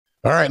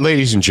All right,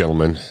 ladies and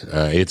gentlemen,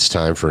 it's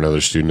time for another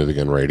Student of the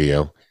Gun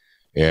Radio,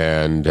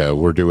 and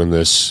we're doing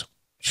this.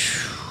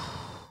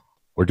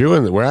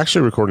 We're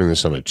actually recording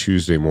this on a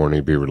Tuesday morning,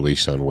 to be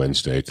released on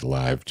Wednesday to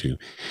live to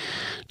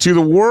the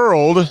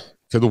world,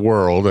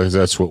 as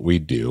that's what we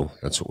do.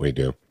 That's what we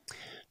do.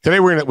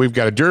 Today we've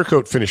got a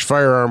Duracoat Finished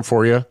Firearm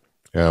for you.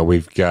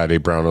 We've got a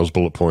Brownells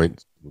Bullet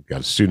Point. We've got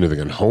a Student of the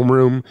Gun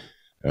Homeroom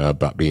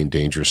about being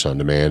dangerous on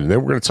demand, and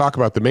then we're going to talk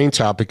about the main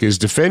topic is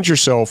defend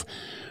yourself.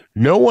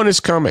 No one is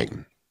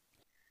coming.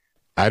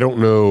 I don't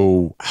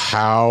know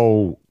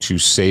how to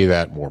say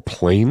that more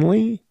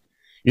plainly.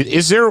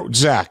 Is there,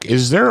 Zach,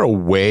 is there a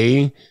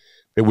way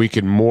that we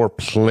can more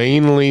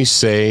plainly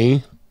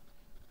say,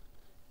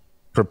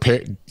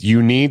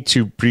 you need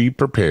to be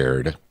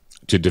prepared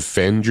to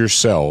defend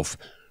yourself?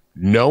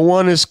 No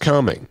one is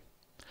coming.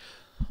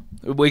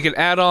 We could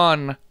add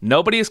on,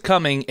 nobody is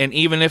coming, and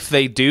even if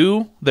they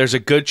do, there's a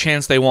good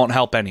chance they won't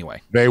help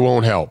anyway. They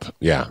won't help,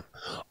 yeah.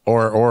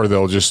 Or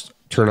they'll just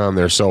turn on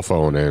their cell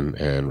phone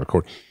and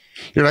record.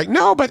 You're like,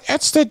 no, but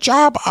it's the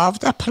job of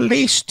the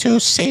police to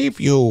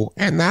save you,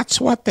 and that's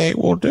what they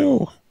will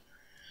do.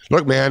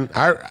 Look, man,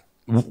 all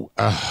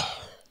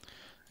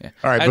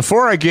right,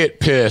 before I get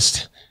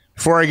pissed,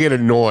 before I get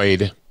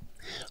annoyed,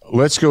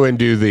 let's go and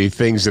do the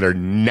things that are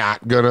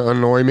not going to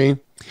annoy me.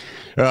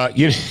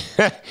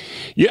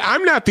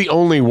 I'm not the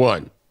only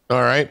one, all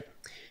right?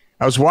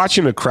 I was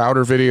watching a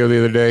Crowder video the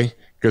other day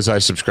because I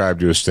subscribe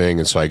to his thing,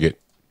 and so I get,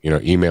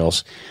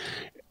 emails.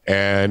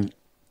 And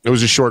it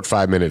was a short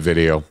 5-minute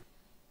video.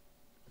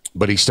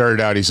 But he started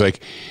out, he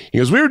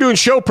goes, we were doing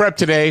show prep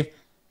today,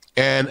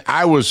 and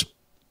I was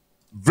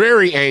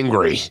very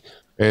angry.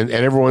 And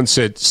everyone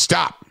said,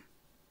 stop.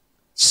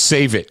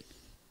 Save it.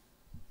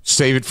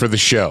 Save it for the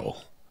show.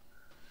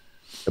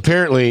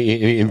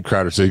 Apparently, in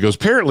Crowder said, he goes,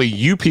 apparently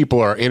you people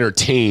are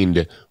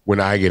entertained when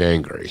I get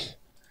angry.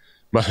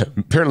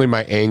 Apparently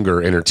my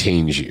anger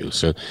entertains you.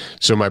 So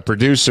my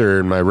producer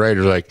and my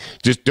writer are like,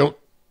 just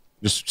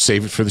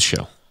save it for the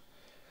show.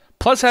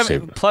 Plus,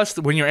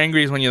 when you're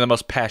angry is when you're the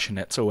most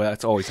passionate, so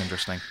that's always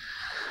interesting.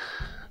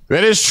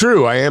 That is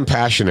true. I am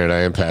passionate.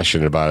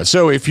 About it.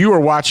 So if you are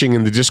watching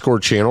in the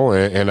Discord channel,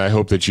 and I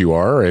hope that you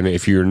are, and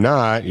if you're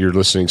not, you're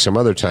listening some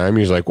other time,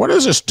 you're like, what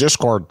is this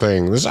Discord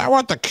thing? Is that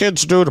what the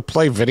kids do to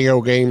play video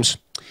games?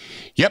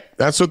 Yep,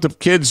 that's what the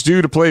kids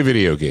do to play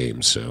video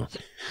games. So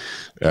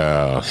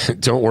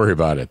don't worry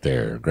about it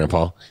there,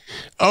 Grandpa.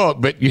 Oh,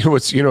 but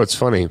what's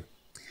funny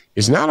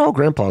is not all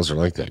grandpas are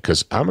like that,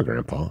 because I'm a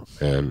grandpa,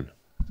 and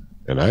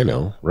I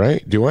know,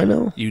 right? Do I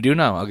know? You do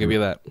know. I'll give you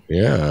that.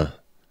 Yeah.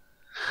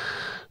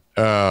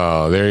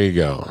 Oh, there you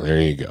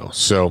go.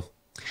 So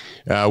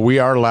we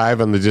are live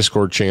on the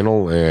Discord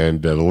channel,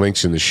 and the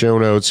link's in the show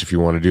notes if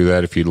you want to do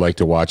that, if you'd like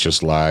to watch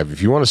us live.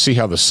 If you want to see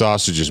how the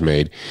sausage is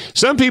made.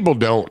 Some people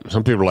don't.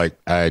 Some people are like,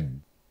 I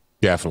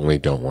definitely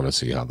don't want to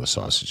see how the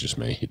sausage is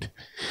made.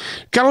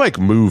 Kind of like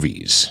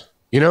movies,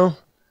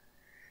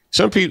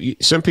 Some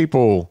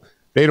people,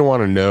 they don't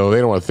want to know. They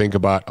don't want to think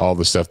about all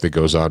the stuff that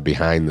goes on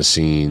behind the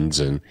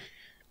scenes. And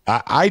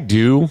I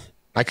do.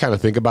 I kind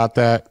of think about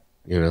that,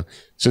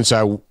 since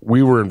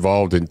we were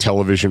involved in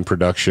television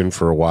production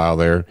for a while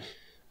there.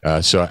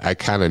 So I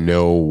kind of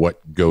know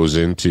what goes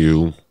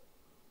into,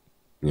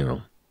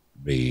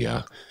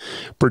 the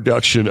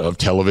production of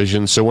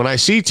television. So when I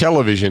see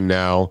television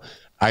now,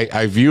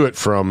 I view it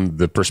from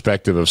the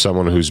perspective of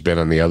someone who's been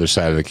on the other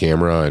side of the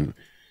camera, and,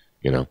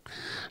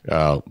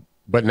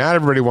 but not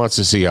everybody wants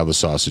to see how the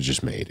sausage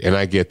is made. And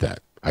I get that.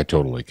 I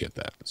totally get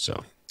that.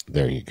 So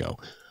there you go.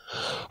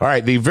 All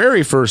right. The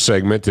very first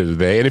segment of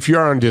today, and if you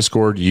are on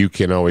Discord, you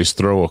can always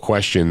throw a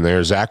question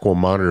there. Zach will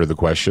monitor the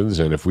questions,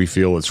 and if we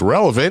feel it's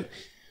relevant,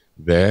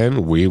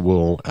 then we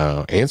will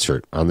answer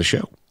it on the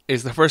show.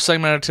 Is the first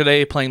segment of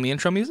today playing the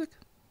intro music?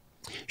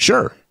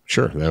 Sure.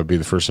 That would be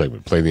the first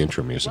segment. Play the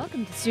intro music.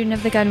 Welcome to Student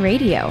of the Gun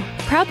Radio,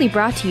 proudly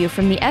brought to you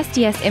from the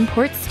SDS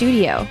Imports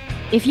studio.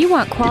 If you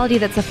want quality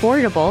that's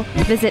affordable,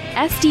 visit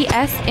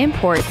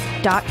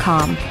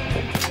SDSimports.com.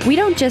 We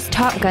don't just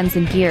talk guns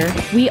and gear,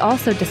 we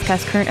also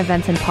discuss current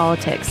events and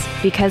politics,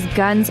 because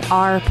guns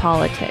are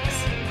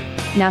politics.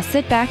 Now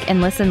sit back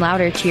and listen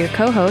louder to your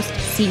co-host,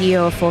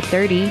 CEO of Full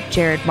 30,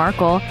 Jared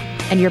Markle,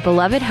 and your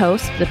beloved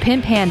host, the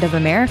pimp hand of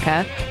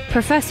America,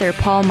 Professor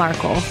Paul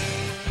Markle.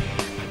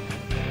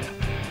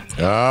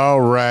 All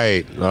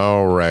right.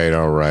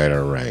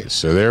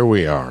 So there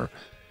we are.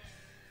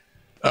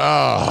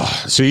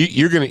 So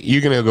you're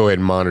gonna go ahead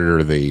and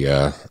monitor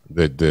the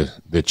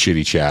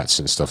chitty chats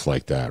and stuff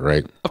like that,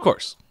 right? Of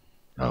course.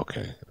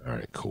 Okay. All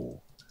right.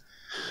 Cool.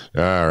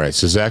 All right.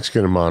 So Zach's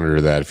gonna monitor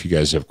that. If you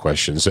guys have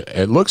questions,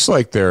 it looks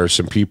like there are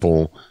some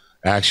people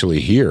actually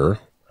here,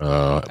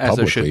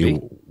 publicly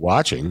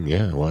watching.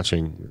 Yeah,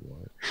 watching.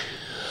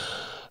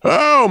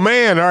 Oh,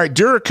 man. All right.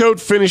 Duracoat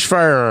Finished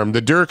Firearm.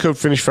 The Duracoat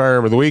Finished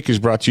Firearm of the Week is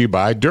brought to you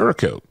by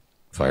Duracoat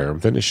Firearm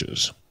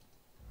Finishes.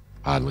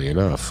 Oddly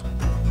enough.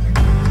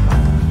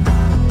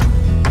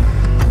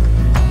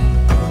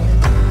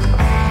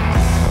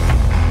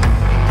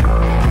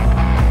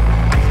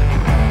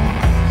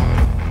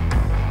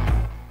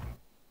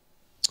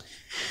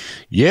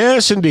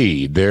 Yes,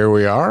 indeed. There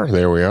we are.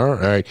 There we are.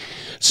 All right.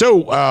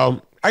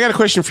 So I got a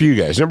question for you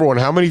guys. Number one,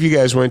 how many of you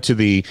guys went to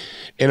the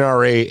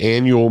NRA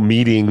annual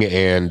meeting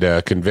and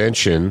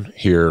convention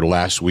here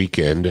last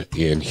weekend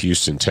in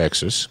Houston,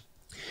 Texas?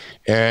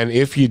 And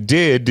if you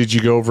did you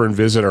go over and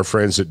visit our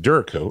friends at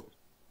Duracoat?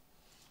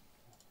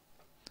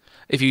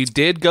 If you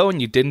did go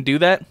and you didn't do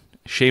that,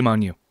 shame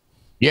on you.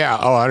 Yeah.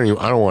 Oh, I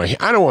don't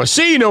want to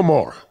see you no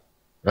more.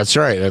 That's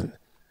right.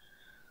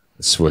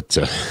 That's what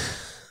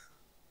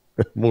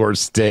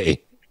Lord's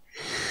Day.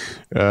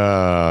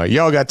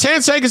 Y'all got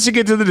 10 seconds to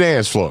get to the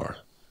dance floor.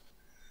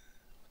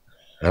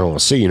 I don't want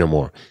to see you no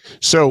more.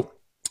 So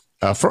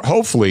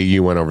hopefully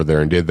you went over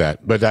there and did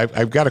that. But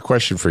I've got a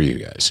question for you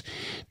guys.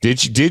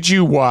 Did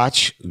you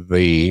watch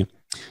the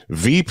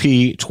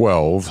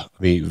VP12,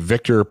 the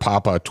Victor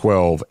Papa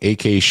 12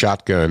 AK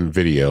shotgun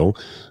video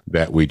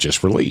that we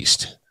just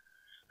released?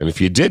 And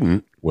if you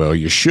didn't, well,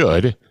 you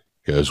should,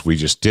 because we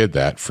just did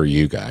that for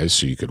you guys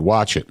so you could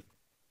watch it.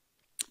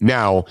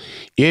 Now,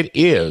 it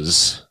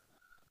is,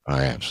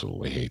 I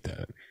absolutely hate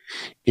that.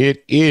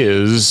 It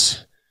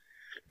is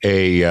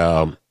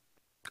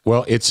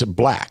it's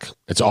black.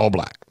 It's all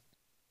black.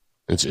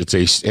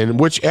 And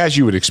which, as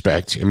you would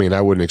expect, I mean,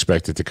 I wouldn't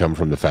expect it to come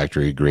from the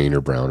factory green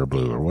or brown or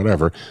blue or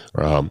whatever.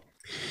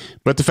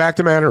 But the fact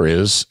of the matter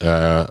is,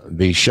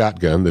 the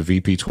shotgun, the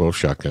VP12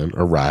 shotgun,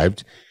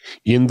 arrived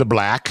in the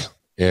black.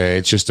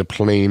 It's just a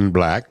plain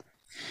black.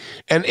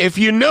 And if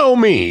you know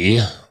me,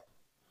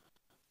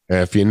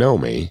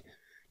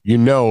 you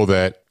know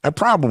that I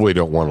probably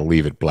don't want to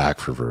leave it black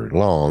for very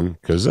long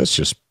because that's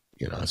just,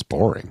 it's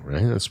boring,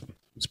 right? It's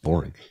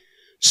boring.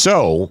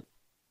 So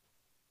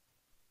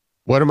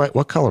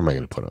what color am I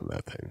going to put on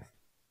that thing?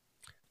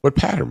 What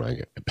pattern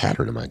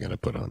am I going to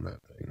put on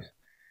that thing?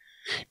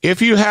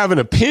 If you have an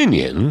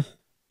opinion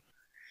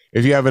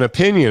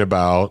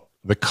about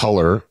the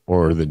color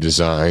or the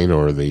design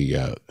or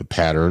the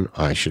pattern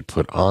I should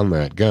put on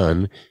that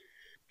gun,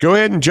 go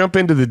ahead and jump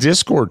into the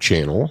Discord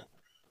channel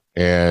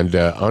and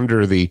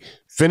under the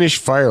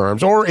Finished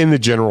Firearms or in the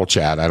general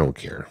chat, I don't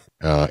care,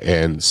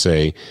 and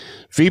say,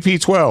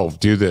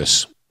 VP12, do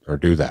this or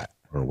do that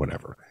or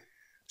whatever.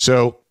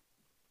 So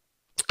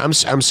I'm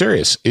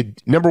serious.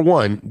 Number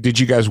one, did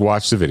you guys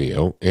watch the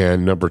video?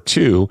 And number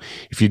two,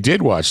 if you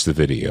did watch the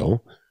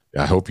video,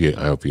 I hope you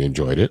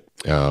enjoyed it.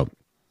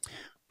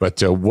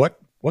 But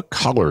what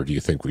color do you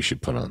think we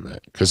should put on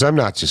that? Because I'm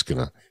not just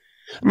gonna.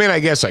 I mean, I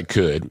guess I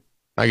could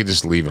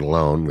just leave it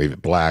alone, leave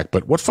it black.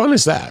 But what fun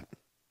is that?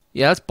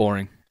 Yeah, that's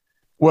boring.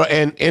 Well,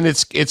 and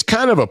it's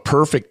kind of a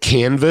perfect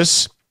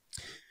canvas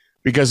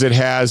because it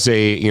has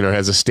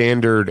a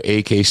standard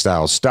AK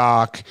style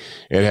stock.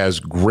 It has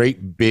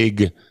great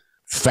big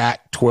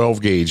fat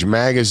 12 gauge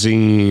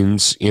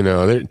magazines.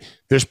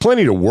 There's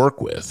plenty to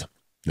work with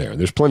there.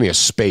 There's plenty of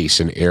space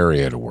and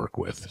area to work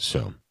with.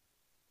 So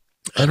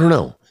I don't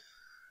know.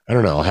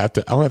 I'll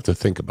have to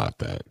think about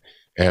that.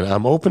 And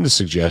I'm open to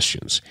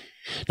suggestions.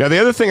 Now, the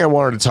other thing I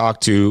wanted to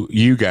talk to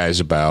you guys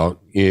about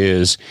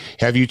is,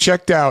 have you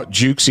checked out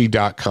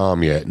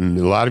Juxi.com yet? And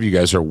a lot of you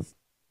guys are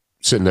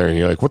sitting there and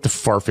you're like, what the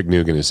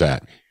farfignugan is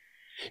that?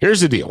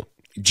 Here's the deal.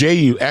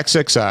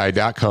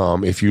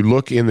 Juxxi.com. If you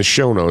look in the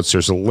show notes,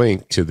 there's a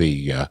link to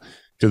the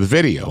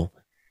video.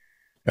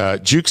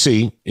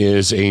 Juxi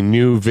is a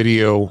new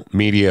video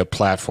media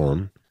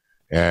platform,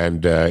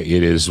 and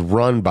it is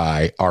run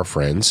by our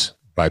friends,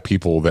 by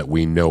people that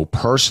we know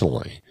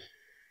personally.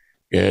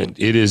 And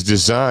it is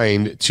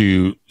designed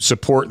to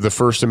support the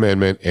First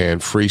Amendment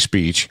and free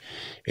speech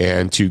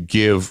and to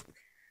give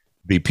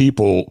the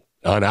people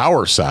on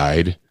our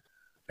side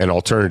an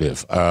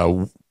alternative.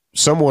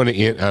 Someone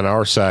on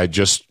our side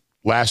just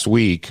last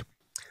week,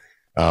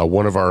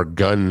 one of our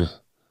gun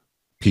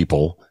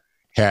people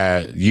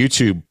had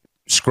YouTube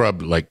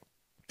scrubbed,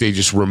 they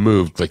just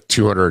removed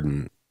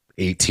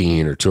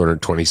 218 or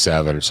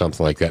 227 or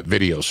something like that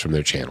videos from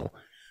their channel.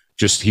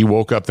 Just he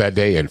woke up that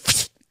day and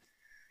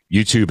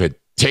YouTube had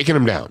taken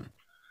him down.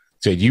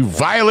 Said, you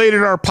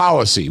violated our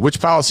policy. Which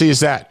policy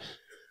is that?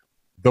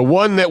 The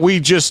one that we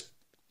just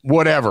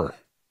whatever.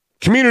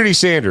 Community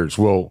standards.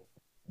 Which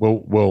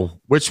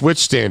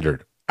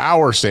standard?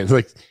 Our standard.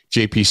 Like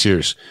JP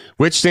Sears.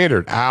 Which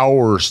standard?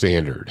 Our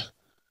standard.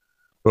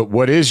 But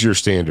what is your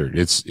standard?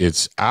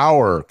 It's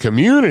our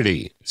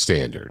community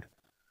standard.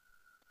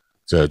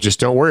 So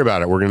just don't worry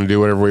about it. We're going to do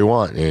whatever we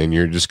want, and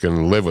you're just going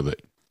to live with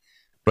it.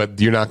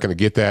 But you're not going to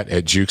get that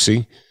at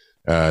Juxi.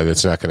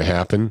 That's not going to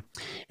happen.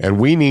 And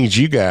we need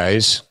you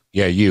guys.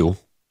 Yeah, you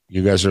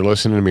guys are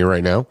listening to me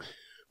right now.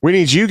 We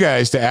need you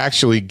guys to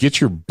actually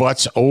get your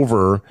butts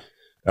over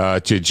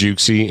to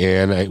Juxi,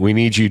 and we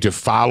need you to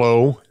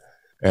follow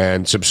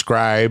and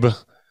subscribe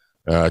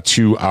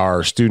to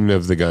our Student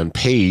of the Gun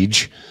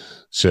page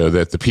so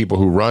that the people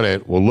who run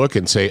it will look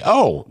and say,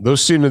 oh,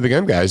 those Student of the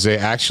Gun guys, they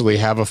actually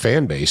have a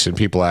fan base and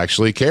people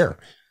actually care.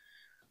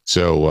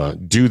 So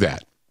do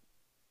that.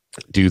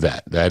 Do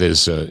that. That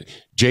is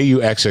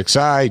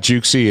Juxxi,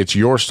 Juxi. It's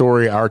your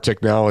story, our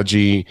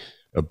technology,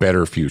 a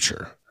better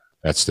future.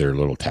 That's their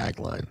little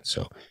tagline.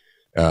 So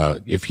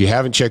If you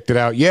haven't checked it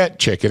out yet,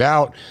 check it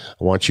out.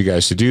 I want you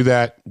guys to do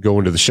that. Go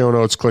into the show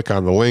notes, click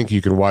on the link.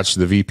 You can watch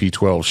the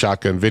VP12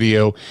 shotgun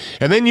video,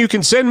 and then you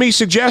can send me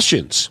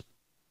suggestions.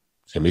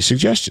 Send me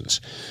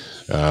suggestions.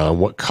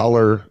 What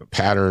color,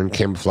 pattern,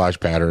 camouflage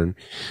pattern.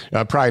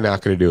 I'm probably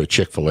not going to do a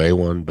Chick-fil-A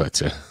one,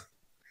 but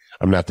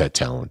I'm not that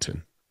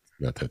talented.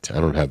 I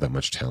don't have that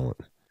much talent.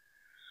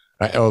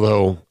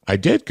 Although I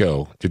did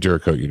go to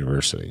Duracoat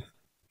University,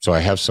 so I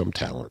have some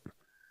talent.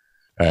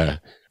 I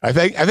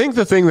think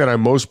the thing that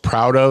I'm most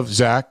proud of,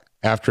 Zach,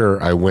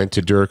 after I went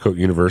to Duracoat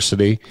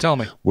University, tell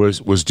me,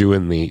 was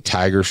doing the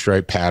tiger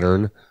stripe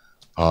pattern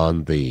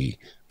on the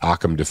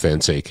Occam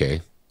Defense AK.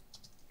 I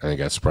think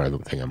that's probably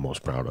the thing I'm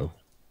most proud of.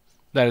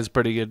 That is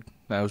pretty good.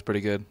 That was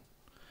pretty good.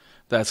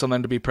 That's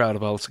something to be proud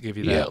of. I'll give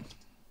you that. Yeah.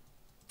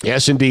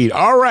 Yes, indeed.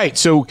 All right.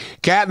 So,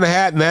 cat in the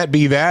hat, and that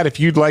be that. If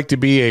you'd like to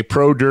be a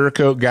pro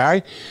Duracoat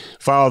guy,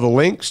 follow the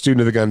link,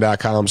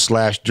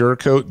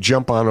 studentofthegun.com/Duracoat.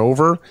 Jump on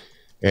over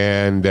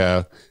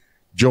and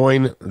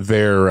join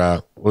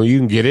their, you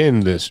can get in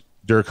this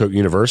Duracoat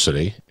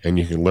University, and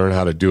you can learn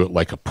how to do it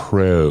like a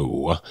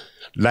pro,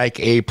 like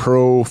a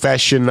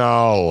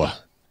professional.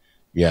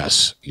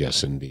 Yes,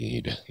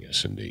 indeed.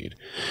 Yes, indeed.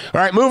 All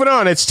right, moving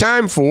on. It's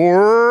time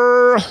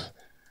for us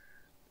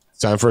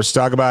to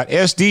talk about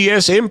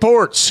SDS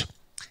Imports.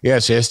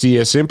 Yes,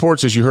 SDS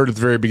Imports, as you heard at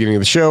the very beginning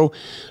of the show,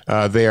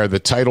 they are the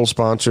title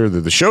sponsor,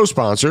 they're the show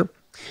sponsor,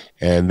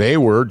 and they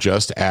were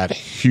just at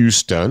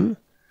Houston.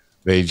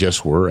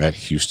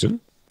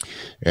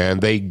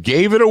 And they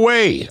gave it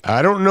away.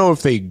 I don't know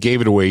if they gave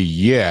it away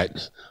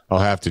yet. I'll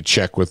have to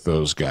check with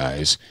those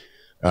guys.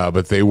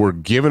 But they were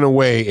giving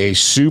away a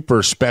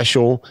super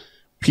special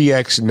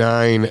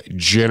PX9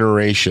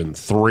 Generation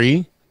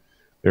 3.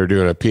 They're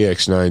doing a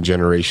PX9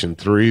 Generation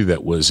 3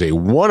 that was a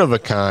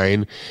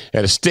one-of-a-kind,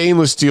 had a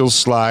stainless steel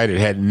slide. It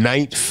had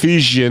night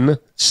vision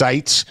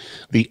sights.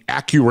 The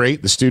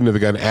Accurate, the Student of the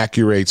Gun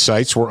Accurate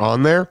sights were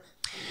on there.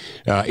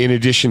 In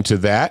addition to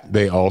that,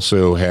 they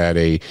also had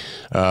a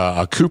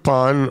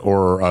coupon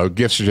or a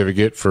gift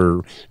certificate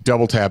for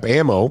double tap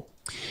ammo.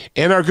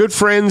 And our good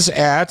friends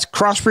at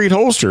CrossBreed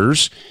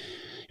Holsters,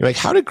 you're like,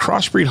 how did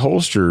CrossBreed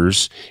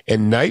Holsters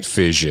and Night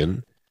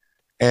Vision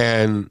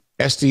and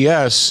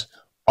SDS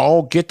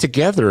all get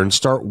together and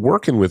start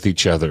working with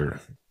each other?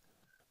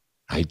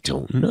 I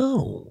don't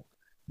know.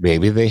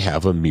 Maybe they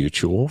have a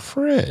mutual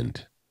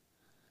friend.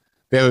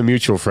 They have a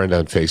mutual friend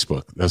on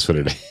Facebook. That's what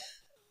it is.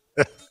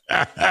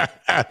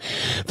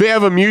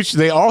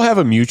 They all have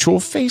a mutual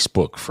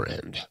Facebook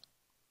friend.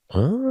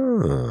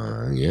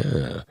 Oh,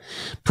 yeah.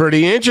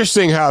 Pretty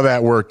interesting how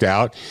that worked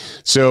out.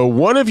 So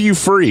one of you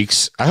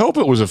freaks, I hope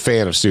it was a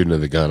fan of Student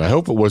of the Gun. I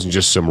hope it wasn't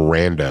just some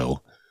rando.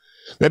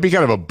 That'd be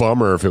kind of a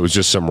bummer if it was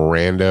just some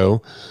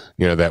rando,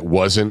 that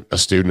wasn't a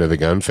Student of the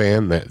Gun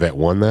fan that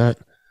won that.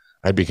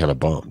 I'd be kind of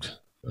bummed.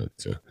 But,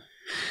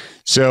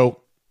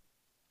 so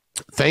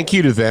thank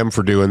you to them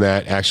for doing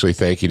that. Actually,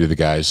 thank you to the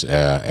guys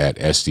at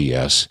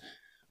SDS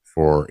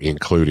for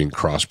including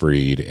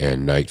CrossBreed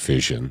and Night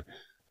Vision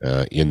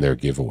in their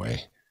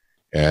giveaway.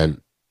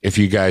 And if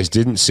you guys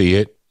didn't see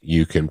it,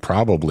 you can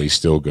probably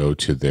still go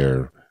to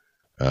their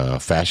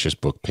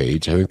fascist book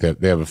page. I think that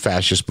they have a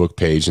fascist book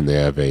page, and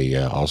they have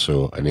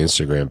also an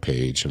Instagram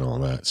page and all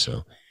that.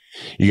 So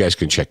you guys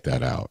can check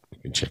that out. You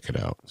can check it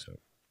out. So,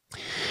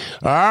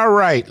 all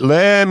right,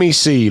 let me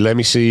see.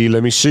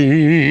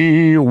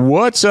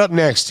 What's up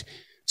next?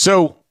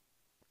 So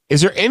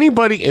is there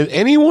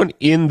anyone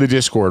in the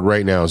Discord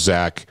right now,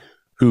 Zach,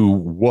 who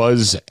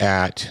was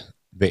at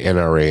the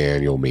NRA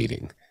annual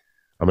meeting?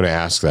 I'm going to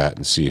ask that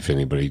and see if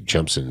anybody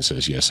jumps in and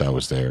says, yes, I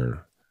was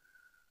there.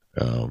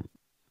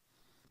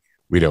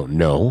 We don't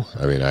know.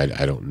 I mean,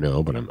 I don't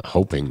know, but I'm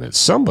hoping that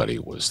somebody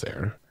was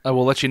there. I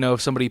will let you know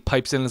if somebody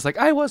pipes in and is like,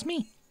 I was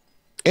me.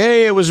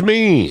 Hey, it was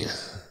me.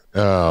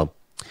 So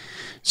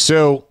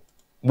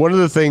one of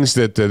the things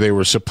that they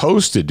were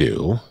supposed to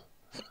do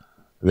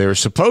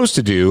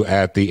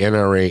at the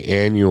NRA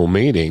annual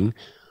meeting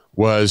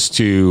was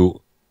to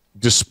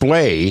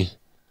display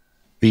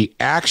the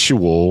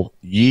actual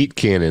Yeet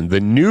cannon,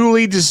 the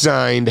newly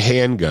designed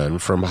handgun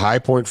from High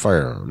Point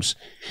Firearms.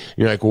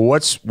 You're like, well,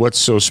 what's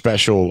so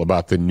special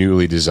about the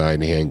newly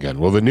designed handgun?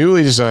 Well, the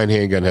newly designed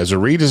handgun has a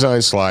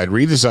redesigned slide,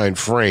 redesigned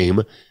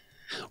frame,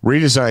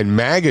 redesigned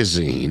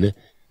magazine,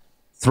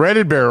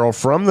 threaded barrel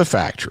from the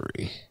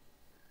factory.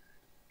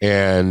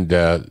 And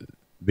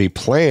the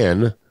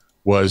plan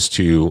was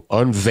to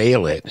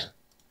unveil it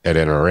at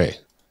NRA.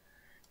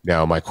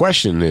 Now, my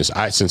question is,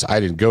 since I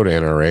didn't go to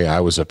NRA,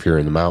 I was up here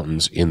in the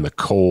mountains in the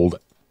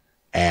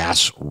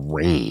cold-ass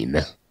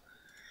rain.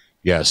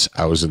 Yes,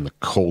 I was in the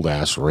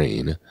cold-ass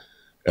rain.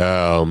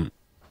 I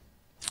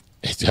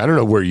don't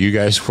know where you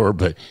guys were,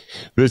 but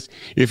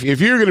if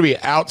you're going to be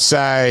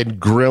outside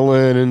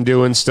grilling and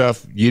doing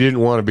stuff, you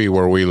didn't want to be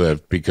where we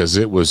lived because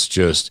it was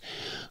just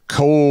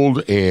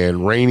cold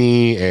and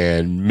rainy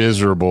and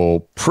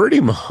miserable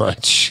pretty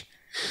much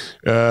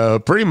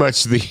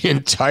the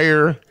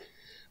entire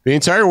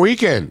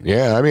weekend.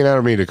 Yeah, I mean, I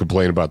don't mean to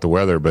complain about the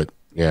weather, but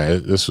Yeah,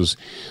 this was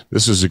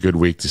a good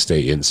week to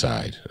stay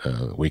inside.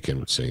 Weekend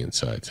would stay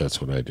inside. So that's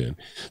what I did.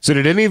 So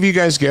did any of you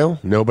guys go?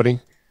 Nobody?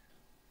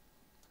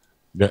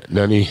 None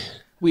of you?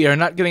 We are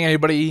not getting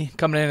anybody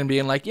coming in and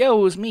being like, yo,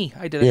 it was me.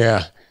 I did it.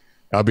 Yeah.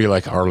 I'll be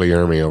like Arlie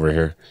Ermy over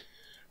here.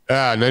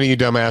 None of you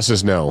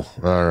dumbasses know.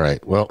 All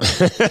right. Well,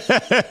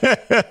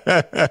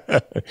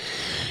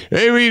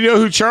 anybody know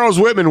who Charles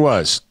Whitman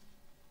was?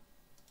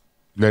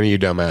 None of you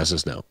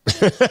dumbasses know.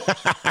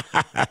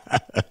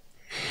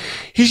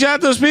 He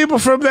shot those people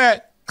from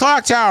that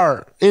clock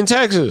tower in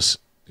Texas.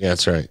 Yeah,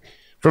 that's right.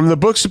 From the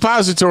Books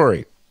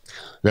Depository.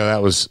 No,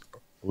 that was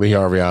Lee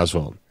Harvey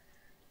Oswald.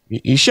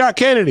 He shot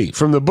Kennedy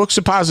from the Books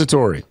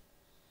Depository.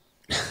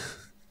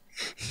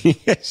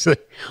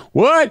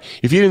 What?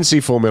 If you didn't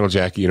see Full Metal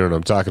Jacket, you know what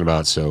I'm talking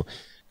about. So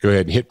go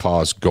ahead and hit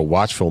pause. Go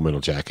watch Full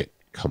Metal Jacket.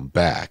 Come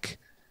back,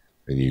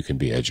 and you can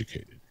be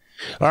educated.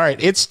 All right,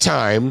 it's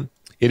time.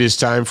 It is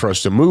time for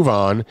us to move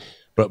on.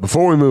 But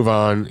before we move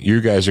on,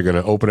 you guys are going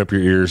to open up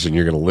your ears and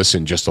you're going to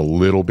listen just a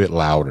little bit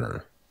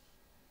louder.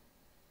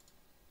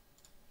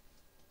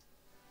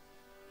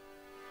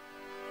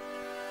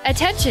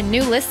 Attention,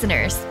 new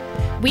listeners.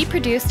 We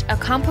produced a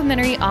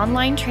complimentary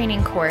online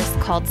training course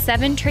called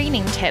 7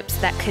 Training Tips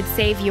That Could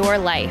Save Your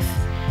Life.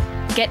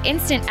 Get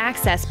instant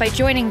access by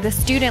joining the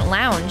Student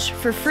Lounge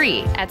for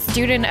free at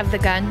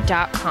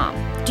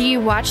studentofthegun.com. Do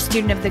you watch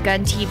Student of the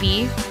Gun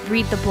TV,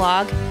 read the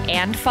blog,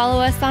 and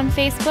follow us on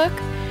Facebook?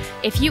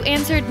 If you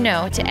answered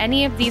no to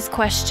any of these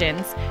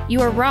questions,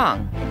 you are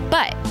wrong,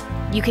 but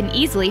you can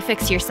easily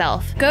fix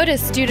yourself. Go to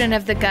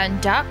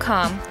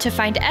studentofthegun.com to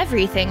find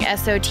everything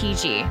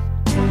SOTG.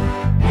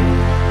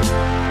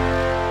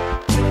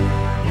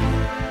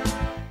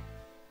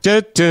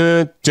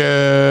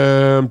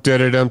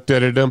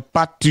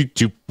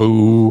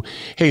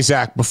 Hey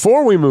Zach,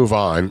 before we move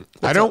on,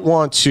 I don't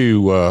want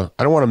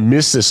to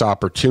miss this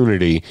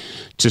opportunity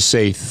to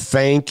say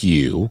thank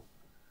you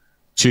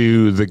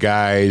to the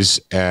guys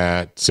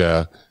at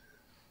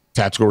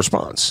Tactical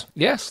Response.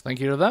 Yes, thank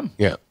you to them.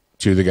 Yeah,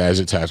 to the guys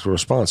at Tactical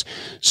Response.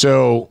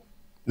 So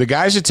the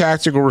guys at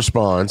Tactical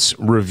Response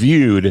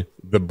reviewed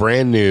the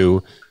brand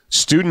new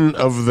Student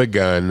of the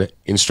Gun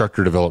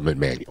Instructor Development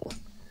Manual.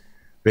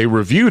 They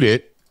reviewed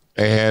it,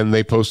 and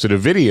they posted a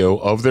video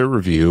of their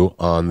review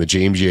on the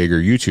James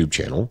Yeager YouTube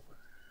channel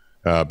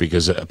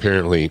because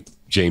apparently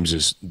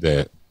James's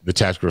the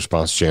Tactical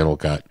Response channel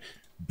got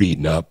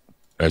beaten up.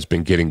 Has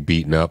been getting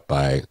beaten up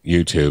by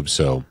YouTube,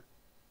 so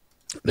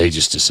they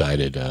just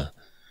decided,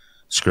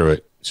 screw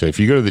it. So if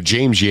you go to the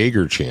James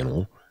Yeager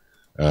channel,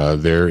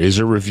 there is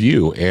a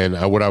review, and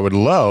what I would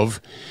love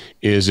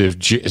is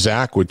if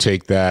Zach would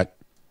take that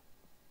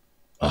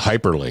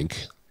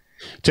hyperlink.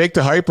 Take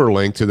the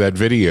hyperlink to that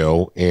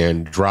video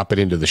and drop it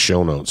into the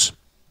show notes.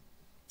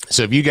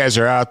 So if you guys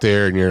are out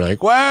there and you're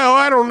like, well,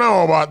 I don't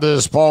know about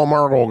this Paul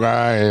Martel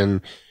guy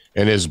and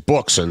his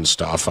books and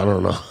stuff. I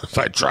don't know if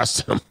I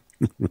trust him.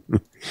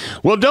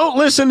 Well, don't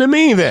listen to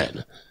me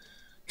then.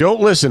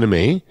 Don't listen to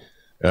me.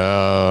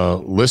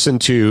 Listen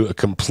to a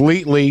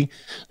completely,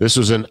 this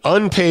was an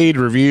unpaid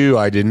review.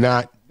 I did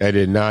not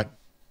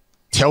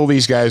tell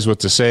these guys what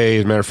to say.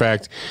 As a matter of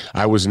fact,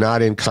 I was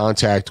not in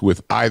contact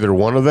with either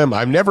one of them.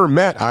 I've never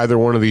met either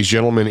one of these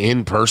gentlemen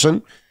in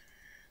person.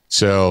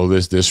 So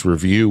this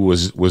review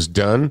was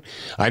done.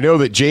 I know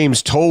that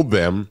James told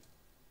them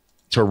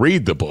to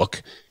read the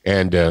book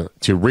and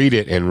to read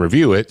it and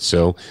review it.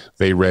 So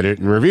they read it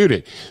and reviewed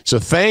it. So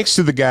thanks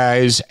to the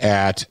guys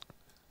at,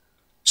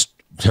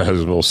 I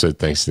almost said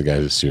thanks to the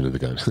guys at Student of the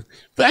Gun.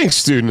 Thanks,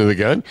 Student of the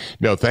Gun.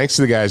 No, thanks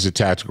to the guys at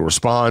Tactical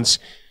Response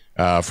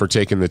for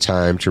taking the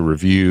time to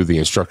review the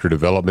Instructor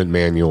Development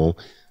Manual.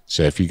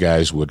 So if you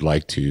guys would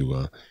like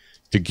to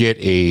get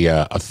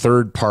a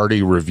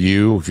third-party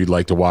review, if you'd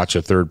like to watch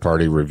a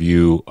third-party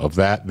review of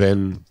that,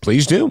 then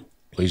please do.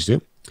 Please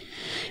do.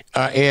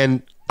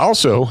 And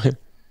also,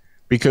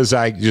 because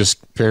I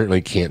just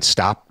apparently can't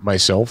stop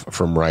myself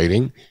from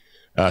writing,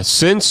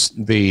 since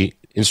the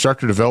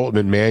Instructor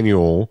Development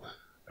Manual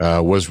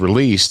was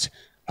released,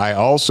 I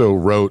also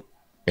wrote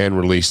and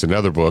released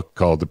another book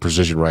called the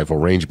Precision Rifle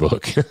Range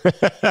Book.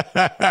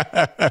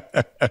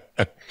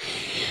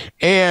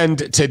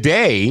 And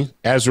today,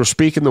 as we're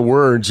speaking the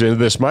words into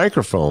this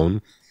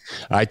microphone,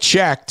 I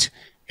checked,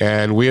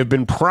 and we have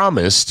been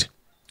promised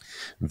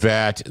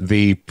that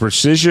the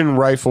Precision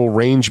Rifle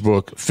Range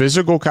Book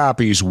physical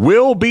copies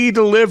will be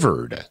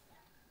delivered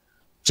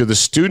to the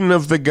Student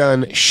of the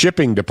Gun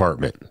shipping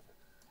department,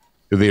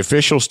 to the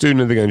official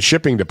Student of the Gun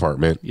shipping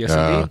department. Yes,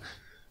 indeed.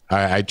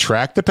 I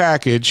tracked the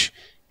package,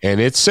 and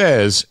it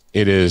says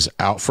it is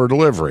out for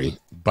delivery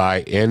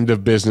by end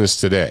of business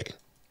today.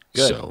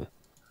 Good.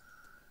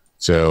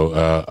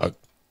 So,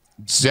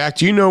 Zach,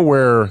 do you know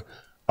where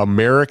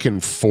American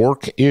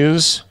Fork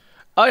is?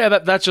 Oh, yeah,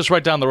 that's just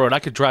right down the road. I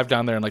could drive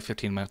down there in like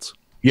 15 minutes.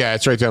 Yeah,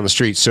 it's right down the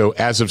street. So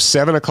as of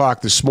 7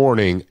 o'clock this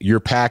morning, your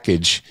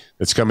package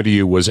that's coming to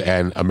you was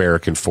an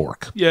American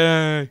Fork.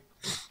 Yay.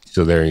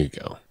 So there you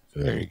go.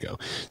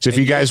 So if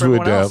you guys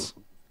would,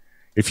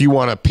 if you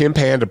want a pimp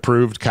hand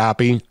approved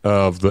copy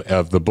of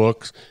the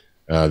book,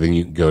 then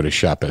you can go to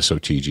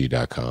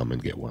shopsotg.com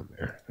and get one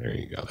there. There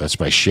you go. That's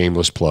my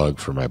shameless plug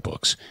for my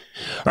books.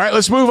 All right,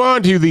 let's move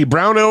on to the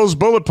Brownells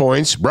Bullet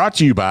Points, brought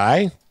to you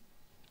by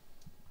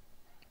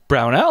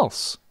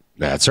Brownells.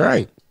 That's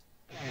right.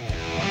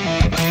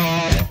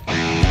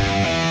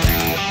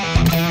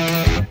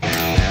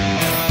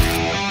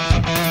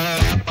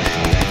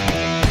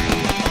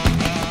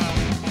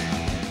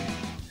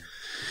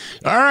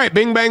 All right,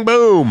 bing, bang,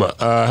 boom.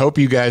 I hope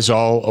you guys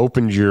all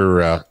opened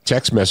your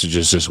text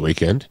messages this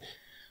weekend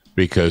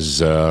because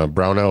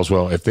Brownells,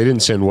 well, if they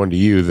didn't send one to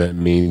you, that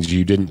means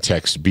you didn't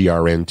text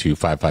BRN to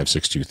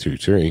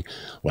 5562223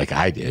 like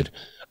I did.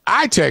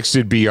 I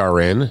texted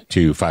BRN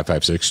to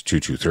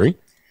 5562223,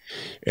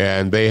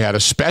 and they had a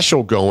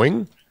special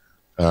going.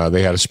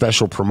 They had a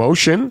special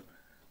promotion,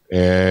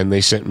 and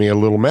they sent me a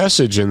little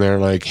message, and they're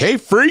like, hey,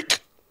 freak.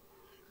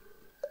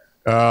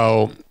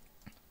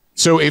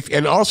 So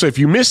if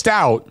you missed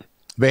out,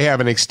 they have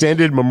an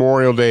extended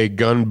Memorial Day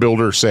gun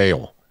builder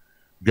sale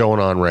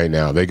going on right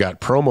now. They got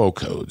promo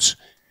codes.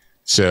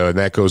 So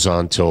that goes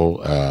on till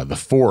the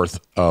 4th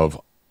of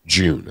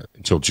June,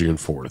 until June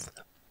 4th.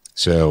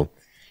 So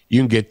you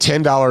can get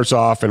 $10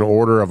 off an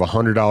order of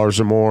 $100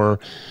 or more,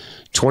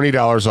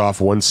 $20 off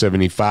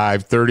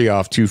 $175, $30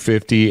 off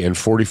 $250, and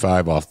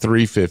 $45 off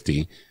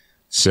 $350.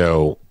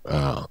 So,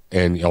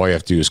 and all you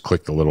have to do is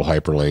click the little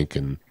hyperlink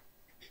and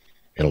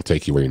it'll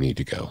take you where you need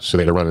to go. So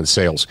they're running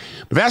sales.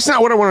 But that's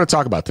not what I want to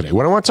talk about today.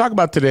 What I want to talk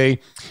about today,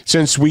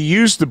 since we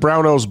used the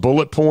Brownells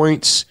Bullet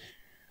Points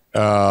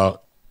to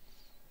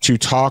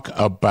talk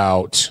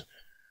about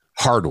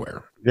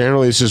hardware.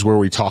 Generally, this is where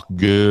we talk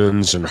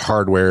guns and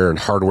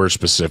hardware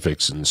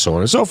specifics and so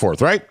on and so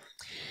forth, right?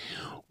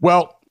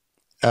 Well,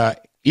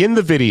 in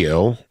the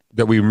video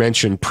that we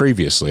mentioned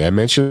previously, I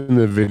mentioned in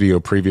the video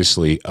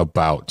previously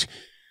about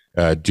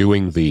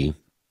doing the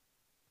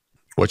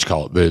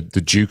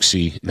the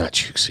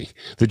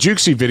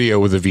Jukesy video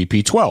with the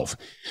VP12.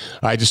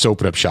 I just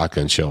opened up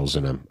shotgun shells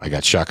and I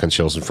got shotgun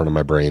shells in front of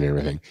my brain and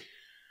everything.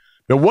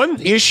 The one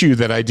issue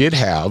that I did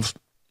have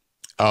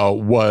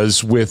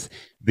was with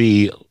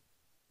the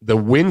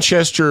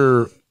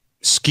Winchester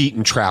skeet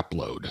and trap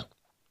load.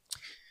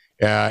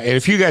 And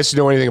if you guys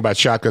know anything about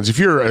shotguns, if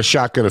you're a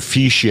shotgun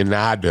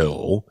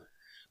aficionado,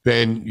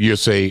 then you'll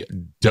say,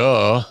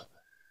 duh,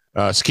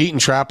 skeet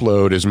and trap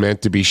load is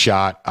meant to be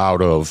shot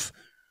out of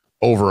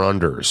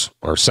over-unders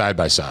or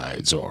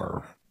side-by-sides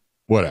or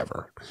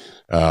whatever,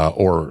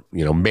 or,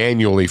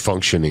 manually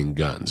functioning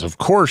guns. Of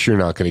course, you're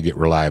not going to get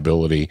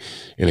reliability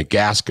in a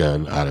gas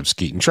gun out of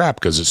skeet and trap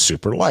because it's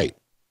super light.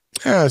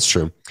 Yeah, that's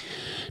true.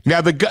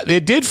 Now,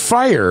 it did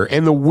fire,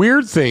 and the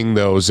weird thing,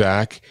 though,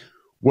 Zach,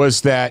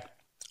 was that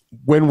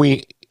when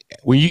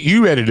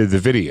you edited the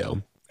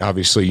video,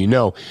 obviously,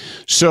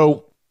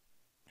 so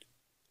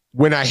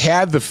when I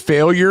had the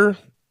failure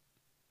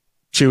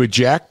to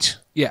eject,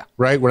 yeah,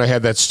 right, when I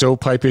had that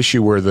stovepipe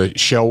issue where the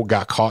shell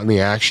got caught in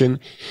the action,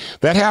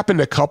 that happened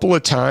a couple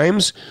of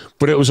times,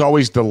 but it was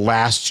always the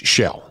last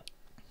shell.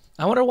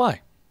 I wonder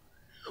why.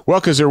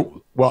 Well,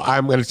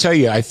 I'm going to tell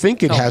you, I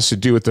think it has to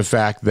do with the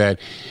fact that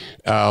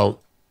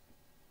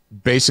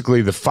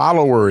basically the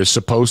follower is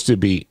supposed to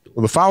be,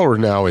 the follower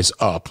now is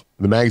up.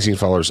 The magazine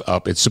follower is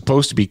up. It's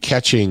supposed to be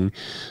catching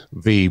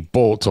the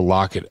bolt to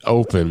lock it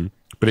open,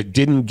 but it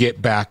didn't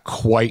get back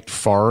quite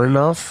far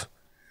enough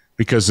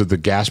because of the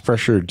gas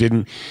pressure.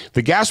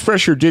 The gas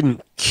pressure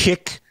didn't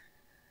kick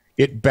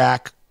it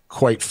back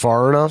quite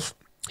far enough.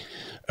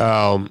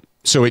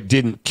 So it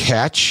didn't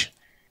catch,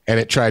 and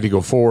it tried to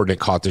go forward and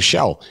it caught the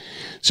shell.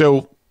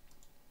 So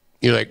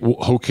you're like,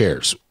 well, who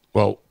cares?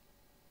 Well,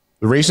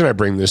 the reason I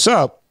bring this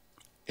up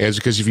is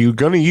because if you're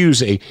going to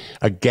use a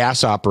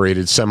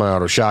gas-operated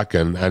semi-auto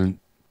shotgun, and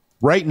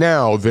right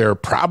now there are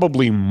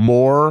probably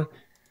more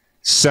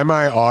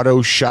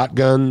semi-auto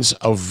shotguns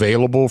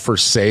available for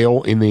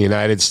sale in the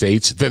United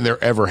States than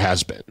there ever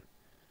has been.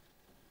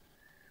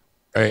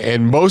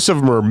 And most of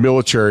them are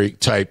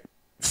military-type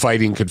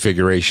fighting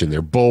configuration.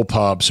 They're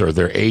bullpups or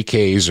they're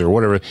AKs or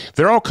whatever.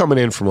 They're all coming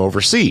in from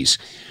overseas.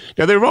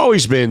 Now, there have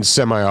always been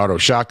semi-auto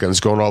shotguns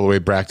going all the way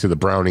back to the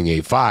Browning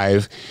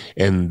A5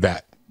 and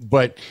that,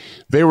 but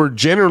they were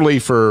generally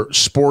for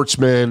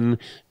sportsmen,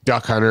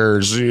 duck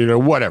hunters,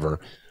 whatever.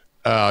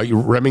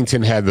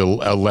 Remington had the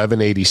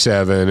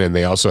 1187 and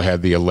they also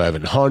had the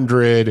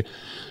 1100.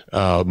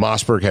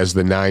 Mossberg has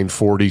the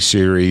 940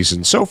 series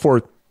and so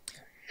forth.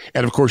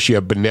 And of course you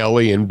have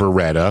Benelli and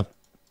Beretta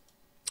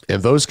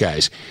and those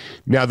guys.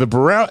 Now the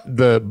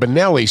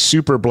Benelli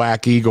Super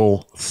Black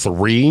Eagle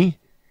 3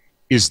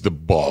 is the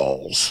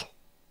balls.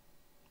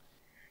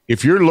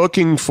 If you're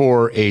looking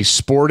for a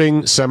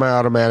sporting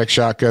semi-automatic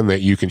shotgun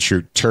that you can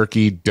shoot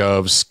turkey,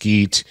 dove,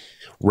 skeet,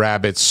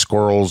 rabbits,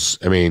 squirrels,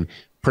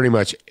 pretty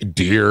much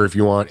deer if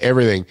you want,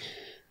 everything.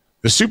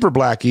 The Super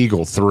Black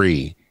Eagle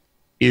 3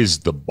 is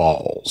the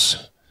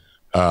balls.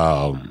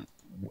 I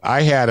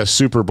had a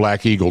Super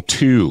Black Eagle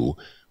 2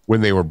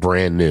 when they were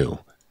brand new.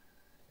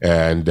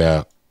 And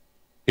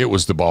it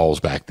was the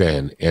balls back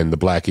then. And the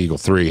Black Eagle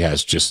 3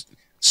 has just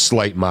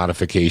slight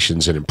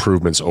modifications and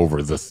improvements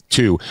over the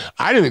 2.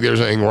 I didn't think there was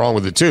anything wrong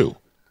with the 2.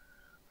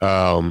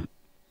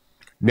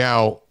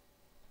 Now,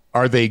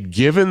 are they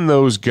giving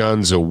those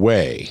guns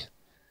away?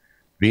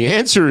 The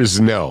answer is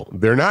no.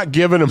 They're not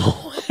giving them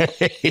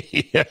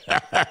away.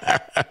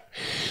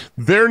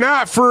 They're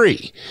not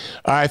free.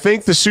 I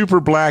think the Super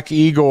Black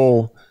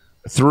Eagle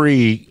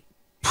 3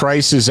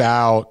 prices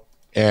out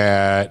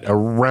at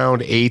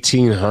around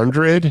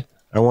 $1,800,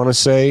 I want to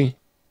say.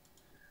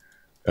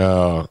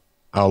 I'll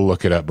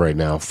look it up right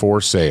now. For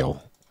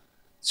sale.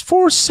 It's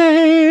for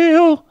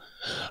sale.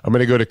 I'm going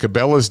to go to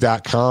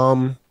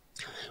Cabela's.com,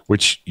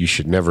 which you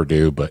should never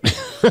do, but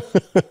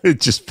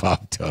it just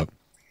popped up.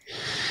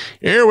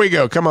 Here we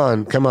go. Come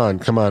on.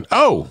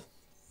 Oh,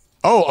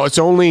 it's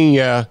only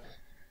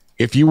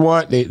if you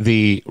want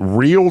the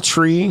real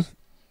tree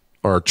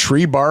or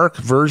tree bark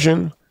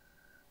version.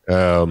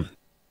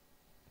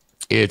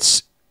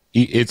 It's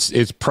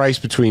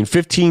priced between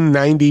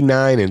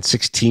 $15.99 and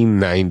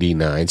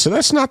 $16.99. So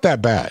that's not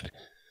that bad.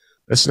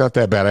 I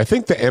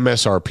think the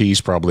MSRP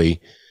is probably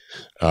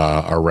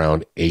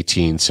around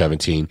 $18,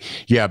 $17.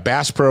 Yeah,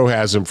 Bass Pro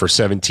has them for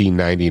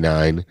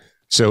 $17.99,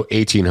 so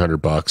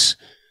 $1,800.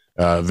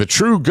 The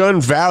true gun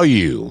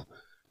value,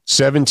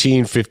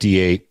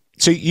 $1,758.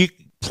 So you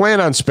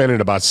plan on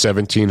spending about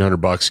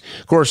 $1,700.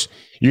 Of course,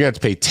 you have to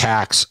pay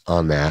tax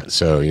on that,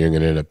 so you're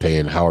going to end up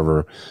paying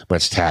however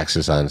much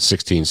taxes on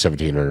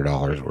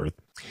 $1,700 worth.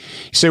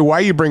 You say, why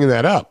are you bringing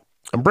that up?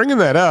 I'm bringing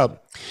that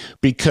up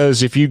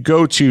because if you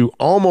go to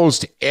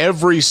almost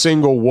every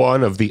single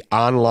one of the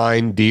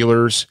online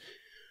dealers,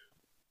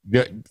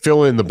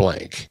 fill in the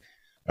blank.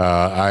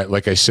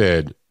 Like I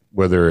said,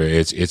 whether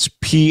it's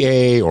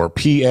PA or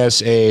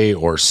PSA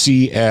or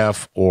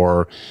CF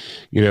or,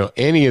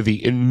 any of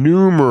the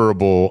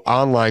innumerable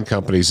online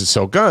companies that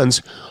sell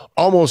guns,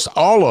 almost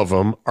all of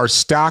them are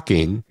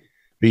stocking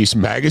these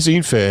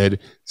magazine-fed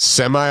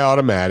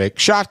semi-automatic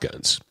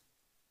shotguns.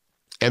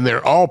 And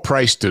they're all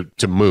priced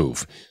to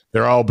move.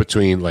 They're all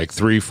between like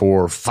 $300,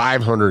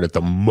 $400, $500 at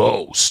the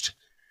most.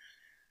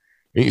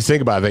 And you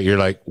think about that, you're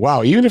like,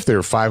 wow, even if they're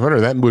 $500,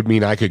 that would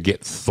mean I could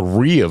get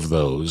 3 of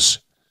those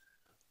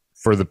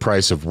for the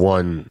price of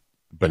one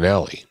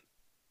Benelli.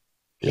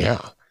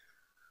 Yeah.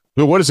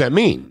 But what does that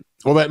mean?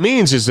 Well, that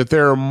means is that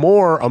there are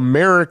more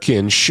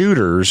American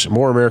shooters,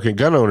 more American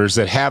gun owners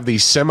that have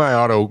these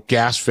semi-auto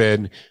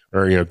gas-fed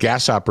or,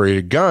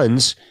 gas-operated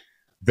guns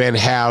than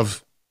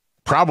have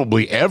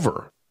probably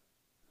ever.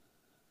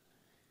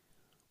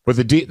 But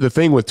the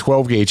thing with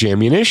 12-gauge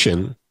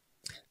ammunition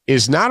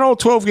is not all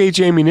 12-gauge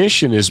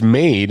ammunition is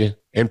made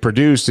and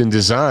produced and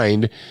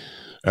designed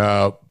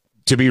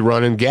to be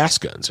run in gas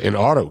guns and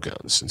auto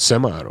guns and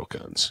semi-auto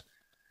guns.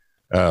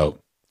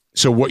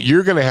 So what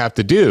you're going to have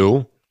to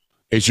do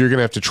is you're going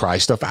to have to try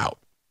stuff out.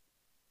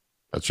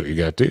 That's what you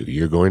got to do.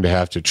 You're going to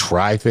have to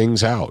try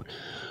things out.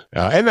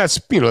 And that's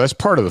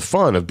part of the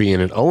fun of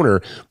being an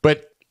owner.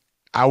 But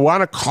I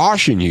want to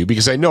caution you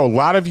because I know a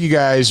lot of you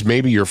guys,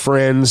 maybe your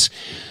friends,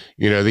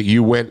 that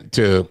you went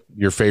to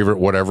your favorite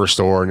whatever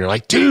store and you're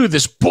like, dude,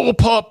 this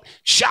bullpup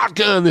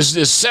shotgun,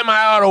 this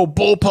semi-auto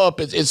bullpup,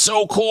 it's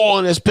so cool,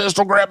 and it's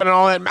pistol grabbing and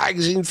all that,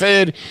 magazine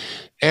fed.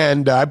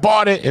 And I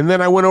bought it, and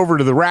then I went over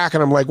to the rack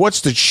and I'm like,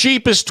 what's the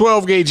cheapest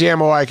 12-gauge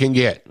ammo I can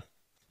get?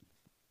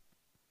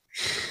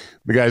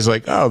 The guy's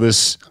like, oh,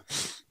 this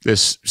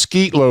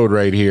skeet load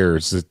right here,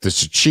 it's the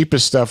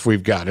cheapest stuff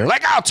we've got. And they're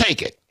like, I'll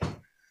take it. And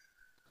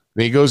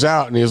he goes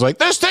out and he's like,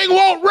 this thing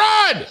won't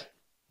run.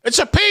 It's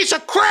a piece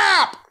of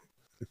crap.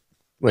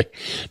 Like,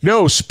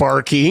 no,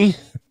 Sparky.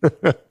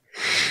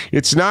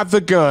 It's not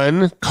the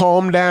gun.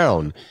 Calm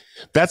down.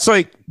 That's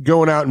like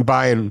going out and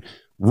buying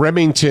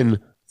Remington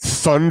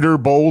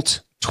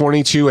Thunderbolt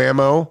 22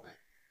 ammo,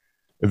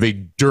 the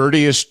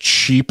dirtiest,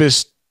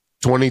 cheapest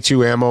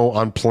 22 ammo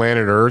on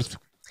planet Earth,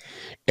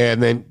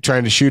 and then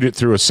trying to shoot it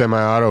through a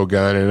semi-auto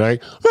gun and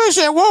like,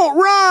 it won't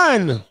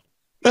run.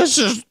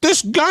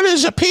 This gun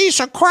is a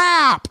piece of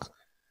crap.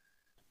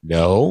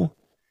 No,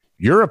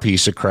 you're a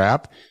piece of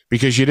crap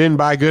because you didn't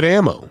buy good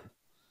ammo.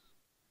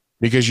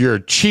 Because you're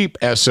a cheap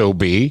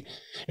SOB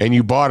and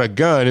you bought a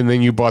gun and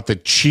then you bought the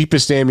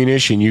cheapest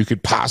ammunition you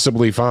could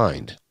possibly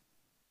find.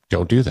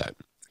 Don't do that.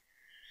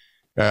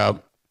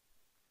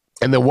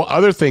 And the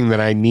other thing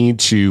that I need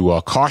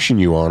to caution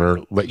you on or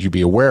let you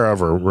be aware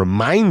of or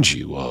remind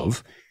you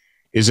of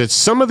is that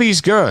some of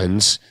these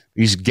guns,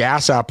 these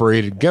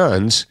gas-operated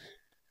guns,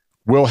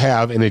 will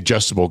have an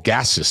adjustable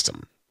gas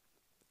system.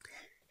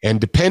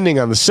 And depending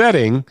on the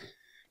setting,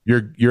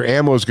 your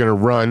ammo is going to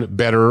run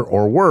better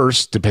or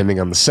worse depending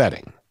on the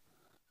setting.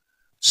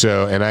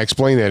 So, and I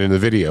explained that in the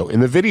video. In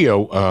the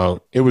video,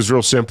 it was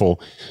real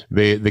simple.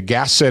 The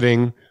gas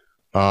setting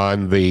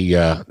on the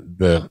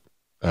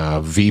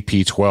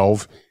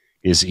VP12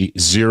 is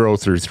 0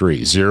 through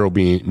 3. 0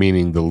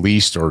 meaning the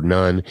least or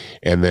none,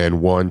 and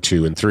then 1,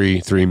 2, and 3.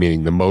 3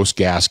 meaning the most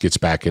gas gets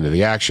back into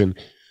the action.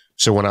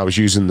 So when I was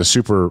using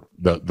the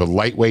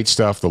lightweight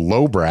stuff, the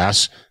low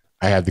brass,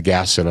 I had the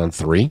gas set on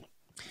 3.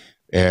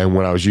 And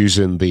when I was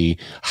using the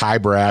high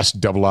brass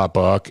double-aught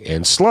buck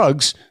and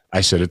slugs,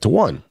 I set it to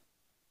 1.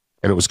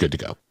 and it was good to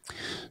go.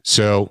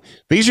 So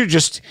these are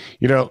just,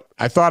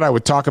 I thought I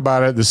would talk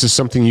about it. This is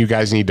something you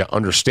guys need to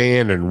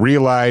understand and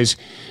realize,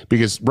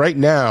 because right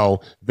now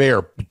they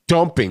are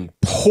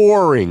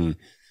pouring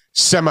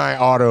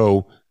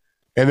semi-auto,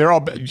 and they're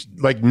all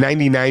like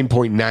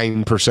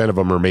 99.9% of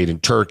them are made in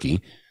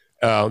Turkey.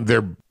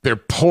 They're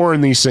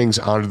pouring these things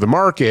onto the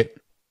market,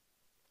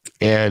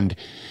 and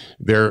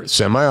they're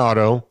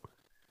semi-auto,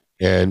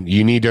 and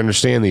you need to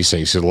understand these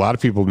things. So a lot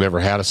of people have never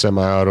had a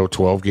semi-auto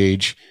 12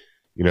 gauge.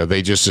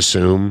 They just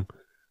assume,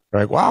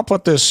 like, well, I'll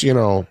put this,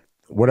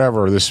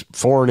 this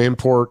foreign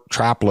import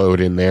trap load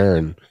in there,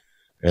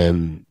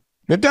 and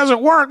it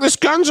doesn't work. This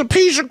gun's a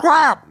piece of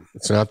crap.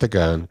 It's not the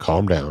gun.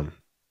 Calm down.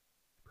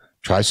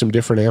 Try some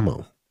different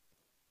ammo.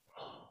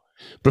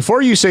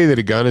 Before you say that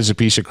a gun is a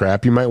piece of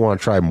crap, you might want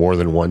to try more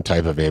than one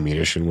type of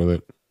ammunition with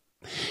it,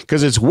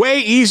 because it's way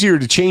easier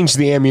to change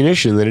the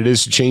ammunition than it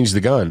is to change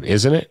the gun,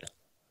 isn't it?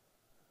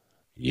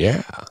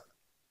 Yeah.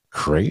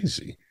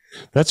 Crazy.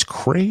 That's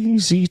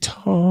crazy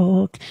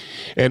talk.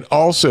 And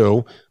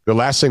also, the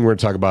last thing we're going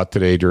to talk about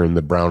today during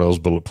the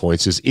Brownells Bullet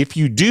Points is, if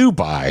you do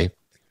buy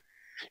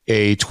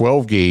a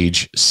 12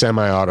 gauge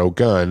semi-auto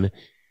gun,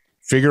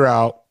 figure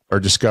out or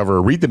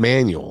read the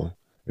manual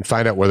and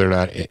find out whether or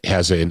not it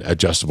has an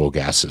adjustable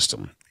gas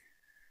system.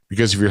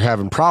 Because if you're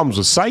having problems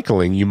with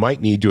cycling, you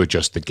might need to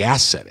adjust the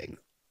gas setting.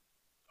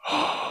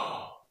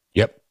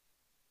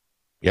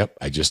 Yep,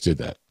 I just did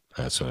that.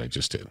 That's what I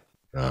just did.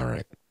 All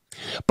right.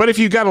 But if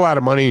you've got a lot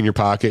of money in your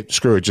pocket,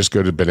 screw it. Just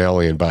go to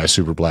Benelli and buy a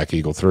Super Black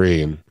Eagle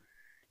 3. And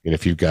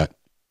if you've got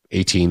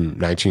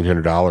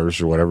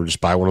 $1,900 or whatever, just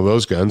buy one of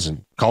those guns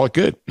and call it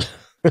good.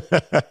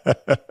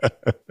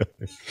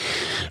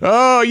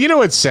 Oh,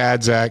 what's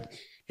sad, Zach,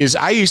 is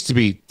I used to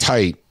be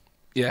tight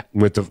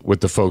with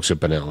the folks at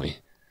Benelli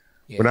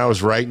when I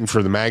was writing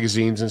for the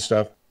magazines and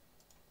stuff.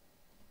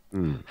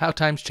 How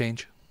times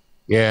change.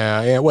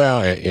 Yeah.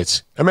 Well,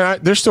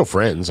 they're still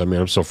friends.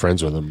 I'm still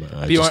friends with them.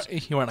 You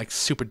aren't like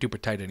super duper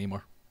tight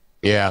anymore.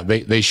 Yeah,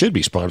 they should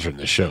be sponsoring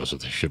this show, so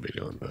they should be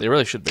doing that. They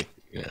really should be.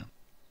 Yeah.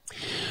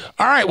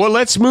 All right, well,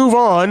 let's move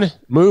on.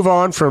 Move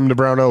on from the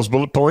Brownells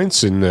Bullet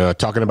Points and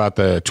talking about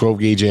the 12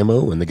 gauge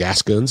ammo and the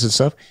gas guns and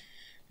stuff.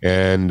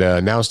 And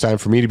now it's time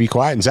for me to be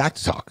quiet and Zach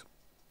to talk.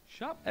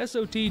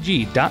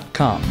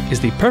 ShopSOTG.com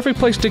is the perfect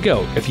place to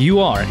go if you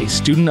are a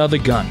student of the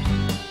gun.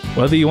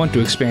 Whether you want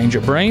to expand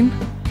your brain,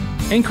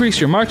 increase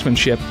your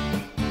marksmanship,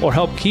 or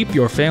help keep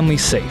your family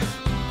safe.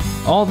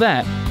 All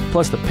that,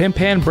 plus the pimp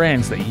hand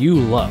brands that you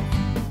love.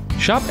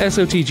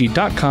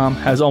 ShopSOTG.com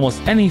has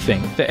almost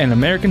anything that an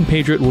American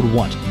patriot would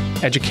want.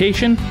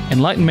 Education,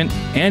 enlightenment,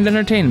 and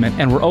entertainment,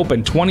 and we're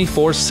open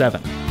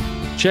 24/7.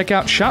 Check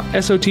out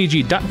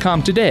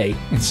ShopSOTG.com today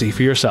and see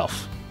for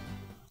yourself.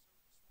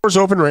 Store's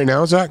open right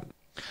now, Zach?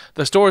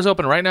 The store is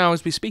open right now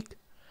as we speak.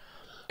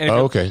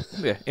 Okay.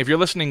 Yeah, if you're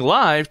listening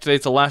live,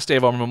 today's the last day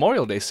of our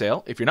Memorial Day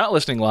sale. If you're not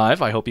listening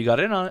live, I hope you got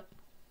in on it.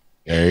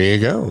 There you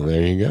go.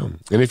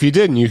 And if you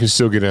didn't, you can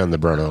still get in on the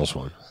Brownells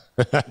one.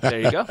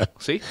 There you go.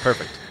 See?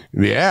 Perfect.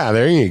 Yeah,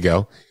 there you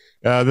go.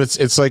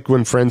 It's like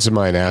when friends of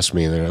mine ask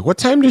me, and they're like, what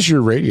time does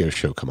your radio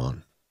show come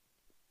on?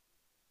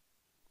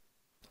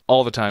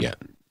 All the time. Yeah.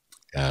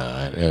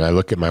 And I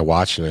look at my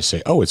watch and I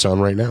say, oh, it's on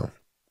right now.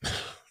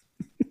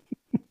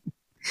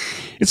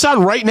 It's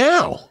on right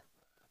now.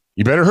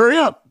 You better hurry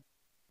up.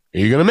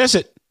 You're going to miss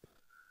it.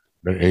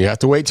 And you have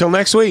to wait till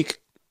next week.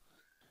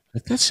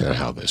 But that's not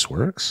how this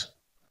works.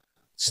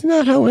 It's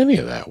not how any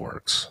of that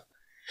works.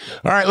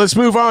 All right, let's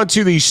move on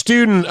to the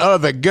Student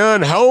of the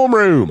Gun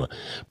Homeroom,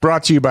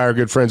 brought to you by our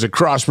good friends at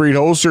CrossBreed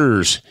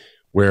Holsters,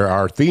 where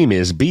our theme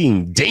is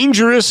being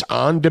dangerous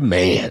on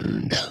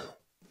demand.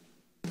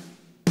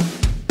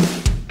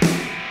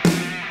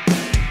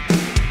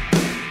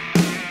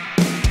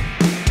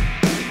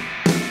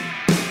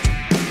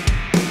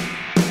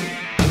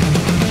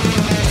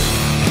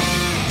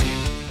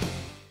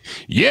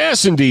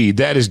 Yes, indeed.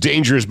 That is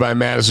Dangerous by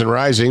Madison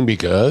Rising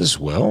because,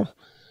 well,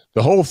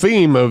 the whole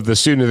theme of the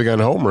Student of the Gun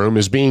Homeroom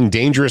is being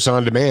dangerous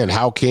on demand.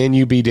 How can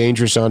you be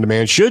dangerous on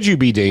demand? Should you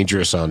be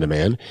dangerous on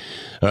demand?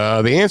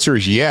 The answer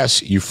is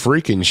yes, you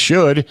freaking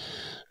should,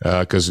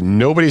 because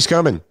nobody's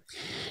coming.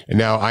 And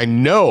now I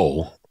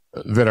know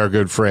that our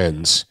good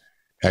friends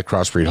at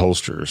CrossBreed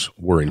Holsters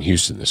were in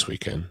Houston this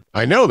weekend.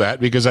 I know that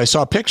because I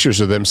saw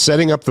pictures of them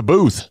setting up the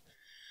booth.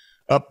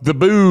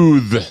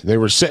 They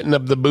were setting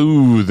up the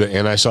booth,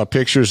 and I saw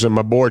pictures of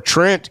my boy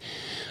Trent.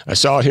 I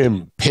saw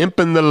him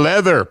pimping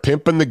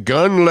the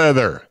gun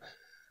leather.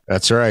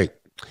 That's right.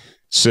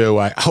 So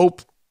I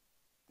hope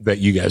that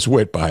you guys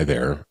went by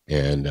there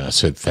and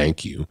said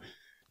thank you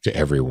to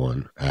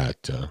everyone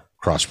at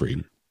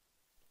CrossBreed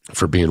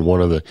for being one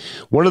of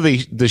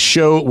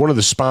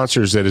the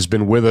sponsors that has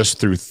been with us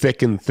through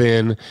thick and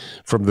thin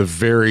from the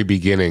very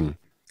beginning.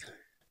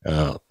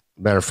 Matter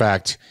of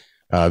fact,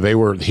 they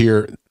were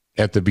here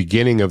at the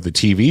beginning of the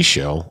TV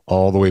show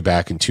all the way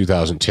back in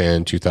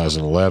 2010,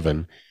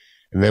 2011.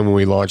 And then when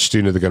we launched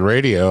Student of the Gun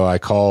Radio, I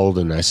called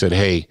and I said,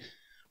 hey,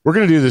 we're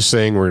going to do this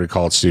thing. We're going to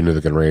call it Student of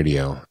the Gun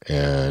Radio.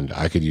 And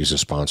I could use a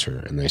sponsor.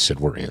 And they said,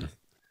 we're in.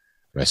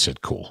 And I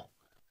said, cool.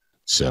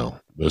 So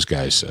those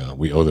guys,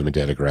 we owe them a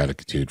debt of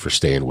gratitude for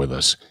staying with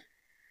us.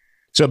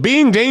 So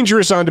being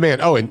dangerous on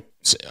demand. Oh, and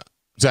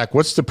Zach,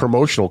 what's the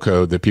promotional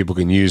code that people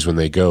can use when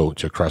they go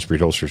to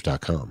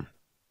CrossBreedHolsters.com?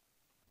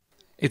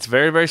 It's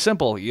very, very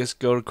simple. You just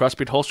go to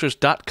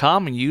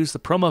CrossBreedHolsters.com and use the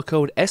promo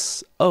code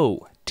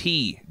SOTG.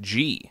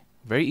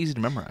 Very easy to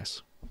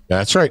memorize.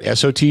 That's right,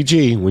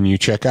 SOTG. When you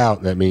check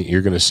out, that means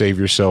you're going to save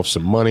yourself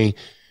some money,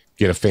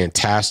 get a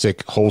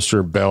fantastic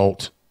holster,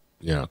 belt,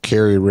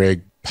 carry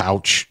rig,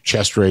 pouch,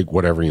 chest rig,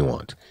 whatever you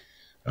want.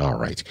 All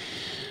right.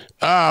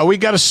 We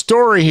got a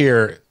story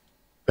here.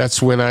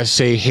 That's when I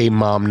say, hey,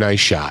 Mom, nice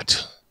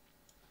shot.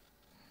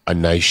 A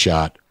nice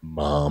shot,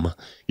 Mom.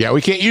 Yeah,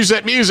 we can't use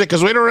that music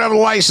because we don't have a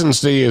license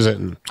to use it.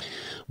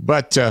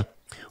 But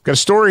we've got a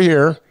story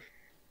here.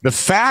 The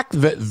fact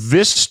that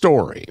this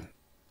story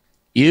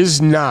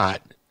is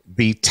not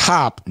the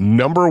top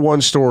number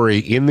one story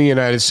in the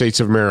United States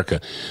of America,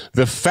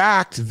 the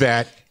fact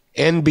that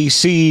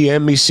NBC,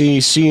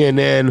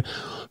 CNN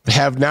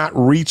have not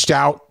reached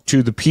out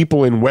to the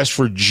people in West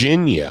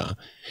Virginia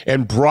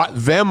and brought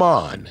them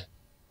on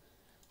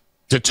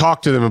to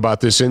talk to them about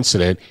this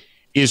incident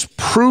is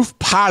proof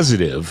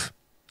positive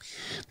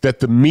that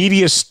the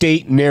media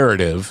state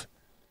narrative,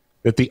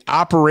 that the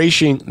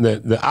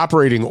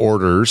operating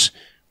orders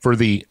for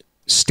the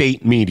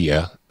state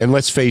media, and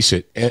let's face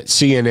it,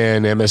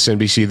 CNN,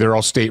 MSNBC, they're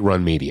all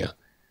state-run media.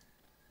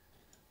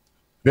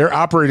 Their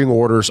operating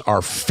orders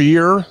are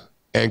fear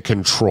and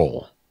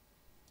control,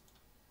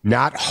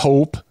 not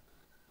hope,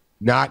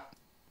 not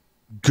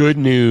good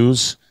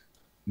news,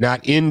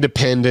 not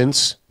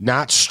independence,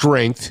 not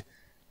strength,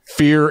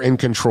 fear and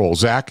control.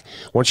 Zach,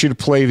 I want you to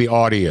play the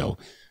audio.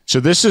 So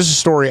this is a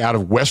story out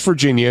of West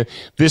Virginia.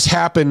 This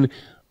happened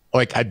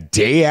like a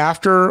day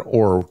after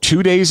or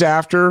 2 days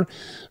after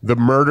the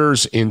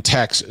murders in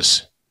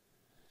Texas.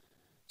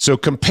 So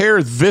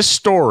compare this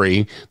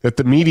story that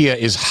the media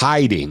is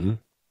hiding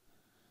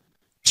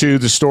to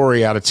the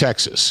story out of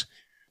Texas.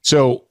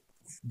 So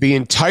the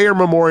entire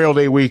Memorial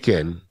Day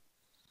weekend,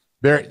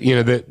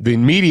 the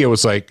media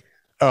was like,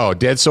 oh,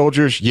 dead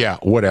soldiers? Yeah,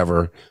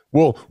 whatever.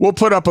 We'll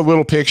put up a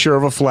little picture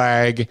of a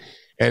flag,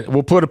 and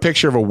we'll put a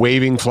picture of a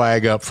waving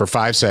flag up for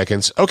 5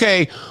 seconds.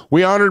 Okay,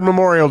 we honored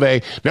Memorial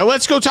Day. Now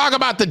let's go talk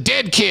about the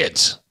dead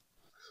kids.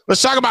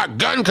 Let's talk about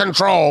gun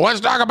control. Let's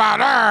talk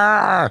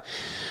about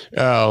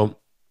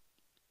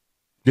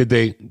did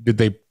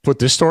they put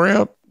this story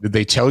up? Did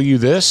they tell you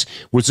this?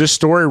 Was this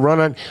story run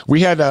on?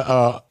 We had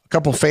a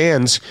couple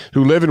fans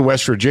who live in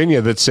West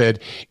Virginia that said,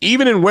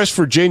 even in West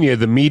Virginia,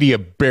 the media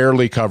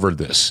barely covered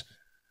this.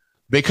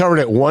 They covered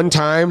it one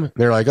time.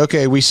 They're like,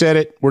 okay, we said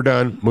it. We're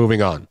done.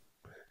 Moving on.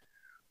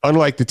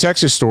 Unlike the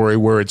Texas story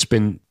where it's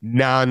been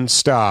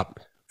nonstop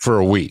for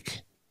a week.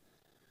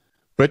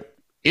 But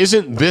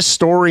isn't this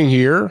story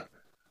here,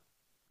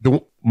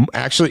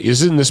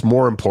 isn't this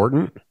more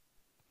important?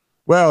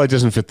 Well, it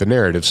doesn't fit the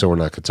narrative, so we're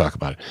not going to talk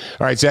about it.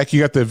 All right, Zach, you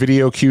got the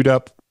video queued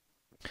up?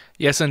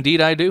 Yes,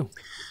 indeed, I do.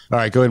 All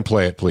right, go ahead and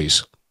play it,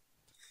 please.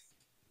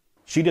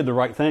 She did the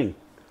right thing.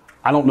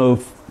 I don't know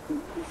if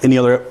any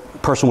other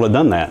person would have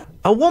done that.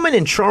 A woman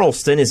in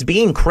Charleston is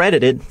being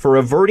credited for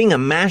averting a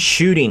mass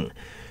shooting.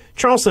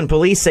 Charleston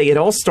police say it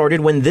all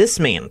started when this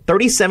man,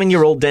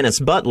 37-year-old Dennis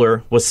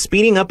Butler, was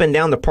speeding up and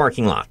down the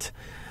parking lot.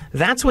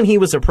 That's when he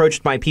was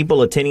approached by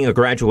people attending a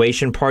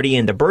graduation party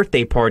and a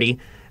birthday party,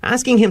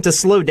 asking him to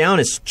slow down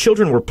as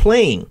children were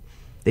playing.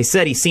 They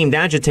said he seemed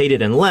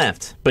agitated and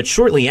left, but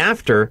shortly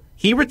after,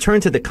 he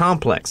returned to the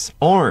complex,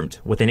 armed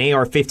with an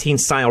AR-15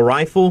 style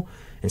rifle,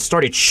 and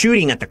started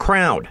shooting at the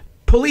crowd.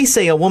 Police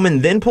say a woman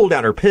then pulled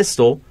out her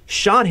pistol,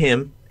 shot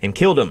him, and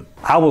killed him.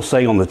 I will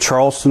say on the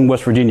Charleston,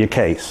 West Virginia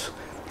case,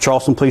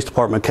 Charleston Police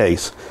Department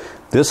case,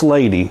 this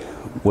lady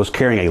was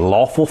carrying a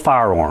lawful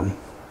firearm,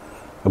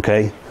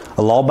 okay,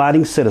 a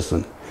law-abiding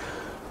citizen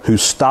who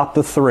stopped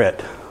the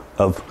threat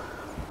of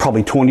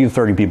probably 20 to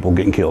 30 people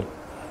getting killed.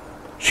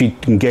 She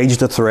engaged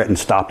the threat and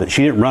stopped it.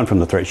 She didn't run from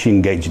the threat, she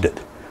engaged it,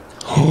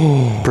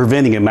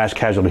 preventing a mass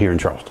casualty here in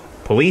Charleston.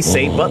 Police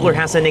say Butler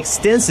has an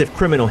extensive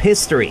criminal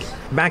history.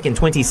 Back in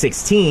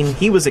 2016,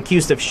 he was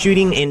accused of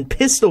shooting and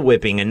pistol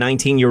whipping a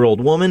 19-year-old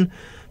woman,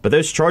 but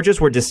those charges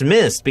were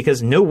dismissed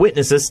because no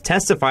witnesses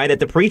testified at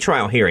the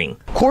pretrial hearing.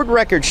 Court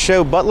records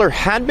show Butler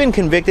had been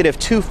convicted of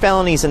 2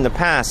 felonies in the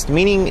past,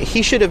 meaning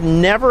he should have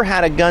never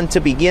had a gun to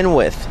begin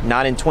with,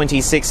 not in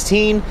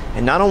 2016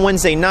 and not on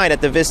Wednesday night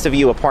at the Vista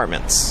View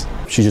Apartments.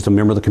 She's just a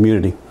member of the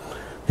community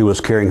who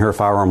was carrying her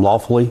firearm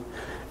lawfully,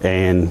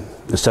 and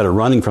instead of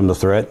running from the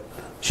threat,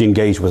 she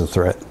engaged with the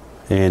threat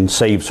and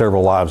saved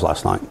several lives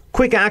last night.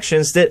 Quick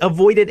actions that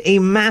avoided a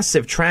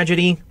massive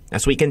tragedy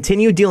as we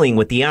continue dealing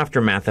with the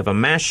aftermath of a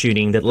mass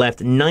shooting that left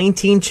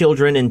 19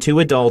 children and 2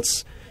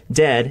 adults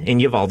dead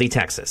in Uvalde,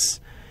 Texas.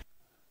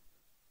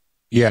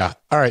 Yeah.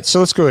 All right. So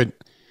let's go ahead.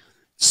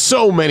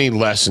 So many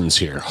lessons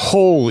here.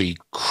 Holy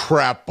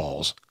crap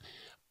balls.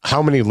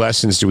 How many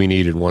lessons do we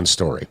need in one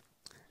story?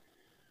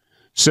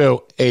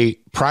 So a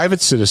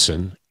private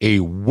citizen, a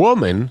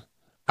woman,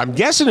 I'm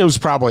guessing it was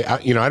probably,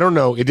 I don't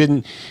know. It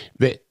didn't.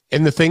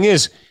 And the thing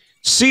is,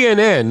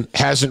 CNN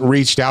hasn't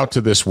reached out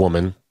to this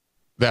woman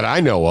that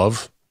I know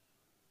of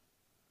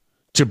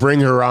to bring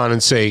her on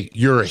and say,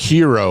 you're a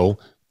hero,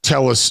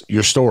 tell us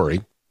your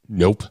story.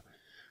 Nope.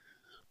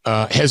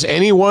 Has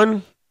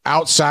anyone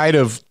outside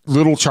of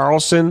Little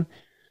Charleston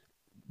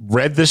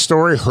read this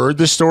story, heard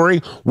this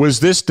story? Was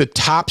this the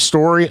top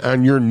story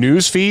on your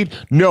news feed?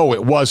 No,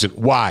 it wasn't.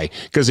 Why?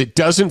 Because it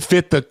doesn't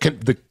fit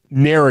the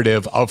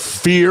narrative of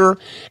fear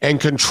and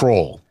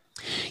control.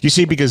 You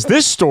see, because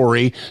this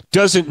story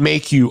doesn't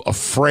make you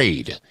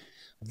afraid.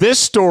 This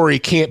story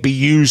can't be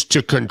used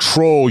to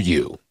control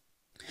you.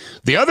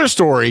 The other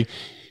story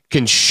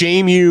can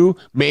shame you,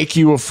 make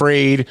you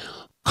afraid,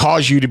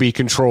 cause you to be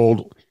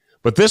controlled,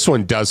 but this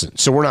one doesn't.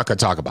 So we're not going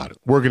to talk about it.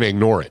 We're going to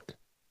ignore it.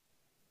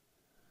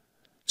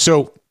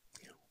 So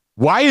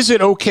why is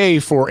it okay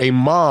for a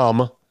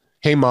mom,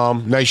 hey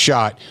mom, nice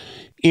shot,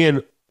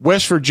 in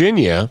West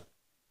Virginia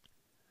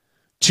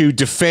to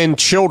defend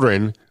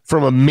children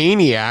from a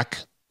maniac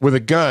with a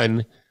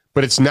gun,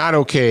 but it's not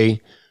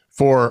okay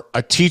for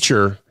a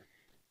teacher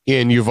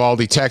in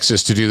Uvalde,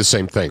 Texas to do the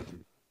same thing?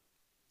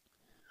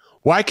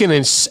 Why can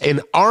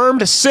an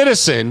armed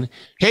citizen,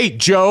 hey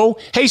Joe,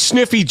 hey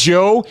Sniffy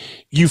Joe,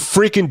 you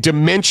freaking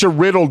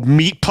dementia-riddled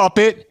meat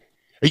puppet,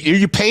 are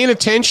you paying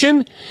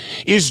attention?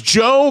 Is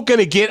Joe going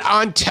to get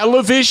on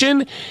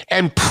television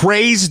and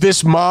praise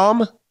this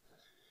mom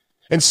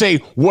and say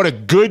what a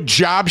good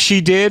job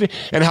she did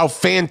and how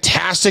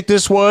fantastic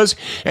this was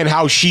and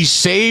how she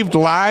saved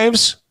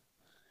lives?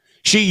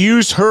 She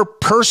used her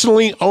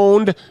personally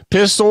owned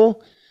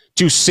pistol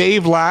to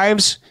save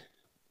lives.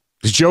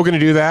 Is Joe going to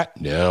do that?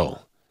 No.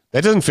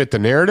 That doesn't fit the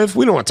narrative.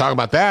 We don't want to talk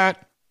about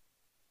that.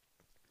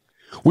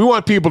 We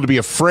want people to be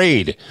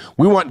afraid.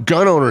 We want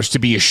gun owners to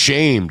be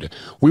ashamed.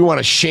 We want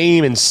to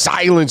shame and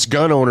silence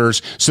gun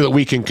owners so that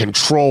we can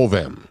control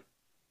them.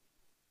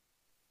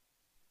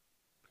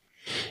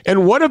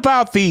 And what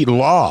about the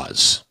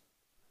laws?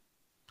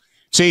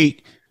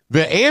 See,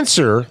 the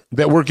answer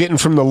that we're getting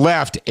from the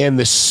left and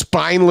the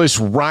spineless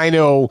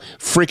rhino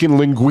freaking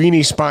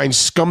linguini spine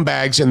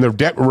scumbags in the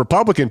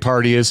Republican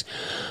Party is,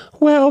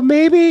 well,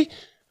 maybe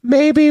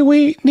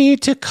we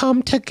need to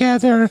come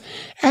together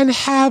and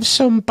have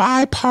some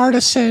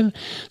bipartisan,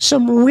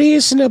 some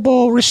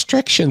reasonable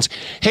restrictions.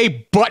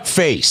 Hey,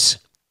 buttface.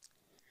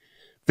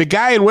 The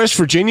guy in West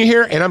Virginia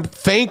here, and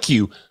thank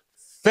you.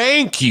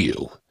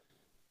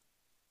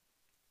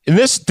 And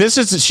this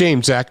is a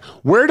shame, Zach.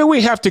 Where do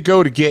we have to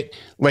go to get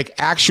like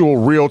actual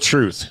real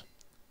truth?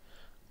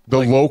 The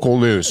local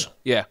news.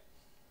 Yeah.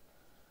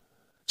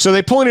 So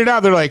they pointed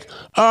out, they're like,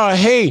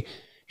 hey,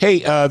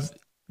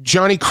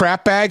 Johnny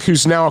Crapbag,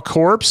 who's now a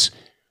corpse,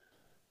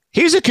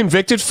 he's a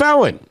convicted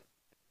felon.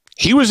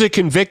 He was a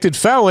convicted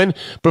felon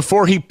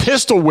before he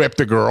pistol whipped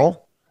a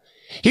girl.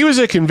 He was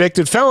a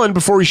convicted felon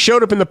before he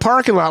showed up in the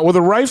parking lot with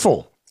a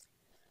rifle.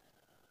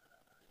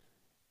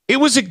 It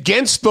was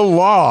against the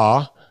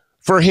law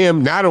for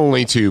him not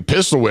only to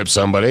pistol whip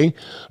somebody,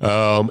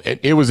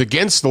 it was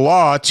against the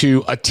law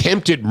to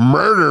attempted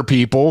murder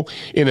people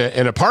in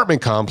an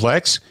apartment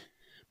complex,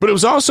 but it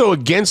was also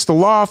against the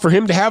law for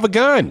him to have a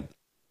gun.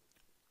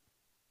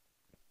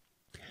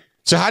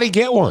 So how do you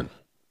get one?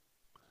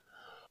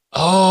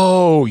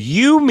 Oh,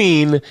 you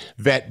mean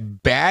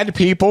that bad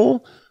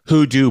people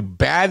who do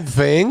bad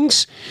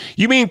things?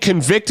 You mean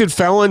convicted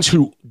felons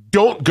who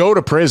don't go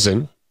to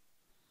prison,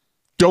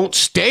 don't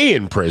stay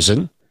in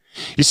prison?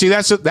 You see,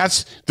 that's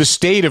the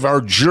state of our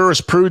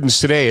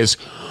jurisprudence today is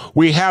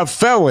we have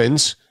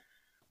felons,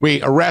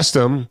 we arrest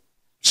them,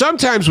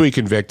 sometimes we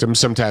convict them,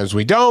 sometimes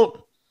we don't,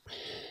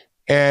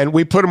 and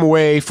we put them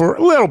away for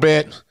a little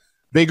bit.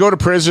 They go to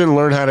prison,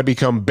 learn how to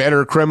become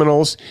better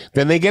criminals,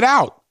 then they get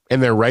out,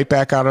 and they're right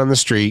back out on the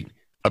street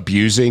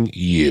abusing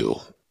you.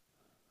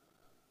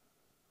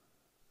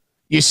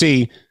 You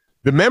see,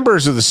 the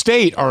members of the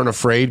state aren't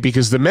afraid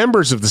because the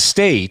members of the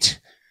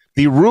state,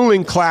 the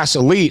ruling class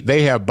elite,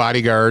 they have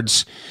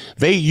bodyguards.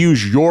 They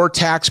use your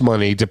tax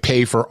money to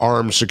pay for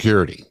armed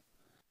security.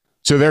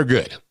 So they're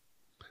good.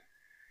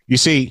 You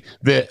see,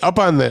 up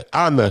on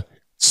the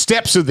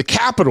steps of the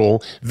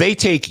Capitol, they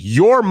take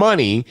your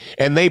money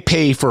and they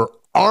pay for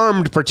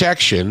armed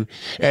protection.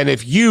 And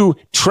if you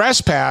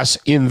trespass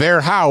in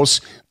their house,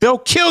 they'll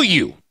kill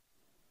you.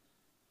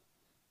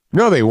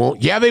 No, they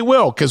won't. Yeah, they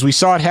will, because we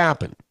saw it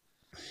happen.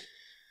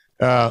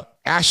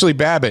 Ashley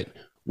Babbitt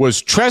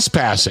was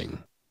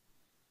trespassing,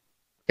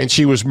 and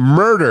she was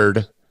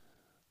murdered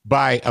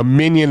by a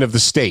minion of the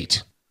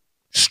state.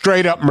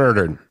 Straight up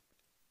murdered.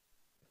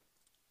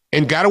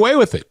 And got away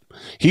with it.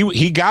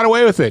 He got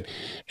away with it.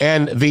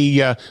 And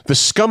the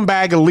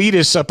scumbag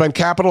elitists up on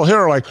Capitol Hill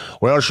are like,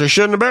 well, she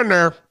shouldn't have been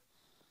there.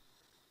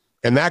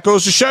 And that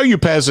goes to show you,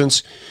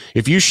 peasants,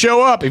 if you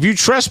show up, if you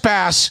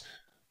trespass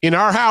in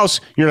our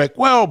house, you're like,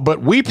 well,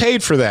 but we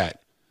paid for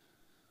that.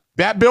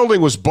 That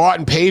building was bought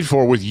and paid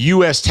for with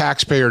U.S.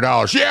 taxpayer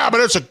dollars. Yeah,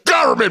 but it's a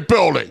government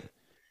building.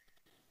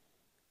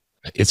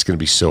 It's going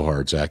to be so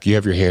hard, Zach. You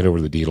have your hand over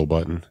the Deedle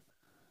button?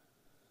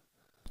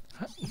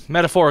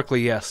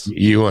 Metaphorically, yes.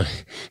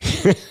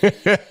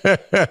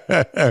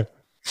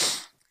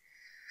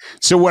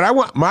 So what I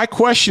want, my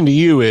question to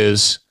you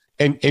is,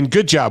 and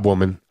good job,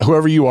 woman,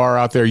 whoever you are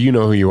out there, you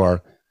know who you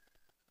are.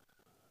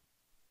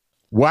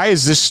 Why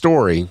is this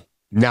story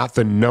not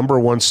the number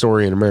one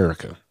story in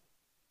America?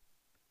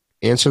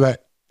 Answer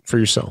that for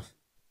yourself.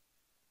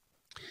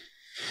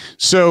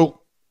 So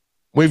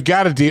we've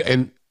got to deal,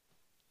 and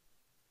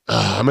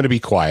I'm going to be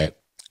quiet,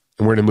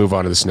 and we're going to move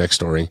on to this next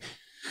story.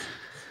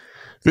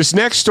 This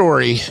next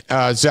story,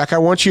 Zach, I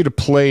want you to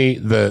play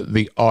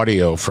the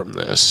audio from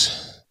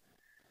this.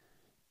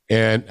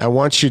 And I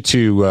want you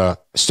to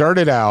start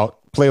it out,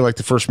 play like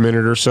the first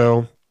minute or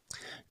so,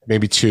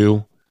 maybe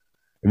 2,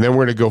 and then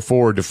we're going to go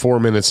forward to 4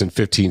 minutes and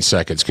 15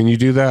 seconds. Can you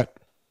do that?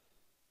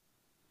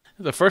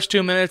 The first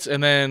 2 minutes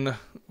and then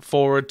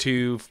forward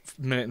to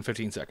minute and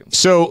 15 seconds.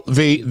 So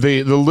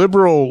the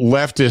liberal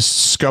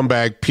leftist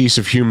scumbag piece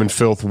of human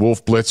filth,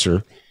 Wolf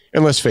Blitzer,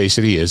 and let's face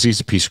it, he's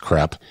a piece of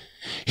crap.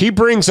 He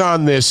brings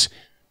on this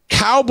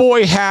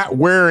cowboy hat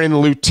wearing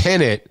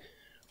lieutenant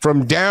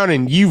from down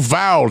in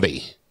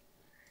Uvalde.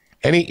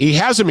 And he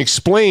has him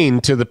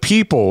explain to the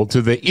people,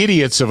 to the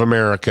idiots of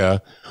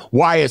America,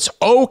 why it's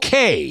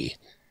okay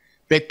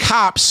that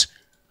cops,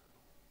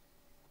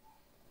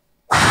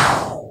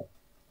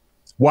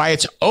 why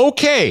it's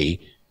okay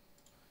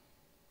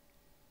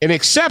and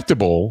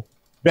acceptable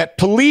that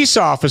police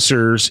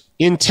officers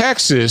in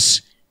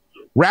Texas,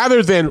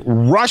 rather than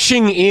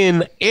rushing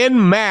in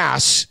en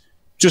masse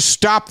to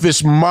stop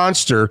this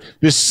monster,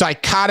 this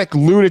psychotic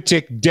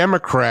lunatic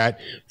Democrat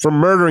from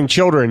murdering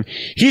children,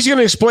 he's going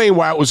to explain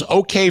why it was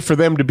okay for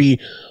them to be,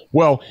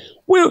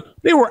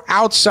 they were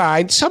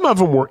outside. Some of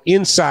them were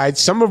inside.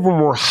 Some of them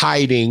were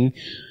hiding.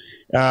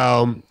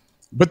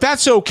 But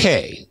that's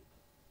okay.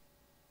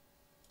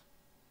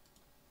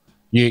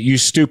 You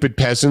stupid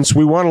peasants.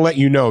 We want to let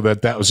you know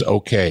that was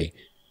okay.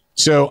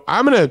 So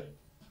I'm going to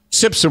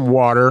sip some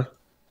water, and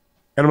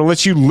I'm going to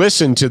let you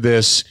listen to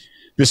this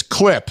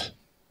clip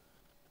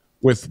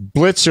with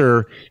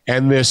Blitzer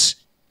and this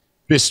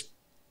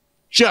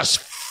just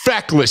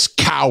feckless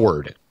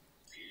coward.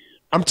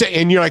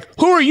 And you're like,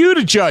 who are you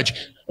to judge?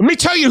 Let me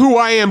tell you who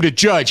I am to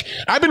judge.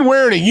 I've been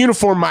wearing a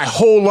uniform my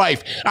whole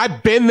life.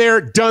 I've been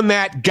there, done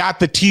that, got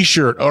the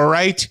T-shirt, all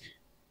right?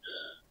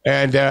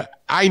 And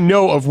I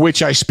know of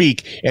which I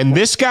speak. And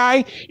this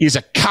guy is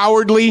a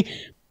cowardly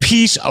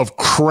piece of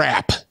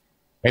crap,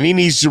 and he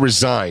needs to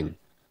resign.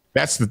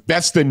 That's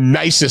the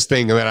nicest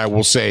thing that I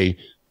will say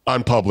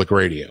on public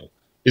radio,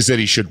 is that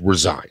he should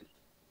resign.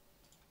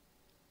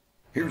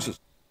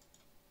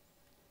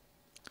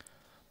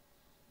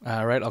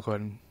 All right, I'll go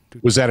ahead and do.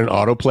 Was that an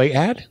autoplay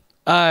ad?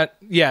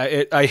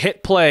 Yeah, I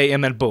hit play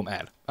and then boom,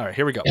 ad. All right,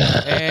 here we go.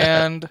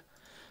 And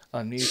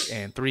unmute,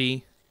 and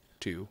 3,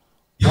 2,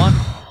 1.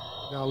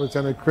 Now,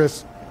 Lieutenant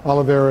Chris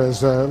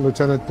Oliveras,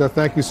 Lieutenant,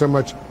 thank you so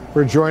much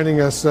for joining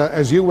us.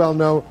 As you well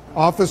know,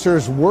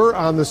 officers were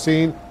on the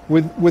scene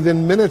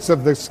within minutes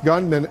of this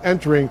gunman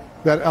entering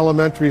that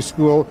elementary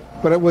school,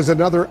 but it was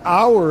another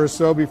hour or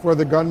so before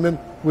the gunman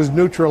was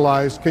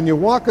neutralized. Can you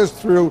walk us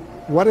through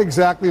what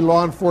exactly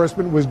law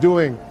enforcement was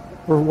doing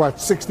for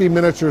 60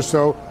 minutes or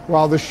so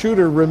while the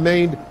shooter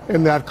remained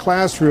in that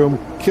classroom,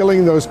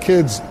 killing those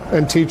kids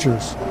and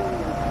teachers?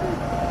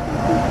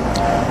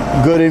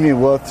 Good evening,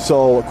 Wolf.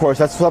 So, of course,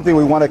 that's something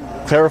we want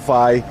to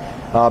clarify.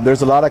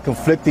 There's a lot of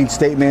conflicting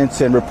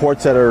statements and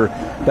reports that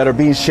are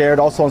being shared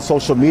also on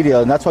social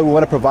media, and that's why we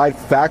want to provide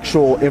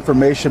factual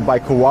information by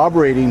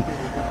corroborating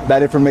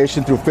that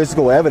information through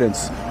physical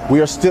evidence.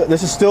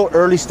 This is still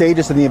early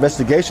stages in the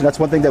investigation. That's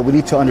one thing that we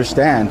need to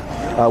understand.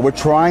 We're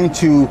trying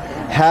to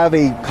have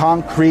a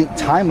concrete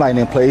timeline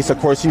in place. Of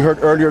course, you heard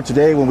earlier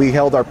today when we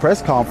held our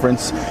press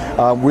conference,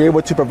 we were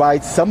able to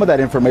provide some of that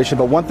information.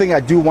 But one thing I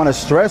do want to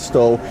stress,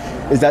 though,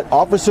 is that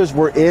officers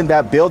were in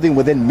that building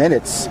within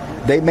minutes.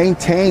 They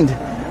maintained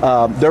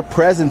their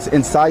presence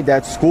inside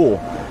that school.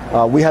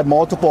 We had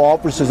multiple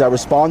officers that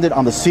responded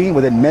on the scene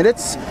within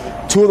minutes.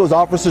 2 of those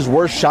officers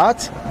were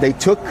shot. They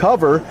took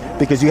cover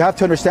because you have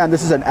to understand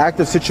this is an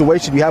active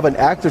situation. You have an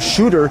active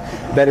shooter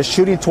that is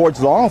shooting towards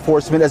law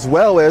enforcement as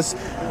well as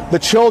the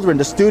children,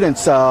 the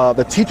students,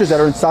 the teachers that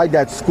are inside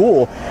that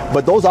school.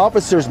 But those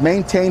officers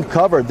maintained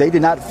cover. They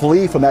did not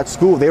flee from that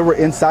school. They were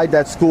inside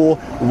that school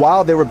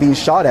while they were being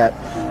shot at.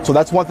 So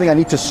that's one thing I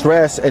need to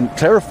stress and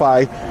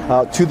clarify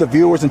to the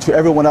viewers and to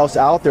everyone else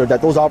out there,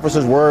 that those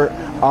officers were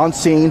on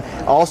scene.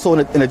 Also,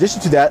 in addition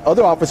to that,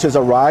 other officers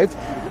arrived,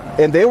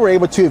 and they were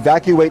able to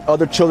evacuate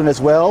other children as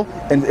well,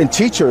 and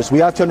teachers. We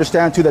have to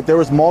understand, too, that there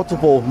was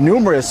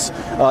numerous,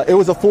 it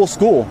was a full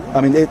school.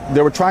 I mean,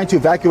 they were trying to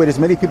evacuate as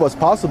many people as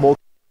possible.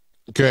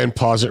 Go ahead and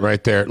pause it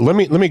right there. Let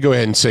me go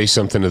ahead and say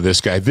something to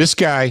this guy. This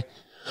guy,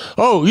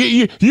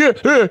 you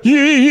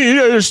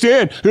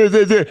understand,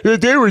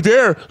 they were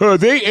there.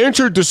 They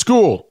entered the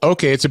school.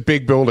 Okay, it's a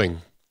big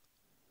building.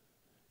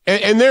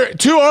 And there,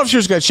 2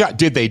 officers got shot.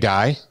 Did they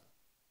die?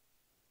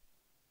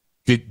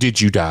 Did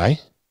you die?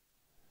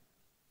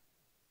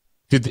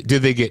 Did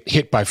they get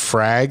hit by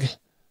frag?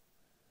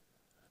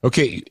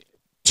 Okay,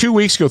 2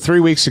 weeks ago, 3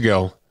 weeks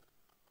ago,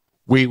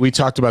 we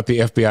talked about the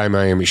FBI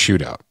Miami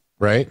shootout,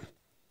 right?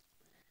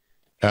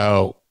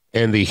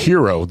 And the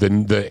hero,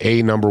 the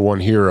A number one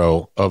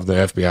hero of the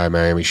FBI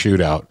Miami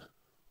shootout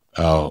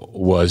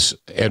was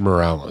Ed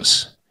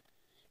Morales.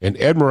 And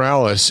Ed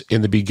Morales,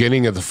 in the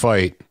beginning of the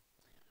fight,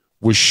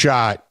 was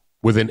shot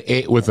with a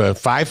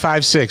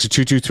 5.56, a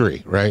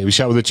 223, right? He was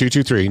shot with a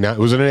 223. Now, it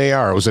wasn't an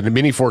AR. It was a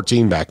Mini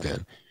 14 back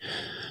then.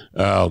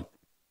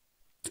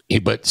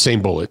 But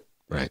same bullet,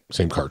 right?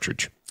 Same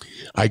cartridge.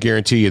 I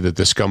guarantee you that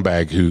the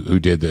scumbag who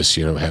did this,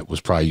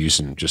 was probably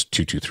using just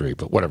 223,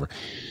 but whatever.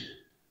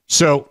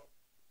 So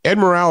Ed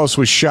Morales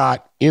was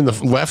shot in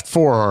the left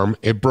forearm.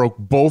 It broke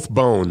both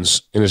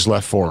bones in his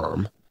left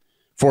forearm,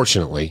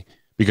 fortunately,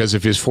 because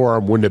if his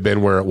forearm wouldn't have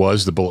been where it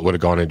was, the bullet would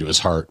have gone into his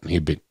heart and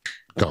he'd been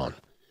gone.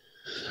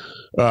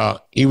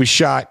 He was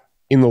shot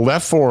in the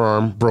left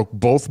forearm, broke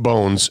both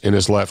bones in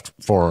his left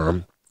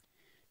forearm,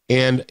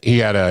 and he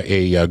had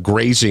a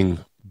grazing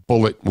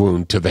bullet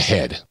wound to the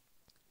head.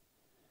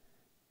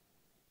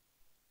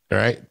 All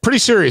right, pretty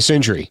serious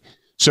injury.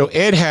 So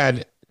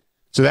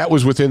that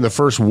was within the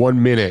first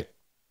 1 minute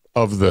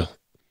of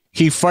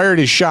he fired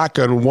his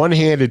shotgun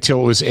one-handed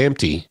till it was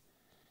empty.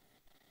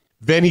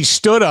 Then he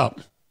stood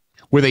up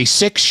with a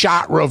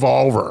 6-shot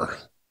revolver,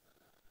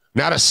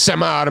 not a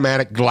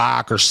semi-automatic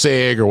Glock or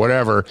SIG or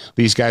whatever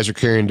these guys are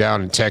carrying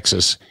down in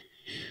Texas.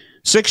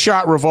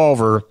 6-shot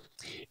revolver,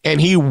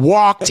 and he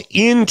walked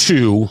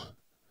into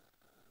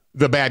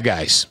the bad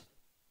guys.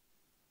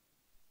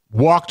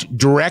 Walked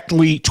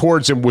directly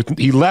towards them.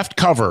 He left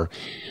cover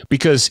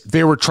because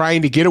they were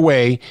trying to get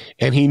away,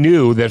 and he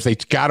knew that if they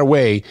got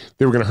away,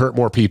 they were going to hurt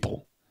more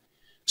people.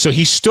 So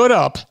he stood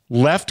up,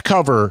 left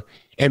cover,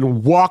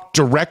 and walked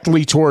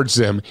directly towards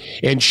them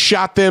and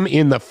shot them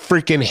in the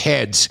freaking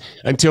heads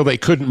until they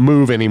couldn't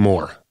move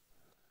anymore.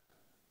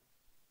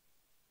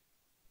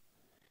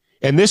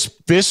 And this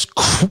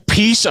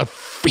piece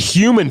of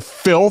human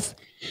filth,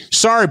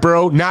 sorry,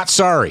 bro, not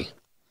sorry.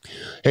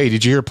 Hey,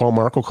 did you hear Paul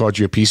Markle called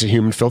you a piece of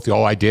human filth?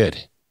 Oh, I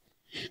did.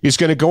 He's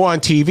going to go on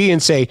TV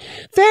and say,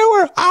 there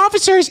were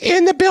officers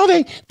in the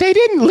building. They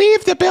didn't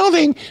leave the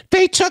building.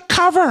 They took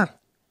cover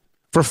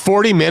for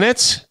 40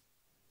 minutes.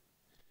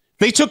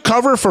 They took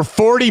cover for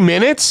 40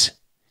 minutes?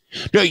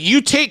 No,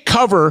 you take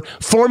cover,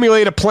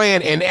 formulate a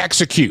plan, and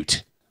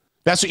execute.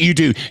 That's what you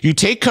do. You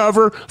take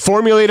cover,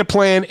 formulate a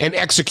plan, and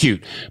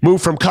execute.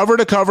 Move from cover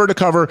to cover to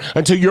cover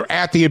until you're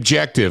at the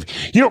objective.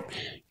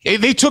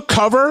 They took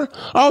cover.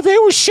 Oh, they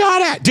were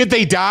shot at. Did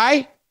they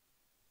die?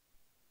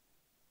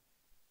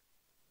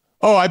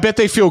 Oh, I bet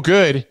they feel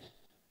good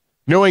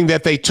knowing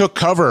that they took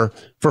cover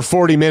for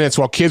 40 minutes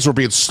while kids were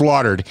being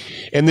slaughtered,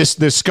 and this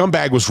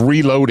scumbag was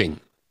reloading.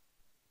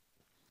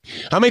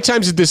 How many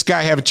times did this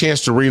guy have a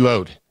chance to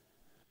reload?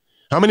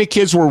 How many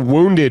kids were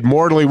wounded,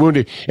 mortally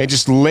wounded, and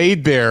just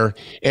laid there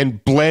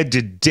and bled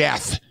to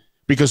death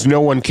because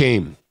no one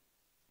came?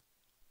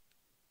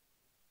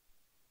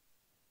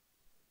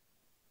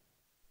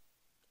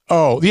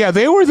 Oh, yeah,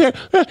 they were there,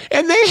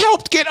 and they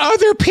helped get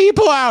other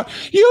people out.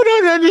 You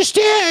don't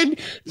understand.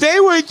 They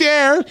were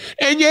there,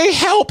 and they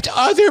helped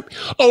other...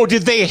 Oh,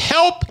 did they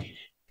help?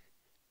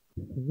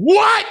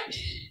 What?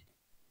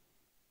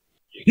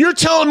 You're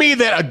telling me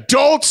that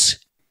adult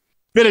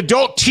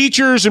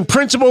teachers and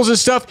principals and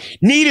stuff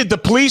needed the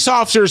police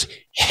officers'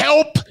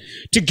 help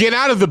to get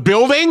out of the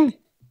building?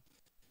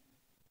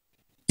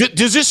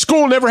 Does this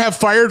school never have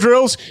fire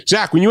drills?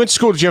 Zach, when you went to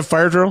school, did you have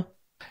fire drill?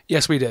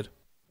 Yes, we did.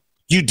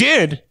 You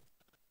did?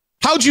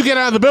 How'd you get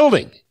out of the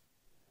building?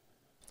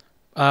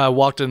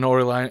 Walked in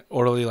an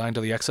orderly line to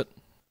the exit.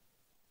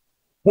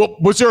 Well,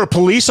 was there a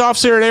police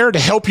officer there to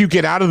help you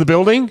get out of the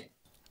building?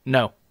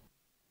 No.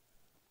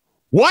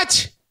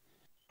 What?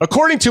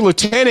 According to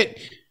Lieutenant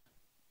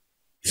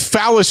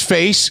Phallus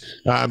Face,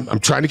 I'm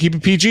trying to keep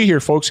it PG here,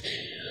 folks.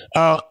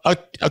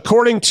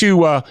 According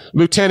to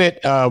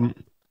Lieutenant,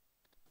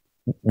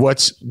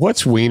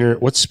 what's wiener?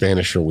 What's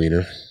Spanish for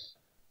wiener?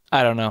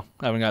 I don't know.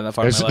 I haven't gotten that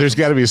far. There's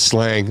got to be a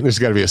slang. There's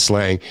got to be a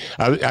slang.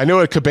 I know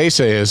what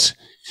cabeza is.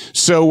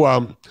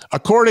 So,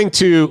 according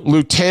to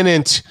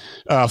Lieutenant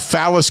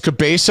Phallus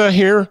Cabeza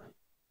here,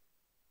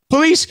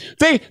 police,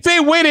 they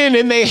went in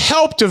and they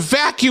helped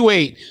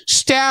evacuate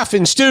staff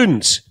and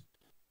students.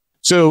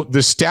 So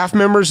the staff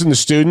members and the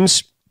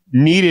students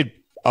needed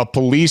a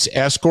police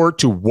escort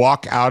to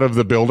walk out of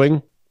the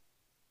building.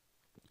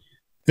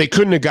 They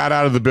couldn't have got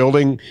out of the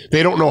building.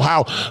 They don't know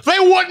how. They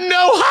wouldn't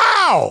know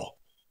how.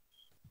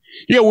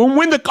 Yeah,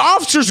 when the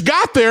officers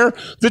got there,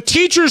 the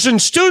teachers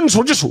and students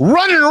were just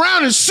running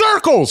around in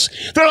circles.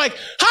 They're like,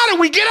 how do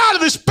we get out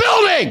of this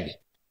building?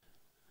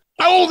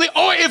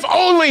 If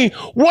only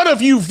one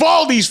of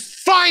Uvalde's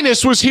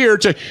finest was here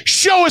to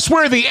show us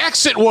where the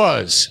exit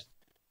was.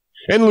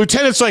 And the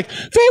lieutenant's like,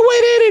 they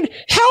went in and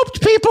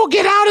helped people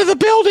get out of the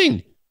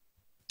building.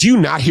 Do you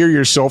not hear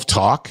yourself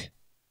talk?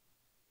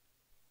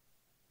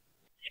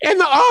 And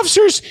the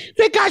officers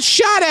that got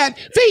shot at,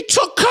 they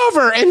took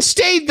cover and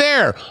stayed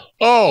there.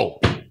 Oh,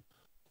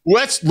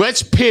 let's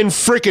pin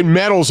freaking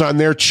medals on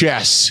their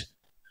chests.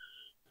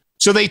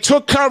 So they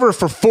took cover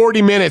for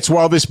 40 minutes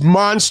while this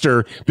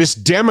monster, this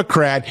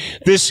Democrat,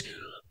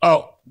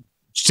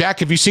 Zach,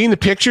 have you seen the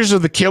pictures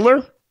of the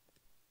killer?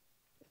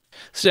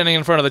 Standing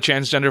in front of the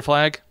transgender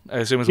flag, I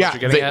assume is what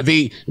you're getting at.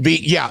 The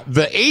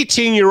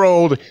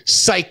 18-year-old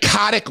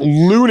psychotic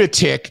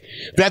lunatic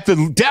that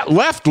the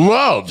left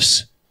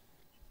loves.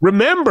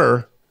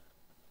 Remember,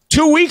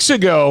 2 weeks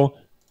ago,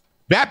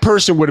 that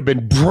person would have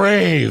been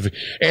brave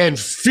and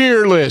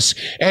fearless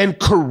and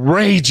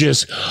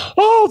courageous.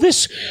 Oh,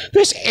 this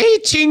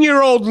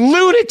 18-year-old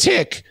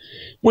lunatic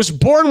was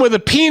born with a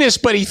penis,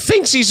 but he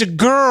thinks he's a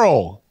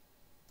girl.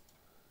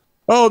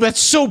 Oh, that's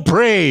so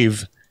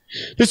brave.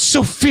 That's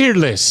so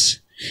fearless.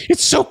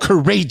 It's so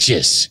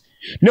courageous.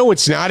 No,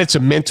 it's not. It's a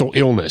mental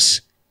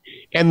illness.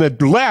 And the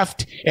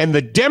left and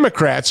the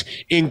Democrats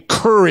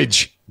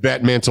encourage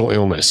that mental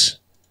illness.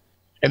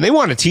 And they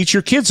want to teach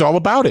your kids all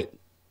about it.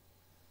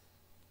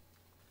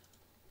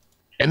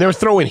 And they're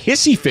throwing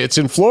hissy fits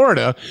in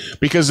Florida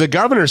because the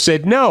governor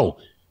said, no,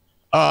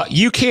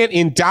 you can't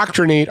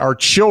indoctrinate our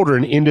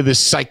children into this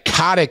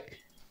psychotic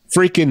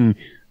freaking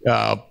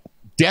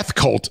death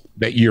cult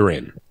that you're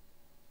in.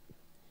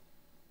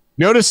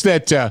 Notice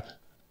that,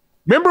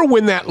 remember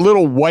when that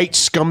little white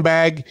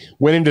scumbag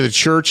went into the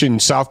church in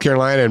South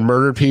Carolina and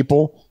murdered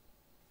people?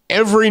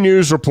 Every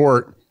news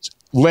report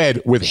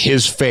led with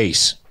his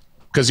face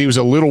because he was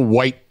a little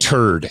white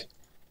turd.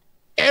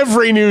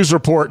 Every news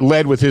report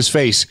led with his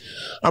face.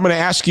 I'm going to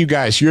ask you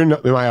guys, you're in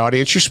my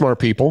audience, you're smart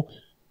people.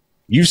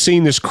 You've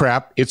seen this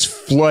crap. It's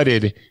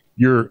flooded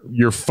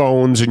your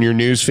phones and your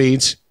news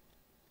feeds.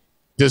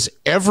 Does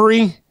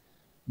every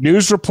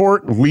news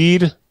report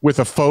lead with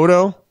a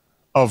photo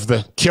of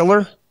the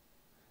killer?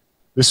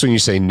 This one you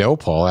say, no,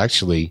 Paul,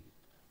 actually,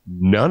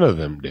 none of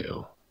them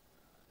do.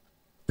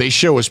 They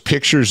show us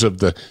pictures of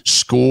the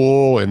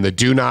school and the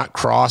do not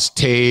cross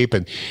tape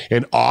and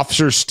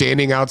officers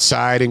standing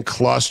outside in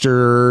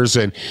clusters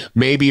and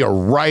maybe a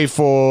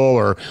rifle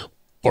or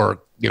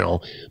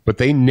but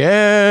they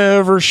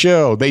never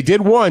show. They did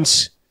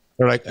once.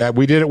 They're like,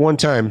 we did it one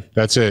time.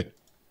 That's it.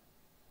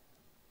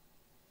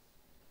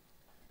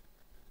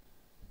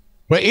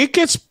 But it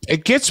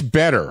gets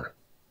better.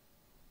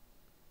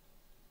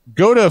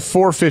 Go to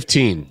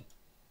 4:15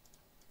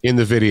 in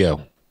the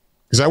video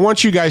because I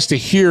want you guys to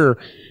hear,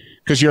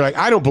 because you're like,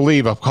 I don't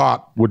believe a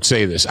cop would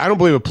say this. I don't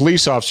believe a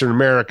police officer in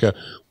America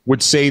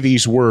would say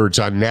these words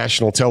on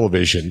national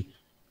television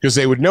because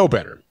they would know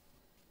better.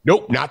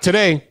 Nope, not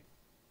today.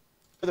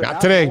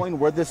 Not today. Knowing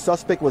where this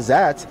suspect was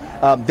at,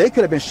 they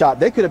could have been shot.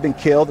 They could have been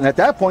killed. And at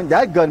that point,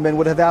 that gunman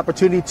would have the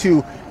opportunity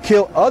to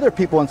kill other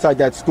people inside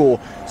that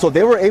school. So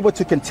they were able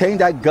to contain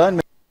that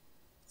gunman.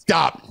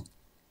 Stop.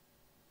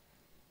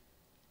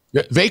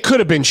 They could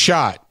have been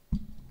shot.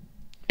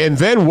 And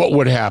then what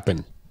would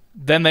happen?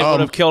 Then they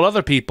would have killed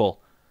other people.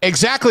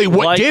 Exactly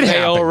what did happen.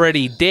 They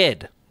already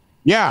did.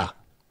 Yeah.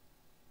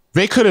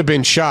 They could have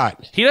been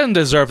shot. He doesn't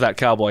deserve that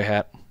cowboy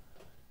hat.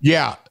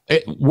 Yeah.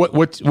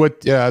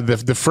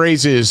 The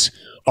phrase is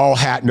all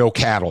hat, no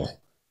cattle.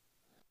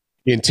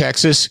 In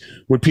Texas,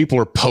 when people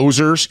are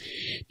posers,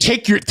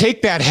 take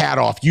that hat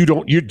off.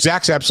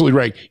 Zach's absolutely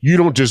right. You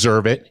don't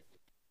deserve it.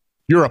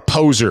 You're a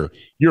poser.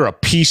 You're a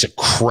piece of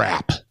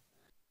crap.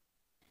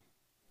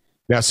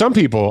 Now, some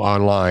people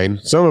online,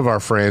 some of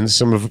our friends,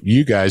 some of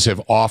you guys have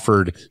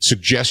offered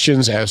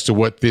suggestions as to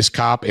what this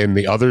cop and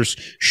the others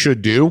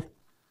should do.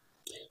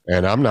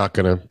 And I'm not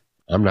gonna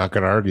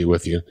argue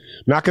with you.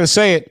 I'm not gonna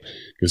say it.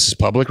 This is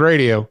public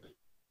radio.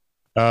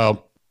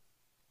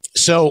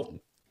 So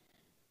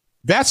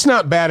that's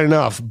not bad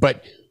enough.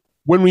 But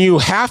when you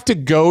have to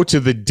go to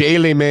the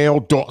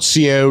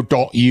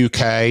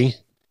dailymail.co.uk,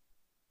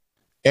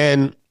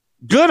 and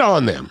good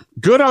on them,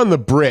 good on the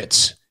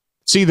Brits.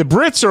 See, the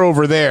Brits are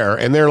over there,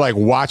 and they're like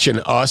watching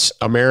us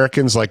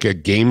Americans like a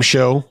game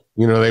show.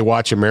 You know, they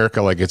watch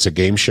America like it's a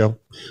game show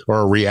or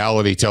a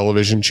reality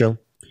television show.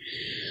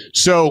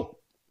 So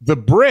the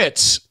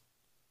Brits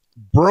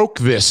broke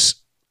this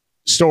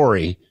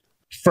story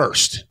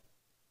first.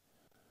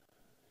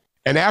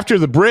 And after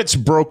the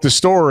Brits broke the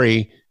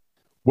story,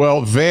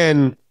 well,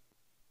 then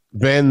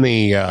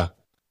the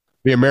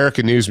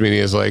American news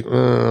media is like,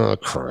 oh,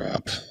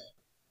 crap.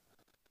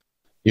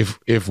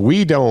 If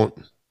we don't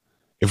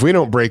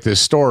break this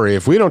story,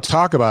 if we don't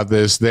talk about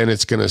this, then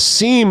it's going to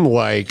seem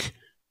like,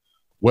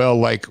 well,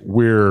 like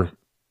we're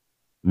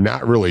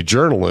not really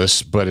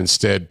journalists, but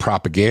instead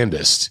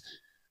propagandists.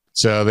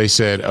 So they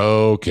said,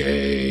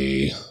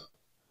 okay,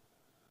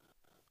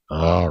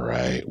 all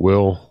right,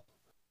 we'll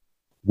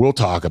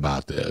talk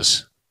about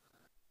this.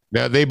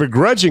 Now, they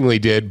begrudgingly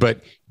did, but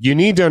you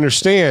need to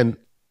understand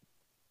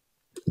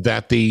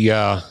that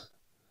the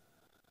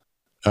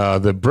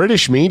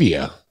British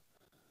media,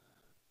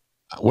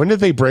 when did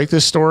they break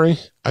this story?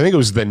 I think it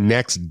was the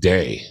next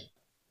day.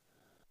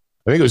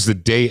 I think it was the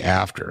day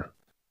after.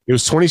 It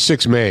was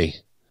 26 May,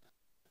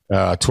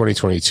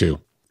 2022.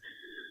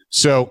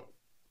 So,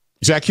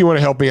 Zach, you want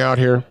to help me out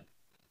here?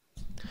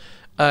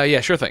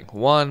 Yeah, sure thing.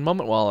 One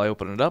moment while I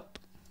open it up.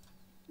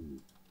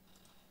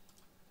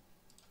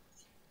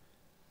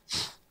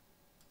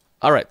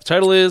 All right, the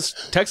title is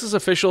Texas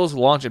Officials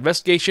Launch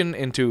Investigation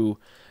into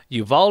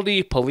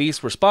Uvalde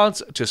Police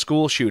Response to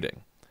School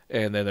Shooting.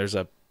 And then there's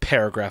a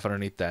paragraph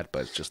underneath that,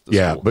 but it's just the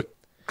school.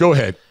 Go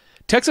ahead.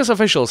 Texas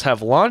officials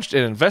have launched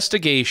an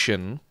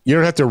investigation. You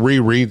don't have to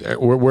reread.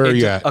 Where are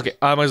you at? Okay,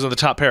 I was on the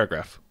top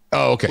paragraph.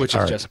 Oh, okay. Which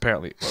All is right. just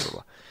apparently blah, blah,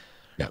 blah.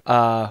 Yeah.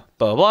 Blah,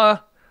 blah, blah.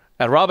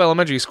 At Robb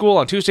Elementary School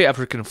on Tuesday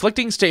after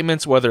conflicting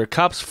statements whether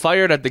cops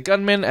fired at the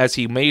gunman as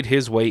he made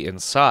his way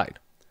inside.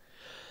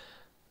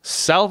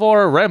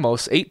 Salvador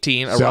Ramos,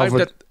 18,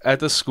 arrived at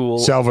the school.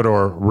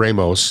 Salvador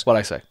Ramos. What'd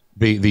I say?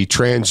 The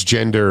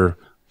transgender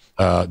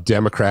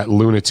Democrat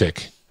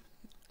lunatic.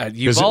 At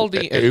Uvalde.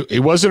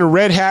 It wasn't a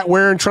red hat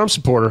wearing Trump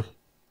supporter.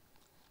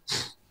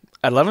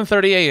 At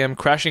 11:30 a.m.,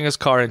 crashing his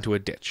car into a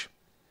ditch.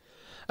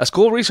 A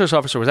school resource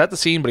officer was at the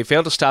scene, but he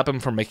failed to stop him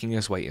from making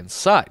his way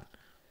inside.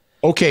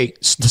 Okay,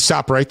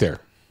 stop right there.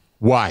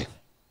 Why?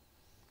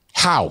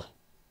 How?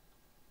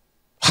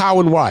 How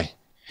and why?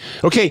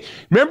 Okay,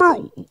 remember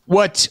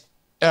what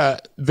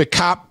the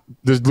cop,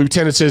 the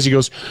lieutenant says? He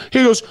goes,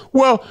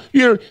 well,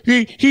 you know,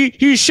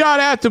 he shot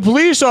at the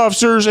police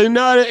officers and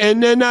not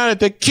at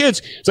the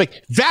kids. It's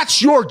like,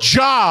 that's your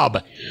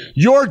job.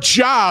 Your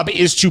job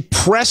is to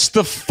press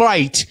the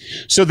fight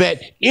so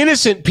that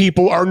innocent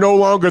people are no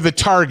longer the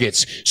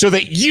targets, so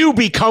that you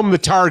become the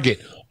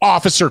target,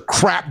 officer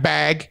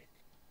crapbag.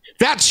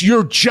 That's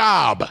your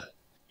job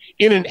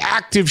in an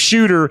active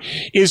shooter,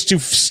 is to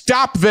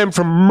stop them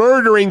from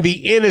murdering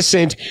the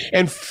innocent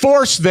and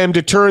force them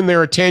to turn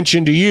their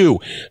attention to you.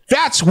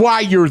 That's why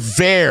you're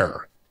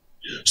there.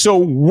 So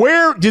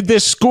where did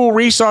this school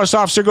resource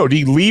officer go? Did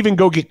he leave and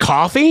go get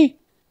coffee?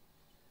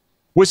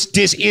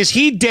 Is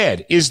he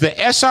dead? Is the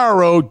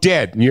SRO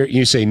dead? And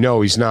you say,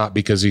 no, he's not,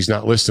 because he's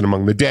not listed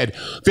among the dead.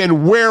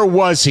 Then where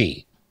was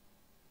he?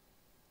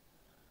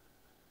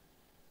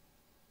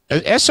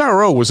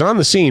 SRO was on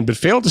the scene, but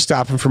failed to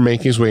stop him from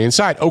making his way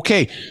inside.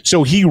 Okay,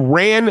 so he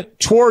ran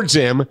towards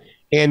him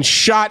and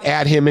shot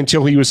at him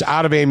until he was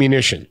out of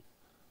ammunition.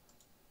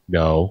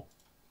 No.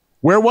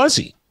 Where was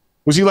he?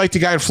 Was he like the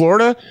guy in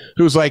Florida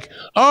who's like,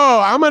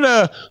 oh, I'm going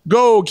to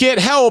go get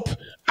help.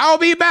 I'll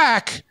be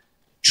back.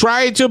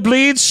 Try to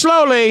bleed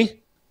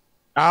slowly.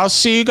 I'll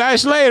see you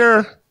guys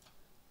later.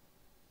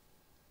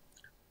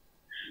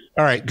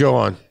 All right, go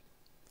on.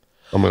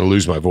 I'm going to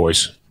lose my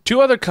voice. 2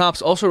 other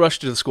cops also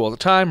rushed to the school at the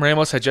time.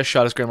 Ramos had just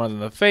shot his grandmother in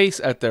the face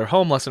at their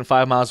home less than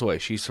 5 miles away.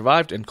 She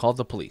survived and called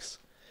the police.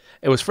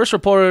 It was first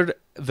reported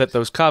that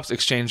those cops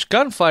exchanged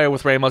gunfire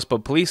with Ramos,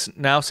 but police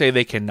now say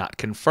they cannot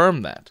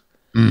confirm that.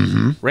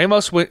 Mm-hmm.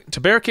 Ramos went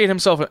to barricade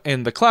himself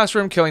in the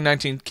classroom, killing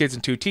 19 kids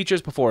and 2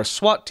 teachers before a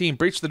SWAT team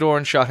breached the door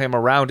and shot him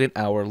around an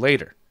hour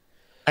later.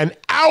 An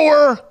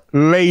hour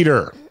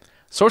later.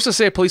 Sources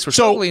say police were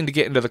struggling to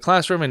get into the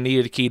classroom and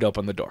needed a key to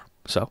open the door.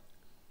 So?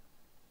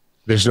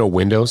 There's no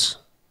windows?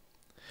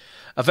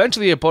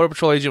 Eventually, a Border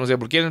Patrol agent was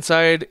able to get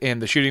inside,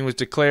 and the shooting was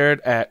declared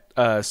at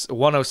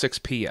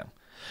 1:06 p.m.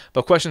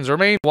 But questions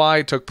remain why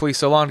it took police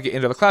so long to get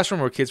into the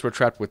classroom where kids were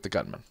trapped with the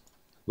gunman.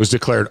 Was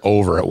declared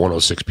over at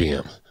 1:06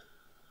 p.m.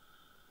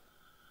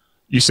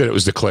 You said it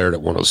was declared at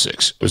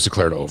 1:06. It was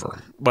declared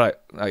over.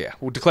 But,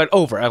 declared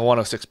over at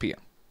 1:06 p.m.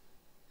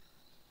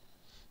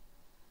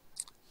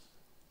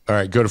 All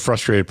right, go to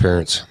frustrated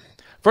parents.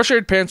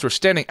 Frustrated parents were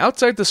standing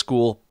outside the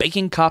school,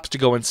 begging cops to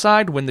go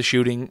inside when the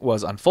shooting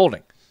was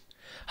unfolding.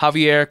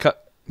 Javier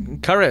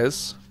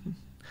Cazares,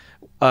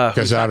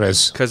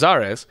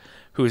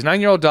 whose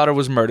 9-year-old daughter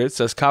was murdered,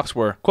 says cops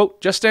were,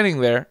 quote, just standing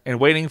there and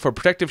waiting for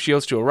protective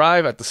shields to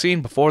arrive at the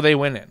scene before they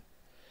went in.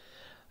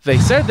 They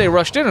said they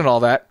rushed in and all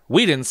that.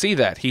 We didn't see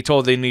that, he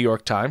told the New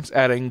York Times,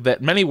 adding that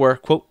many were,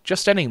 quote,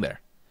 just standing there.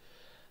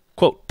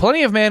 Quote,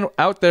 plenty of men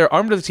out there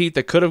armed to the teeth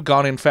that could have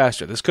gone in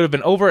faster. This could have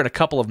been over in a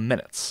couple of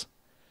minutes.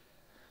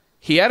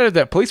 He added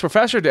that police were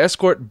faster to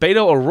escort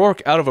Beto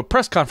O'Rourke out of a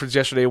press conference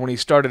yesterday when he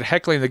started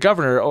heckling the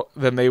governor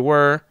than they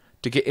were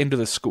to get into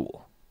the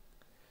school.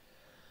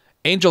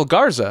 Angel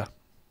Garza,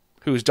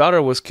 whose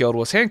daughter was killed,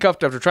 was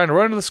handcuffed after trying to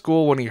run into the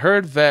school when he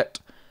heard that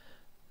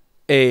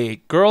a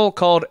girl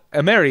called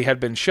Emery had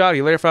been shot.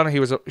 He later found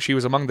out she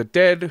was among the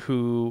dead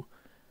who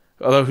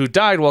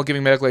died while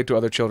giving medical aid to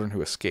other children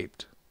who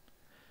escaped.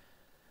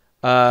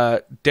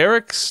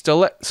 Derek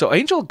Stilett. So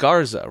Angel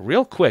Garza,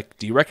 real quick,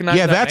 do you recognize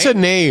that that's name? a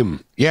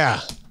name.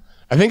 Yeah.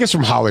 I think it's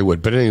from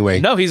Hollywood, but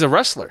anyway. No, he's a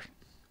wrestler.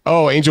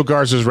 Oh, Angel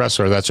Garza's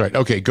wrestler. That's right.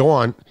 Okay, go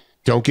on.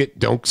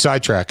 Don't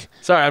sidetrack.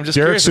 Sorry, I'm just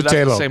Derek curious if that's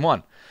the Sotelo. same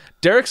one.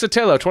 Derek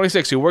Sotelo,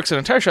 26, who works at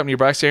a tire shop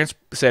nearby,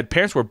 said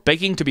parents were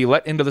begging to be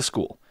let into the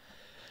school.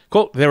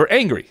 Quote, they were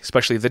angry,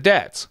 especially the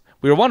dads.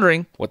 We were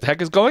wondering, what the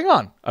heck is going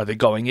on? Are they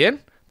going in?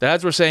 The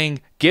dads were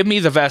saying, give me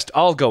the vest,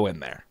 I'll go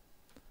in there.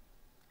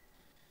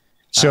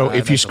 So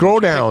if you scroll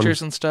down,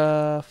 pictures and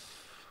stuff.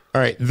 All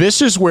right, this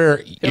is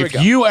where if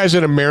you as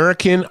an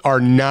American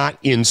are not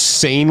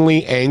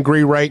insanely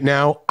angry right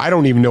now, I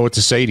don't even know what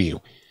to say to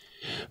you.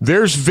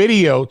 There's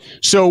video.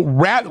 So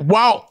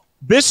wow,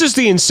 this is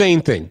the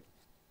insane thing.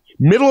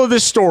 Middle of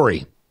this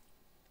story.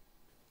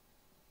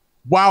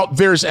 While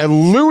there's a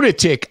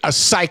lunatic, a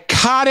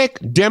psychotic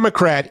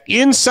Democrat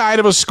inside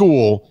of a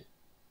school,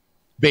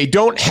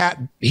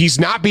 he's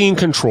not being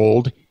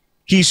controlled.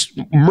 He's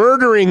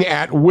murdering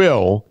at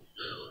will.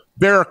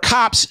 There are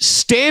cops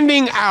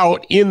standing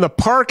out in the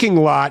parking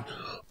lot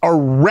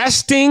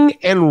arresting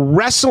and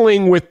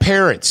wrestling with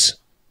parents.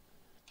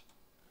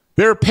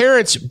 Their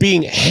parents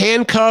being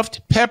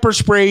handcuffed, pepper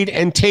sprayed,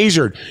 and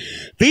tasered.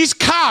 These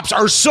cops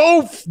are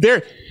so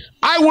there.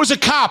 I was a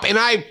cop, and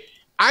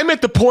I'm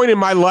at the point in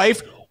my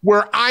life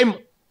where I'm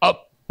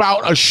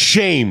about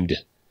ashamed.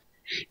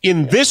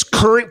 In this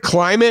current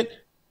climate,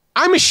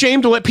 I'm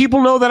ashamed to let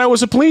people know that I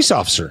was a police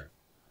officer.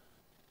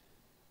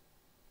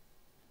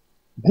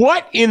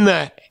 What in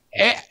the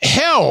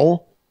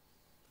hell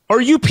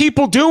are you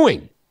people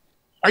doing?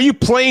 Are you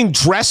playing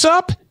dress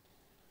up?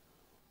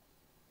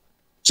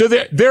 So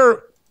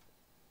there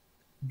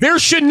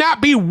should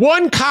not be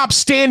one cop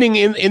standing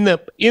in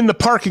the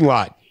parking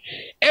lot.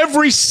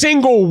 Every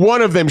single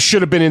one of them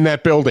should have been in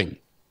that building.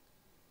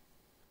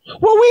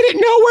 Well, we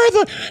didn't know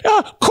where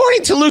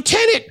according to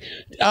Lieutenant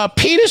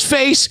Penis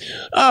Face,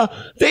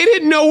 they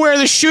didn't know where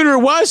the shooter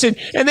was,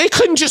 and they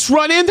couldn't just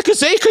run in because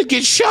they could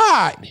get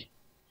shot.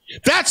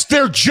 That's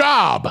their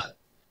job.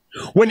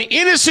 When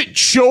innocent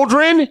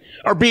children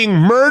are being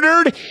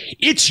murdered,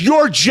 it's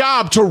your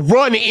job to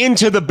run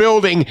into the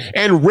building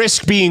and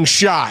risk being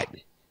shot.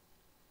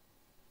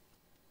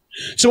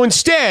 So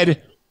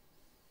instead,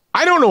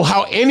 I don't know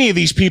how any of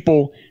these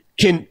people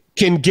can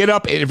get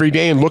up every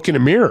day and look in a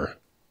mirror.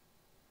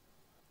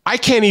 I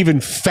can't even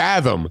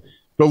fathom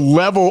the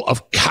level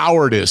of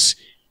cowardice.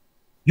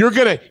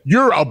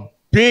 You're a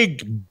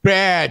big,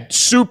 bad,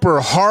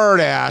 super hard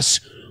ass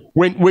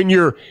when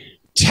you're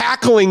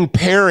tackling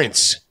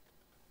parents.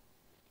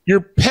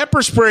 You're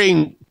pepper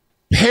spraying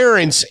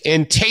parents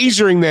and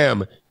tasering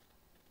them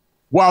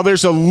while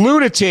there's a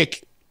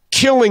lunatic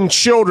killing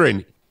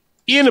children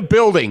in a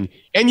building,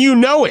 and you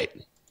know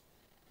it.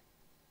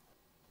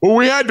 Well,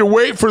 we had to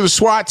wait for the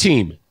SWAT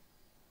team.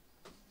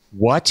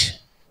 What?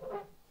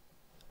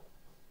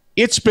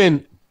 It's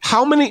been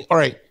how many? All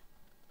right.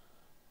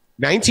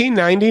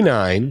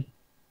 1999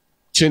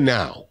 to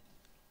now.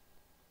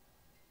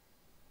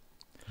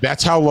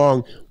 That's how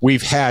long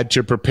we've had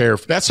to prepare.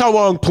 That's how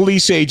long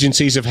police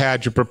agencies have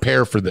had to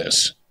prepare for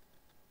this.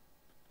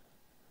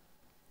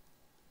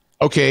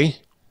 Okay.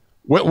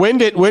 When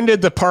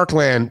did the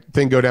Parkland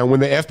thing go down? When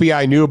the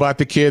FBI knew about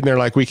the kid and they're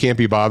like, we can't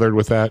be bothered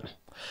with that?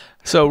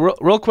 So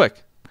real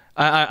quick,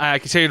 I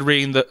continued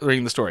reading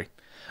the story.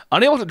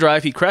 Unable to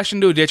drive, he crashed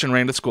into a ditch and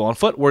ran to school on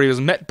foot, where he was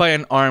met by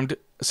an armed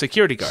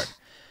security guard.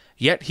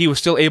 Yet he was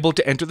still able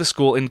to enter the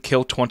school and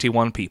kill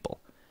 21 people.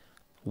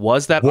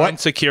 Was that armed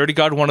security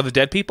guard one of the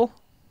dead people?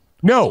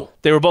 No,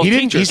 they were both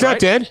teachers. He's not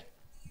dead.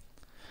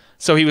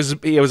 So he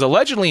was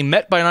allegedly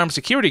met by an armed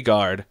security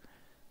guard,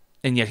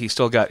 and yet he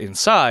still got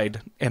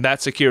inside, and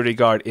that security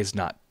guard is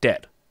not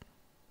dead.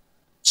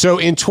 So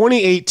in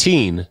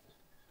 2018,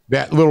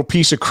 that little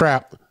piece of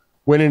crap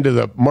went into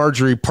the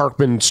Marjorie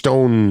Parkman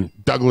Stone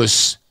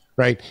Douglas,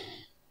 right?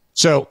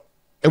 So,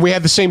 and we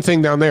had the same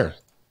thing down there.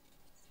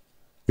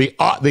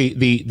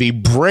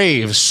 The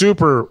brave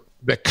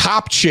the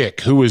cop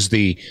chick who was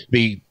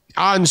the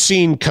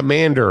on-scene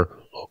commander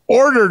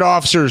ordered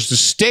officers to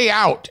stay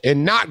out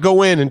and not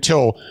go in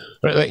until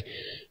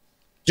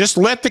just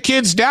let the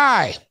kids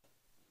die.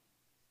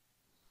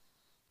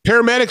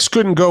 Paramedics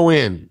couldn't go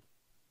in.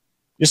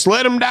 Just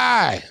let them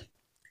die.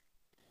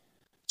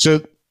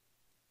 So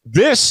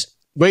this,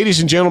 ladies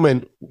and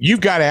gentlemen,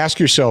 you've got to ask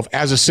yourself,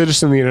 as a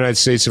citizen of the United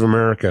States of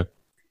America,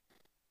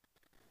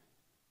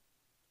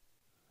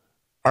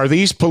 are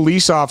these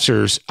police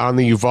officers on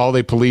the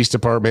Uvalde Police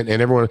Department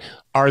and everyone,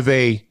 are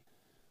they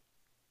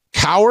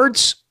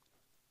cowards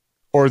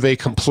or are they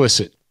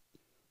complicit?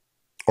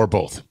 Or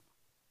both?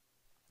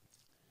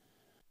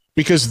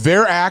 Because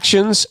their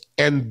actions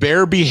and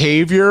their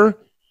behavior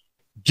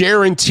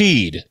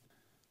guaranteed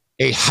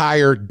a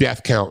higher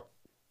death count.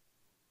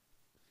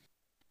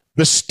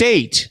 The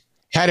state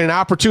had an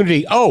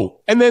opportunity.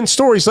 Oh, and then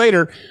stories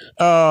later,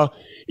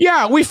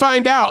 we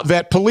find out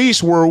that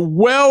police were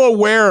well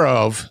aware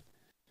of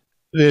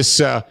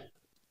this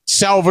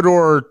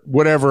Salvador,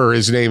 whatever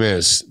his name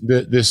is,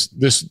 this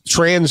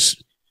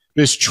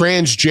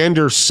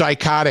transgender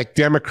psychotic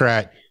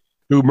Democrat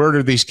who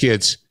murdered these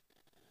kids.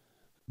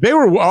 They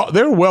were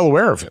well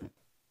aware of him.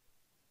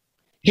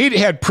 He'd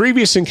had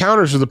previous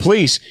encounters with the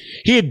police.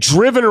 He had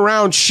driven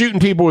around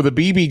shooting people with a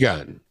BB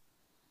gun.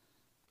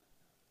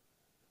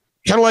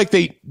 Kind of like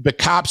the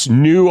cops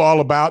knew all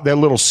about that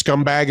little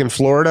scumbag in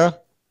Florida.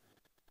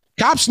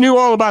 Cops knew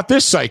all about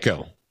this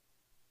psycho.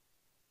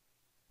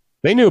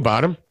 They knew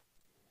about him.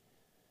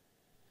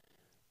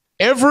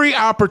 Every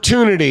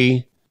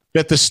opportunity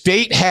that the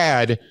state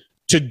had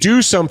to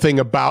do something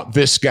about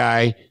this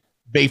guy,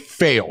 they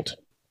failed.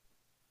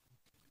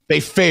 They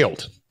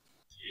failed.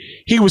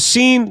 He was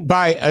seen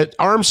by an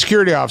armed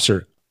security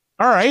officer.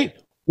 All right.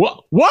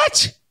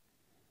 What?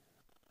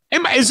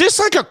 Is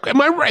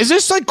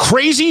this like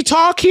crazy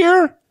talk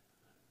here?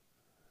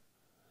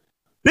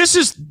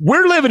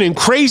 We're living in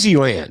crazy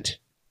land.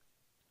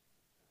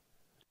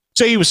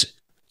 So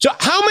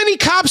how many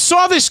cops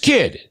saw this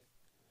kid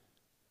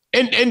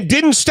and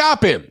didn't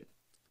stop him?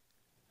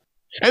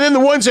 And then the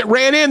ones that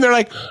ran in, they're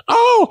like,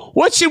 oh,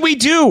 what should we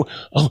do?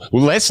 Oh,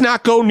 let's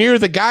not go near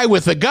the guy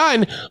with the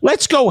gun.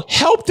 Let's go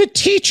help the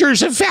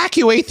teachers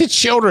evacuate the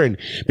children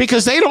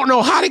because they don't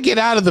know how to get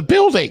out of the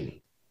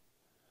building.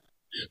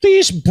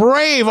 These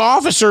brave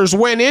officers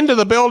went into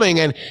the building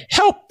and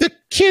helped the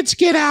kids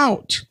get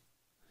out.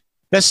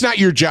 That's not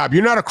your job.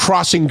 You're not a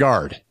crossing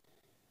guard.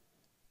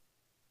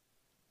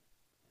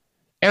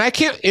 And I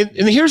can't,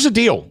 and here's the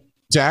deal,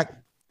 Zach.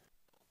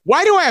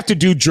 Why do I have to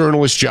do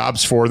journalist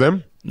jobs for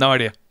them? No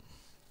idea.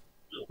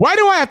 Why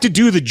do I have to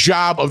do the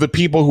job of the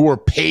people who are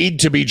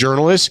paid to be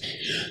journalists?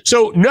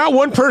 So not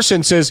one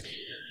person says,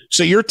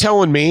 so you're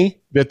telling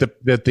me that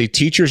the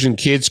teachers and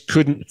kids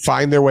couldn't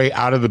find their way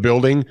out of the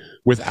building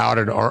without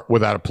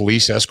a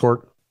police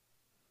escort?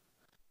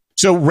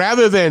 So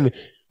rather than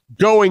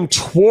going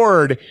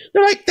toward,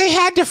 they're like, they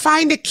had to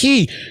find a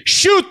key.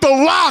 Shoot the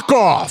lock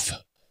off.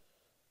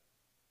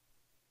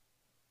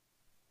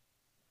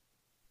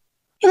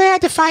 They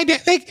had to find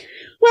it.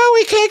 Well,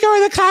 we can't go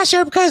in the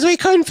classroom because we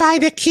couldn't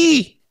find a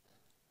key.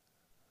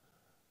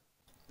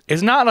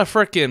 It's not a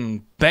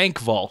freaking bank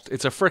vault.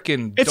 It's a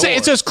freaking door.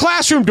 It's a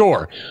classroom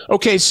door.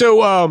 Okay,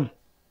 so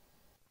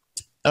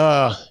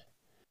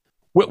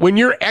when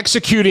you're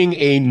executing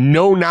a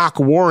no-knock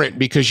warrant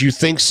because you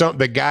think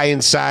the guy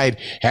inside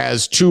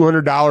has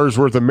 $200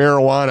 worth of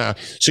marijuana,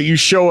 so you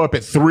show up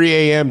at 3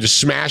 a.m. to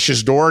smash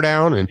his door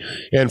down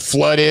and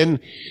flood in,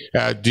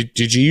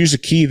 did you use a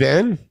key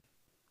then?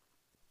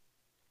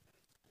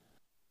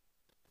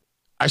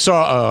 I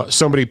saw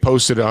somebody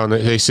posted on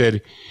it. They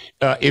said,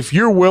 if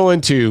you're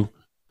willing to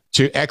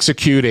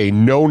execute a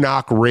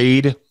no-knock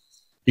raid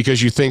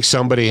because you think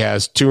somebody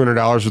has $200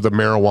 worth of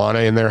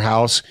marijuana in their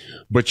house,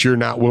 but you're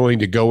not willing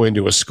to go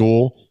into a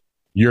school,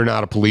 you're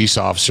not a police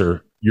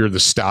officer. You're the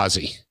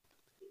Stasi.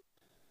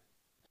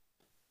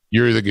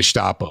 You're the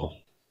Gestapo.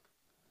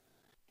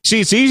 See,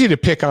 it's easy to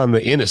pick on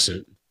the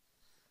innocent.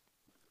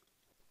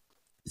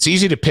 It's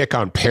easy to pick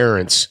on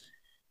parents.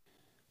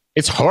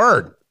 It's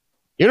hard.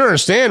 You don't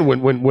understand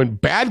when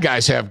bad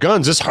guys have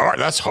guns, it's hard.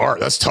 That's hard.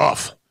 That's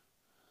tough.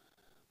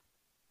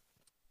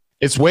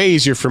 It's way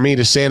easier for me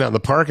to stand out in the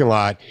parking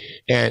lot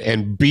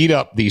and beat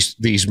up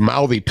these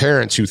mouthy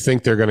parents who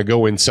think they're going to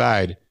go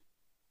inside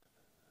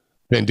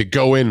than to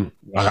go in.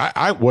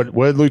 What did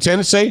the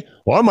lieutenant say?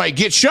 Well, I might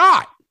get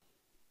shot.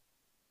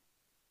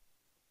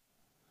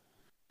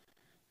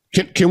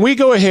 Can we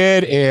go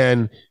ahead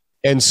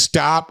and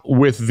stop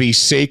with the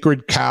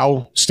sacred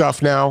cow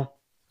stuff now?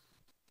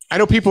 I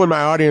know people in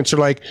my audience are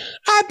like,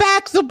 I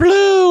back the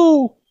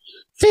blue,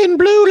 thin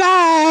blue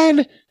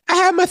line. I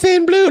have my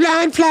thin blue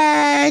line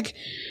flag.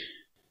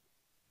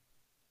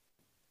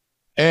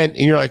 And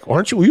you're like,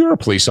 aren't you? You're a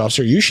police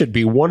officer. You should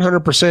be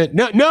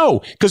 100%.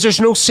 No, because there's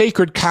no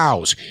sacred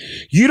cows.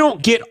 You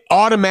don't get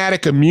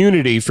automatic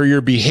immunity for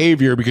your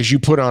behavior because you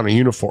put on a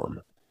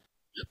uniform.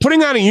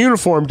 Putting on a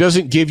uniform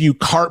doesn't give you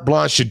carte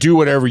blanche to do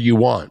whatever you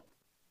want.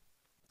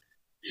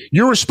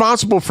 You're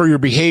responsible for your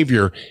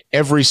behavior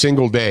every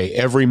single day,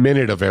 every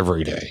minute of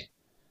every day.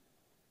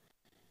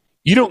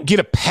 You don't get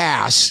a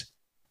pass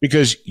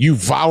because you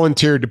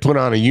volunteered to put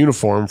on a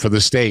uniform for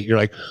the state. You're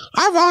like,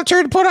 I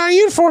volunteered to put on a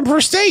uniform for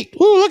a state.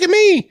 Ooh, look at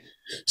me.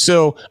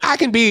 So I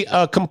can be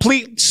a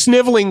complete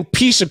sniveling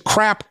piece of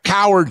crap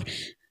coward,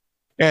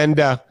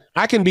 and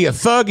I can be a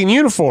thug in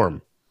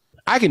uniform.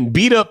 I can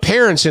beat up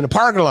parents in a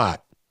parking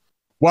lot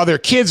while their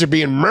kids are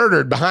being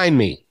murdered behind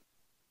me.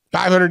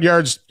 500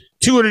 yards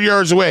 200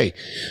 yards away.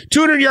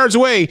 200 yards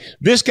away,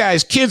 this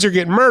guy's kids are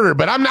getting murdered,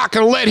 but I'm not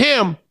going to let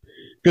him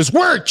because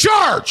we're in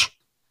charge.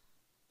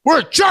 We're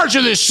in charge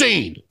of this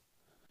scene.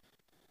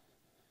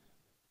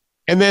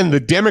 And then the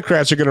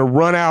Democrats are going to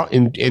run out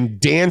and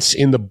dance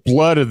in the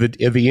blood of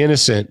the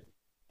innocent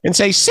and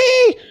say,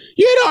 see,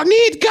 you don't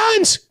need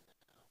guns.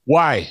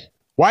 Why?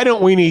 Why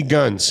don't we need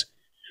guns?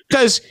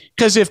 Because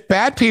if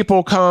bad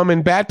people come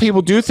and bad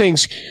people do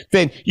things,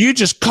 then you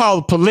just call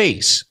the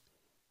police.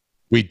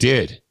 We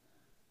did.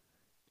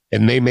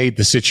 And they made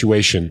the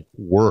situation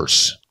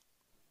worse.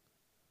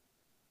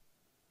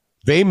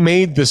 They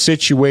made the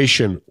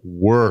situation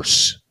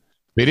worse.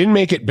 They didn't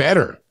make it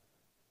better.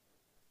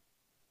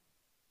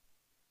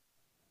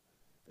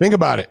 Think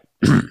about it.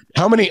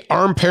 How many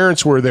armed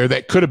parents were there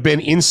that could have been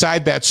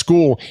inside that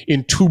school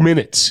in 2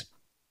 minutes?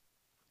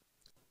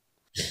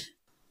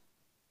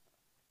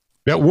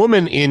 That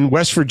woman in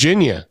West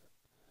Virginia,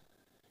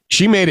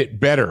 she made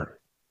it better.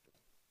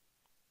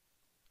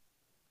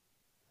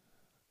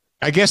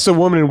 I guess the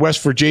woman in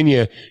West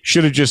Virginia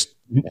should have just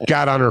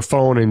got on her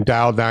phone and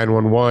dialed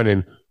 911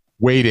 and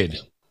waited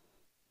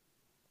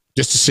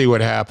just to see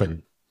what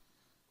happened.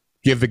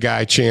 Give the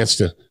guy a chance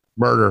to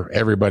murder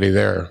everybody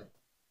there.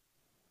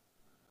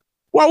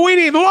 Well, we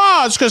need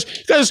laws because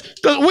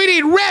we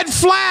need red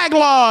flag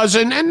laws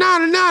and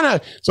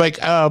nada. It's like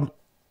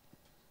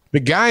the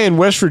guy in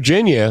West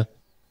Virginia,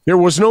 there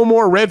was no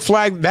more red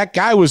flag. That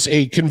guy was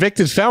a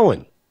convicted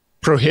felon,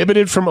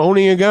 prohibited from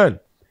owning a gun,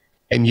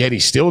 and yet he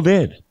still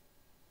did.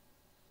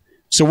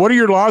 So what are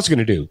your laws going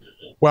to do?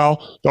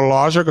 Well, the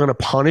laws are going to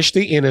punish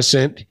the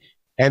innocent,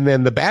 and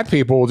then the bad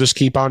people will just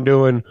keep on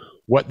doing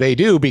what they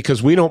do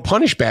because we don't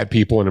punish bad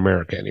people in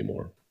America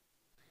anymore.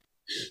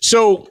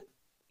 So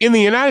in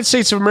the United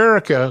States of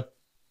America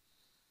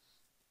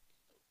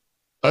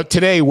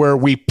today, where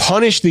we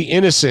punish the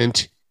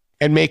innocent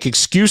and make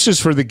excuses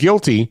for the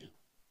guilty,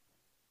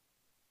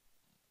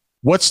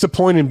 what's the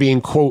point in being,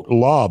 quote,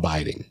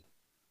 law-abiding?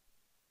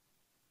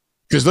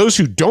 Because those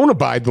who don't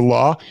abide the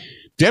law,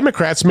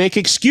 Democrats make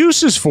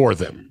excuses for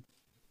them.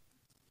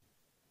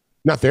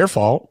 Not their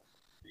fault.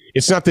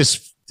 It's not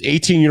this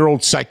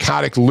 18-year-old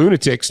psychotic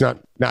lunatic. It's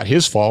not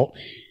his fault.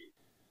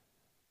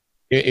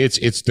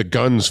 It's the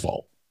gun's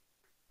fault.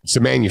 It's the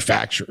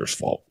manufacturer's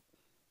fault.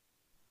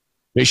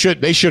 They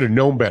should have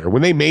known better.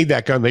 When they made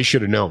that gun, they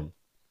should have known.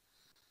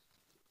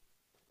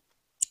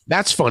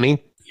 That's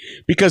funny,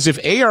 because if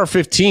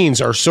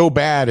AR-15s are so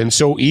bad and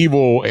so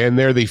evil and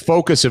they're the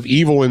focus of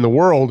evil in the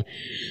world,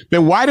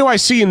 then why do I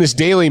see in this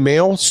Daily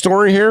Mail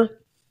story here,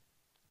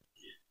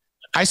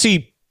 I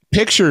see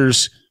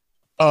pictures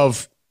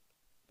of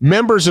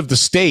members of the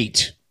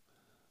state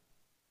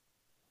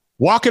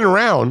walking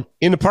around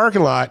in the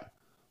parking lot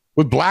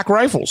with black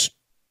rifles,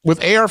 with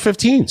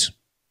AR-15s.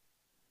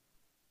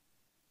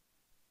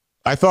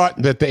 I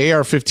thought that the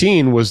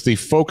AR-15 was the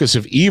focus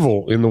of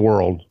evil in the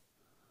world.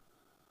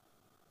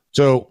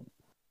 So,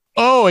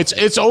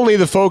 it's only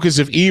the focus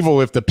of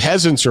evil if the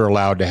peasants are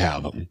allowed to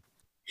have them.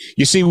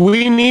 You see,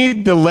 we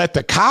need to let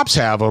the cops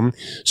have them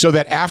so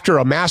that after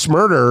a mass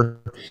murder,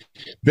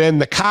 then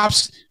the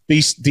cops,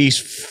 these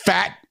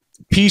fat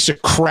piece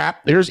of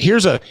crap,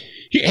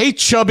 hey,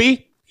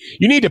 Chubby,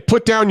 you need to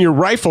put down your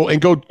rifle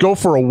and go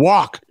for a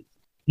walk.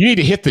 You need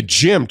to hit the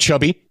gym,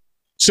 Chubby.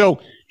 So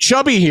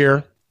Chubby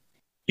here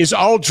is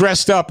all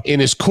dressed up in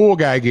his cool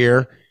guy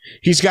gear.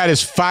 He's got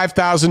his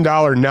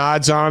 $5,000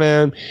 nods on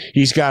him.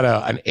 He's got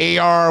an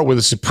AR with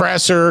a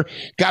suppressor.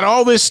 Got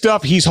all this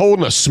stuff. He's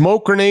holding a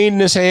smoke grenade in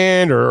his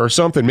hand or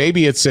something.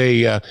 Maybe it's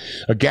a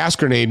gas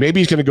grenade. Maybe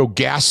he's going to go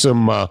gas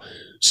some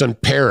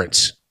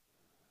parents.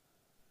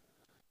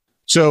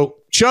 So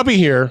Chubby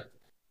here,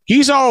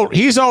 he's all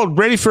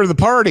ready for the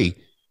party.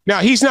 Now,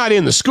 he's not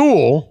in the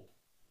school.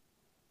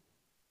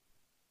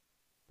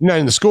 Not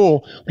in the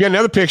school. We got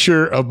another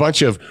picture of a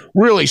bunch of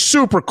really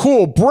super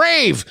cool,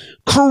 brave,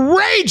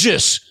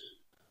 courageous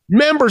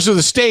members of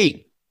the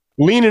state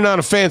leaning on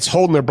a fence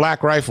holding their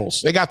black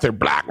rifles. They got their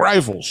black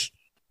rifles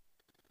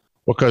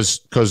because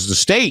the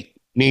state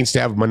needs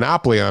to have a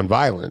monopoly on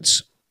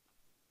violence.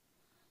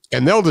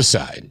 And they'll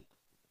decide.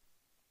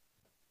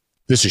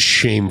 This is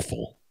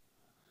shameful.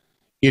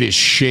 It is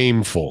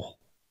shameful.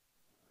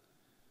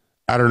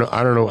 I don't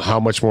know how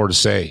much more to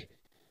say.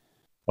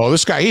 Oh,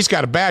 this guy, he's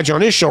got a badge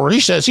on his shoulder. He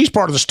says he's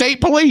part of the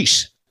state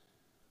police.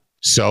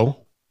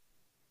 So?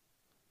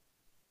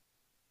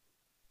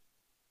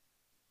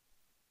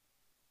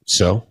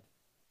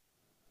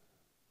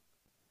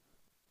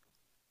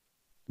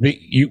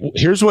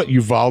 Here's what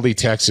Uvalde,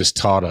 Texas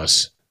taught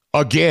us.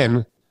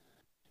 Again,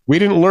 we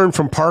didn't learn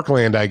from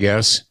Parkland, I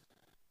guess.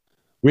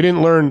 We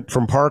didn't learn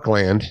from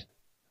Parkland.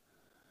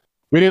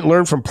 We didn't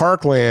learn from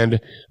Parkland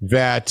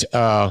that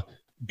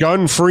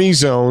gun-free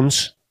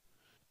zones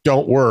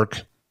don't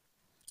work.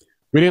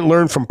 We didn't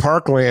learn from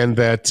Parkland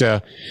that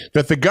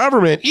the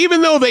government,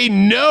 even though they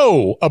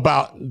know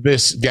about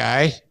this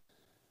guy,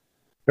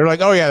 they're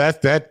like, oh yeah,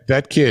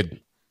 that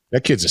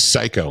kid's a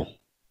psycho.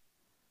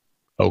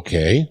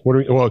 Okay,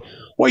 well,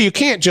 you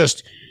can't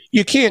just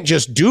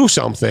do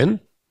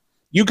something.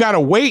 You got to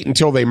wait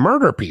until they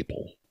murder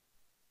people,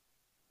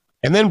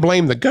 and then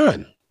blame the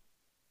gun.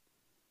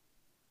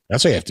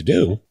 That's what you have to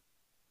do.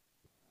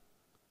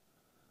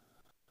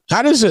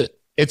 How does it?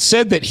 It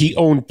said that he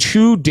owned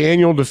 2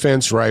 Daniel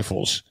Defense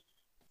rifles.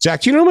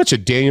 Zach, do you know how much a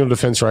Daniel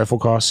Defense rifle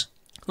costs?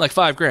 Like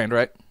 $5,000,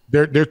 right?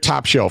 They're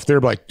top shelf.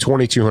 They're like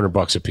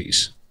 $2,200 a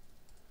piece.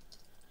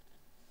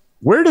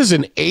 Where does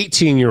an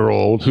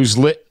 18-year-old an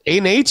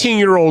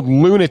 18-year-old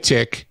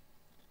lunatic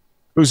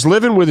who's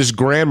living with his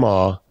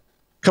grandma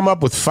come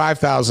up with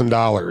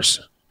 $5,000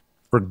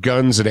 for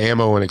guns and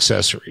ammo and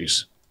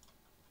accessories?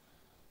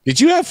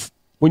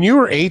 When you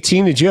were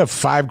 18, did you have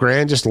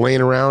 $5,000 just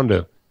laying around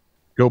to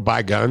go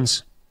buy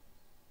guns?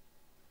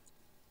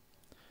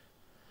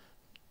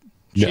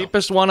 No.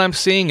 Cheapest one I'm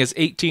seeing is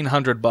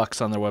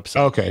 $1,800 on their website.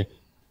 Okay,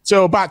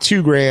 so about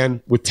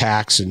 $2,000 with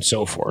tax and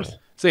so forth.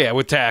 So yeah,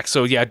 with tax.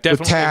 So yeah,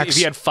 definitely. If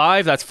you had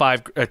 5, that's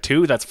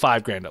 2. That's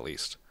 $5,000 at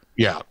least.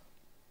 Yeah.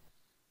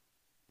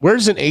 Where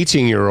does an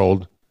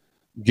 18-year-old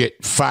get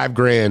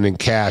 $5,000 in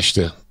cash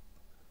to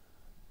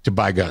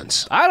buy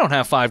guns? I don't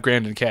have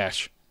 $5,000 in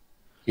cash.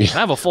 Yeah. I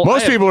have a full.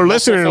 Most people are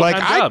listening and like,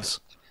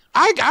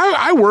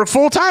 I work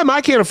full time.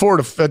 I can't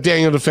afford a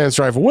Daniel Defense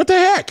rifle. What the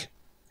heck?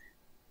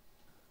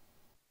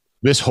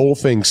 This whole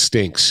thing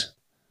stinks.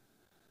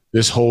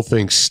 This whole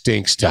thing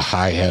stinks to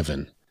high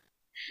heaven.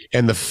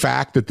 And the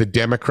fact that the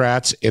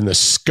Democrats and the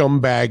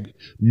scumbag,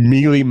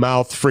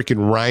 mealy-mouthed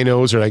freaking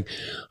rhinos are like,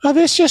 oh,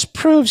 this just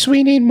proves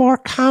we need more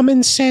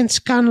common sense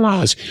gun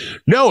laws.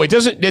 No, it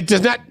doesn't. It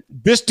does not.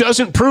 This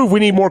doesn't prove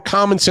we need more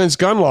common sense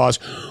gun laws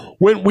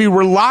when we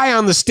rely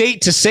on the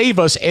state to save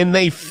us and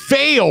they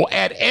fail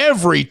at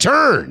every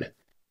turn.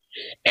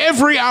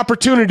 Every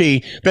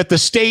opportunity that the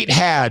state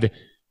had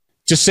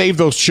to save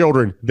those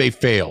children, they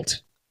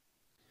failed.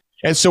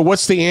 And so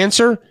what's the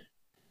answer?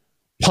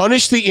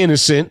 Punish the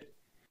innocent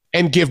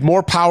and give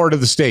more power to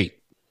the state.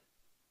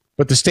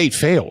 But the state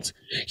failed.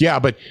 Yeah,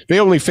 but they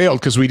only failed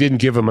because we didn't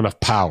give them enough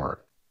power.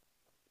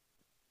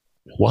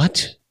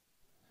 What?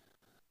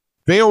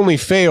 They only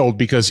failed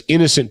because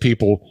innocent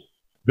people,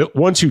 the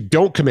ones who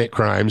don't commit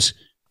crimes,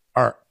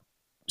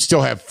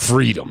 still have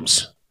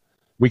freedoms.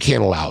 We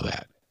can't allow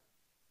that.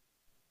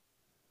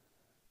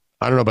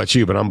 I don't know about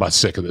you, but I'm about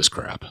sick of this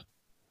crap.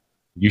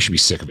 You should be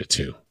sick of it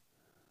too.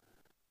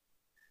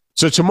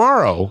 So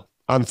tomorrow,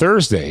 on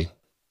Thursday,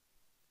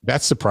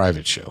 that's the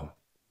private show.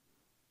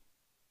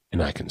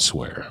 And I can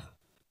swear.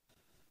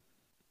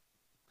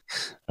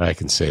 I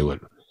can say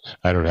what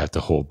I don't have to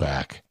hold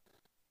back.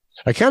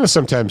 I kind of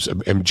sometimes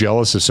am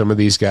jealous of some of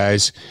these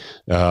guys,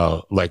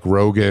 like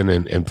Rogan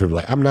and people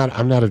like, I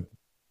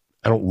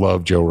don't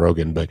love Joe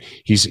Rogan, but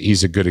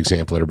he's a good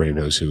example. Everybody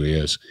knows who he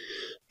is.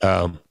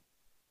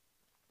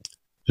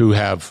 Who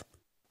have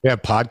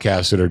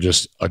podcasts that are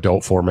just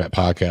adult format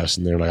podcasts,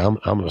 and they're like, I'm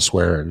going to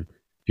swear, and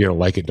if you don't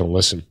like it, don't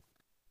listen.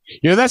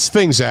 You know, that's the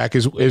thing, Zach,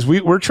 is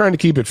we're trying to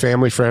keep it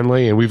family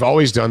friendly, and we've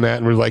always done that.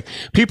 And we're like,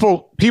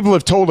 people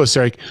have told us,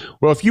 like,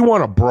 well, if you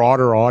want a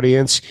broader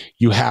audience,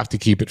 you have to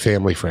keep it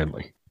family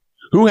friendly.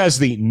 Who has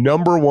the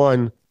number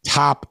one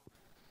top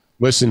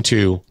listened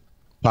to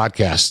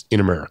podcast in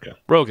America?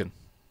 Rogan.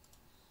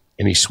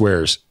 And he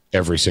swears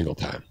every single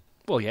time.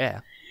 Well, yeah.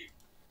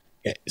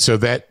 So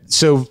that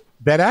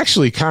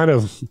actually kind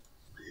of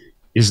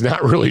is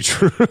not really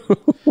true.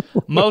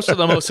 Most of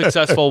the most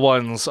successful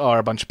ones are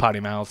a bunch of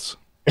potty mouths.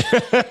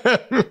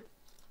 That's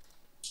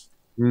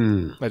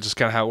just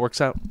kind of how it works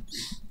out.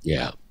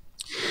 Yeah.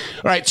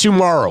 All right,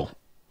 tomorrow.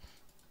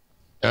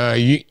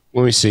 Let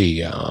me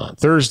see.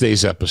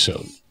 Thursday's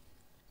episode.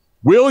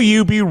 Will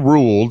you be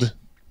ruled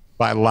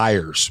by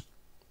liars?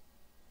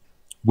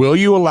 Will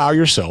you allow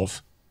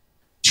yourself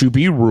to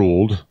be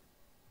ruled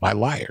by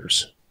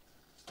liars?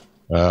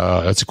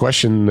 That's a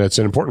question. That's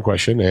an important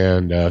question,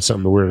 and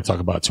something that we're going to talk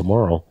about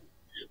tomorrow.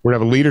 We're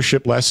going to have a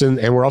leadership lesson,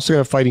 and we're also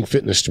going to have fighting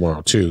fitness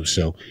tomorrow, too.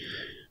 So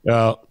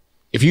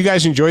if you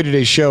guys enjoyed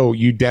today's show,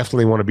 you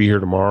definitely want to be here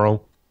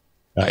tomorrow.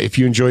 If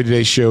you enjoyed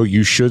today's show,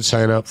 you should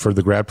sign up for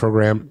the grad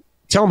program.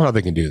 Tell them how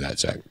they can do that,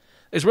 Zach.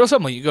 It's real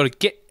simple. You go to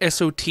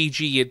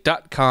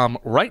getsotg.com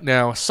right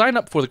now, sign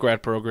up for the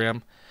grad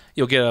program.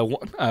 You'll get a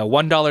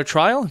 $1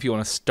 trial if you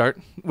want to start.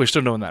 We're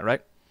still doing that,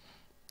 right?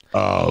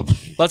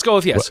 Let's go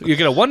with yes. You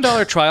get a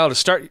 $1 trial to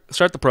start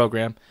the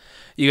program.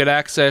 You get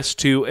access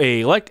to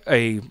a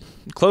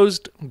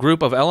closed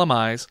group of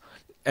LMIs,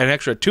 an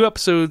extra 2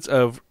 episodes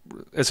of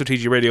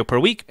SOTG radio per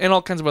week, and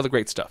all kinds of other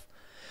great stuff.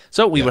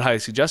 So we would highly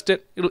suggest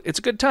it. It's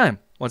a good time.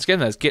 Once again,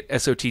 that's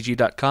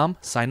getsotg.com.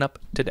 Sign up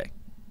today.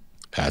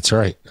 That's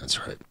right. That's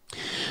right.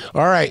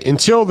 All right.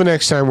 Until the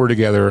next time we're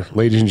together,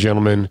 ladies and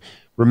gentlemen,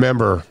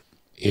 remember,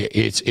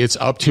 it's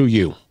up to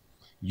you.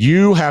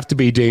 You have to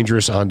be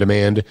dangerous on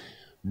demand.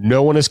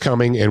 No one is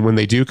coming, and when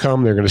they do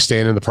come, they're going to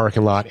stand in the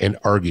parking lot and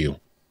argue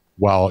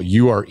while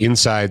you are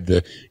inside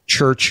the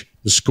church,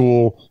 the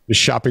school, the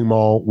shopping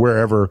mall,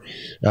 wherever.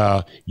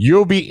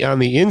 You'll be on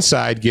the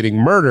inside getting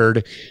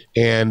murdered,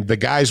 and the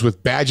guys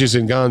with badges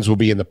and guns will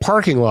be in the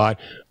parking lot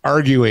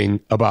arguing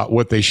about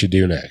what they should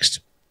do next.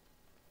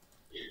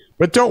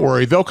 But don't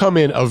worry, they'll come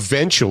in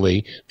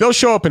eventually. They'll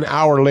show up an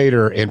hour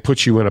later and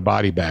put you in a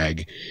body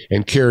bag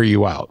and carry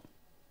you out.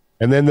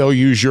 And then they'll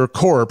use your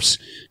corpse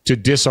to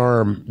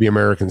disarm the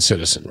American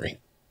citizenry.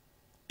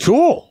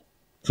 Cool.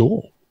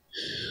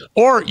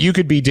 Or you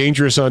could be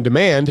dangerous on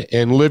demand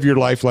and live your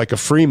life like a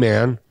free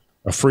man,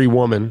 a free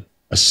woman,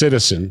 a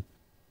citizen,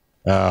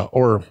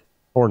 or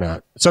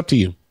not. It's up to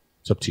you.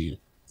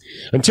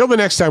 Until the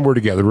next time we're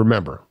together,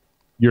 remember,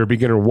 you're a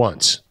beginner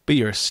once, but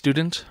you're a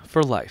student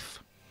for life.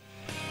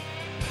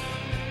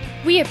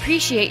 We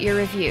appreciate your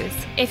reviews.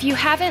 If you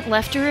haven't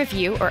left a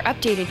review or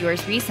updated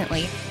yours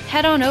recently,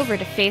 head on over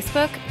to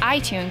Facebook,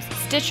 iTunes,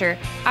 Stitcher,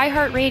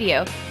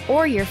 iHeartRadio,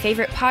 or your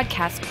favorite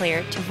podcast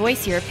player to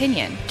voice your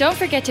opinion. Don't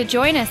forget to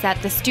join us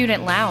at the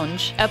Student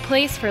Lounge, a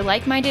place for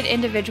like-minded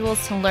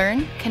individuals to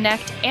learn,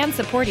 connect, and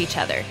support each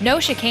other. No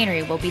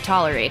chicanery will be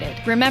tolerated.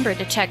 Remember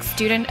to check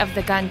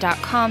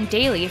studentofthegun.com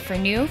daily for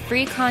new,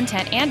 free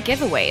content and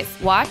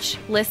giveaways. Watch,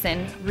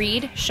 listen,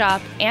 read,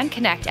 shop, and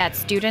connect at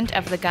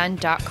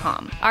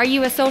studentofthegun.com. Are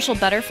you a social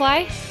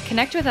butterfly?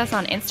 Connect with us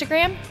on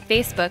Instagram,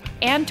 Facebook,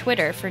 and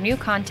Twitter for new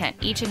content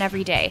each and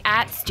every day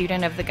at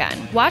Student of the Gun.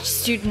 Watch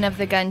Student of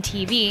the Gun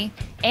TV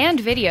and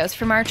videos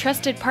from our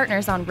trusted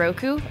partners on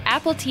Roku,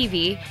 Apple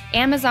TV,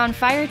 Amazon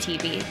Fire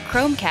TV,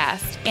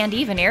 Chromecast, and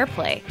even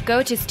AirPlay.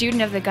 Go to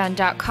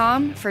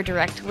studentofthegun.com for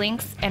direct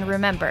links, and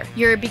remember,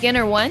 you're a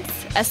beginner once,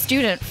 a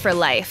student for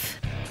life.